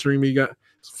sponsoring me.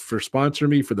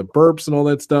 For the burps and all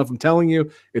that stuff. I'm telling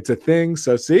you, it's a thing.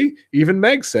 So see, even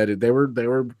Meg said it. They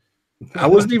were. I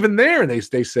wasn't even there, and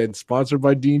they said sponsored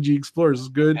by D&G Explorers. This is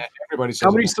good. Yeah, everybody says.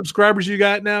 How many subscribers you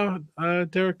got now,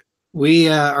 Derek? We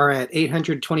are at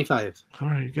 825. All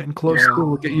right, you're getting close. Cool.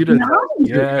 We'll get you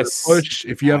to push.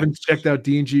 If you haven't checked out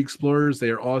D&G Explorers, they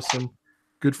are awesome.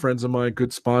 Good friends of mine,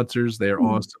 good sponsors. They are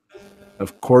awesome.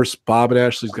 Of course, Bob and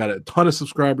Ashley's got a ton of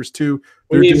subscribers too.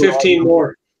 We need 15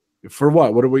 more. For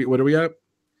what? What are we at?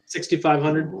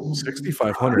 6,500.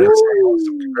 6,500. That's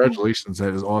awesome. Congratulations.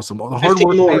 That is awesome. All the hard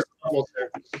work. More.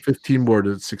 15 more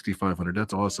to 6,500.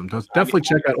 That's awesome. Definitely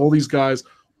check out all these guys.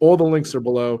 All the links are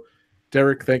below.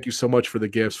 Derek, thank you so much for the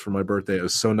gifts for my birthday. It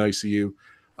was so nice of you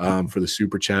for the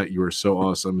super chat. You are so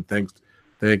awesome. Thank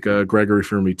Gregory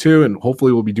for me too. And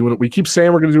hopefully we'll be doing it. We keep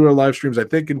saying we're going to do our live streams. I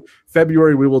think in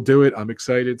February we will do it. I'm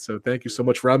excited. So thank you so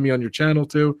much for having me on your channel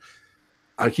too.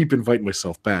 I keep inviting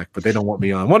myself back, but they don't want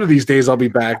me on. One of these days I'll be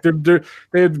back.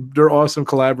 They're awesome.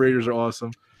 Collaborators are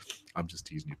awesome. I'm just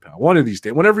teasing you, pal. One of these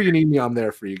days, whenever you need me, I'm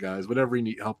there for you guys. Whatever you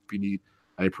need, help you need,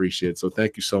 I appreciate it. So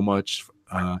thank you so much.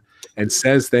 And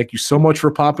Says, thank you so much for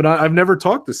popping on. I've never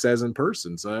talked to Says in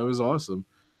person, so it was awesome.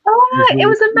 Oh, it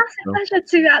was a massive pleasure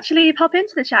to actually pop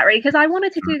into the chat, because I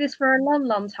wanted to do this for a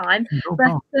long time,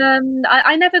 but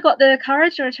I never got the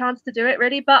courage or a chance to do it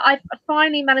really. But I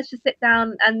finally managed to sit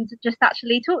down and just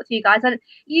actually talk to you guys. And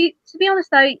you, to be honest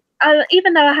though,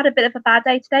 even though I had a bit of a bad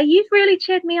day today, you've really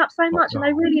cheered me up so much, and I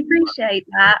really appreciate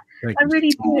that. I really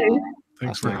do.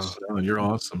 Thanks for coming. You're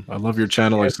awesome. I love your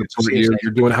channel. I support you.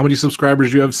 You're doing. How many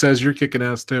subscribers do you have? Says you're kicking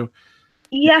ass too.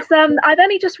 Yes, I've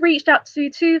only just reached up to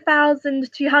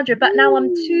 2,200, but now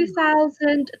I'm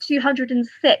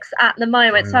 2,206 at the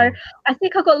moment. So I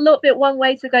think I've got a little bit one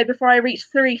way to go before I reach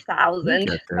 3,000.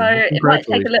 So it might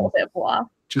take a little bit of a while.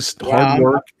 Just hard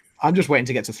work. I'm just waiting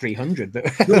to get to 300. But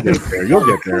You'll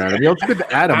get there, Adam. You'll get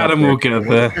Adam. Adam will get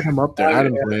there. Get him up there.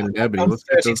 Adam and Ebony. I'm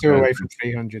 32 away from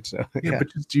 300. So yeah, but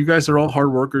you guys are all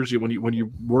hard workers. When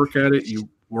you work at it, you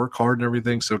work hard and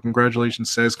everything. So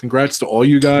congratulations, Says. Congrats to all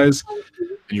you guys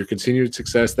and your continued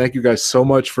success. Thank you guys so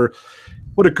much for.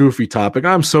 What a goofy topic.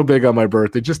 I'm so big on my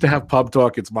birthday. Just to have pub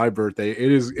talk, it's my birthday.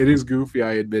 It is goofy,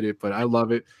 I admit it, but I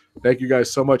love it. Thank you guys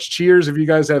so much. Cheers if you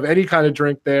guys have any kind of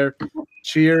drink there.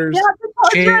 Cheers.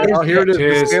 Cheers. Oh, here it is.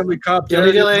 The Stanley Cup.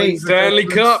 Stanley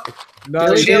Cup.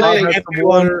 Nice. Cheers to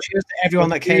everyone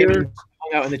that came and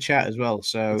hung out in the chat as well.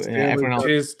 So everyone else.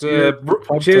 Cheers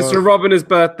to Rob and his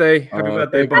birthday. Happy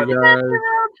birthday, Bob.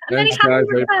 Thanks, guys.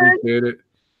 I appreciate it.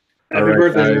 Happy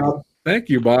birthday, Rob. Thank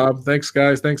you, Bob. Thanks,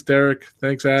 guys. Thanks, Derek.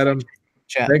 Thanks, Adam.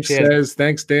 Thanks, Says.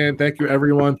 Thanks, Dan. Thank you,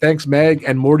 everyone. Thanks, Meg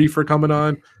and Morty, for coming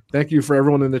on. Thank you for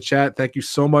everyone in the chat. Thank you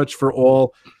so much for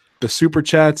all the super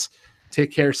chats.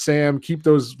 Take care, Sam. Keep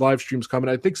those live streams coming.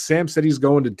 I think Sam said he's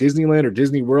going to Disneyland or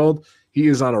Disney World. He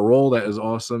is on a roll. That is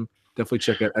awesome. Definitely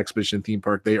check out Expedition Theme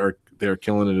Park. They are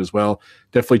killing it as well.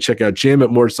 Definitely check out Jim at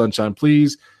More Sunshine,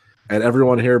 please. And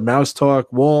everyone here, Mouse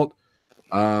Talk, Walt,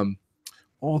 all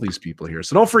these people here.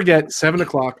 So don't forget, 7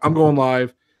 o'clock, I'm going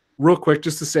live real quick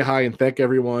just to say hi and thank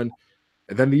everyone.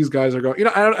 And then these guys are going,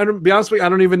 I don't be honest with you, I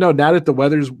don't even know. Now that the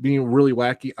weather's being really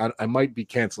wacky, I might be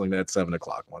canceling that 7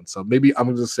 o'clock one. So maybe I'm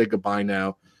going to say goodbye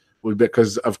now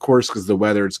because the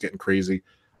weather, it's getting crazy.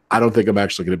 I don't think I'm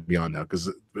actually going to be on now because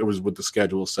it was with the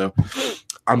schedule. So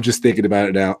I'm just thinking about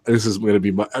it now. This is going to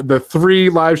be the 3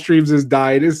 live streams has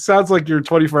died. It sounds like your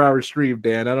 24-hour stream,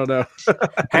 Dan. I don't know.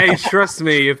 Hey, trust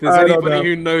me, if there's anybody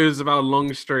who knows about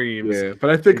long streams. Yeah, but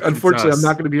I think, unfortunately, I'm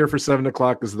not going to be here for 7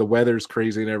 o'clock because the weather's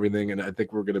crazy and everything, and I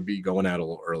think we're going to be going out a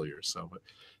little earlier. So, but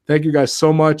thank you guys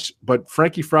so much. But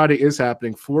Frankie Friday is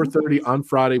happening, 4:30 on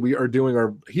Friday. We are doing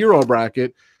our hero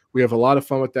bracket. We have a lot of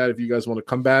fun with that. If you guys want to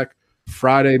come back,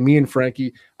 Friday, me and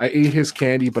Frankie, I ate his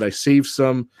candy, but I saved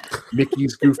some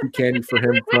Mickey's Goofy candy for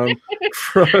him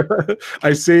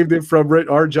I saved it from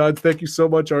Arjun. Thank you so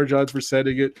much, Arjun, for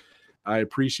sending it. I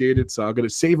appreciate it. So I'm going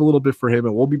to save a little bit for him,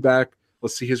 and we'll be back.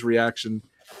 Let's see his reaction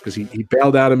because he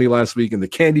bailed out on me last week, and the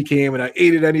candy came, and I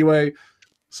ate it anyway.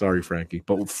 Sorry, Frankie.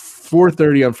 But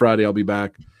 4:30 on Friday, I'll be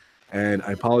back. And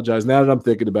I apologize. Now that I'm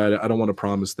thinking about it, I don't want to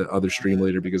promise the other stream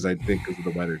later because I think because of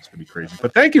the weather, it's going to be crazy.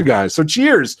 But thank you guys. So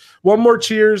cheers. One more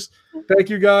cheers. Thank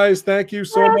you guys. Thank you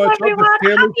so much.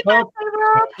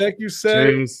 Thank you, Seth.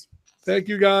 Cheers. Thank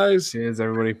you, guys. Cheers,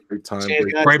 everybody. Great time. Cheers,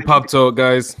 guys. Great pub talk,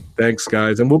 guys. Thanks,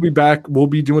 guys. And we'll be back. We'll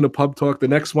be doing a pub talk. The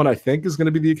next one, I think, is going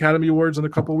to be the Academy Awards in a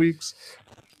couple weeks.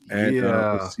 And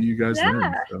we'll see you guys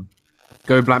then. So.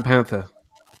 Go Black Panther.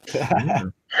 Yeah.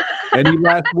 Any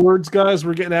last words, guys?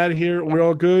 We're getting out of here. We're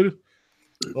all good?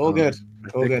 All good.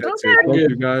 All good. Thank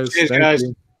you, guys. Cheers, guys.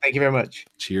 Thank you very much.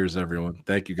 Cheers, everyone.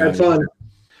 Thank you, guys. Have fun.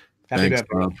 Thanks,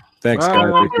 Bob. Thanks,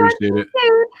 guys. We appreciate it.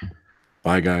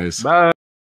 Bye, guys. Bye.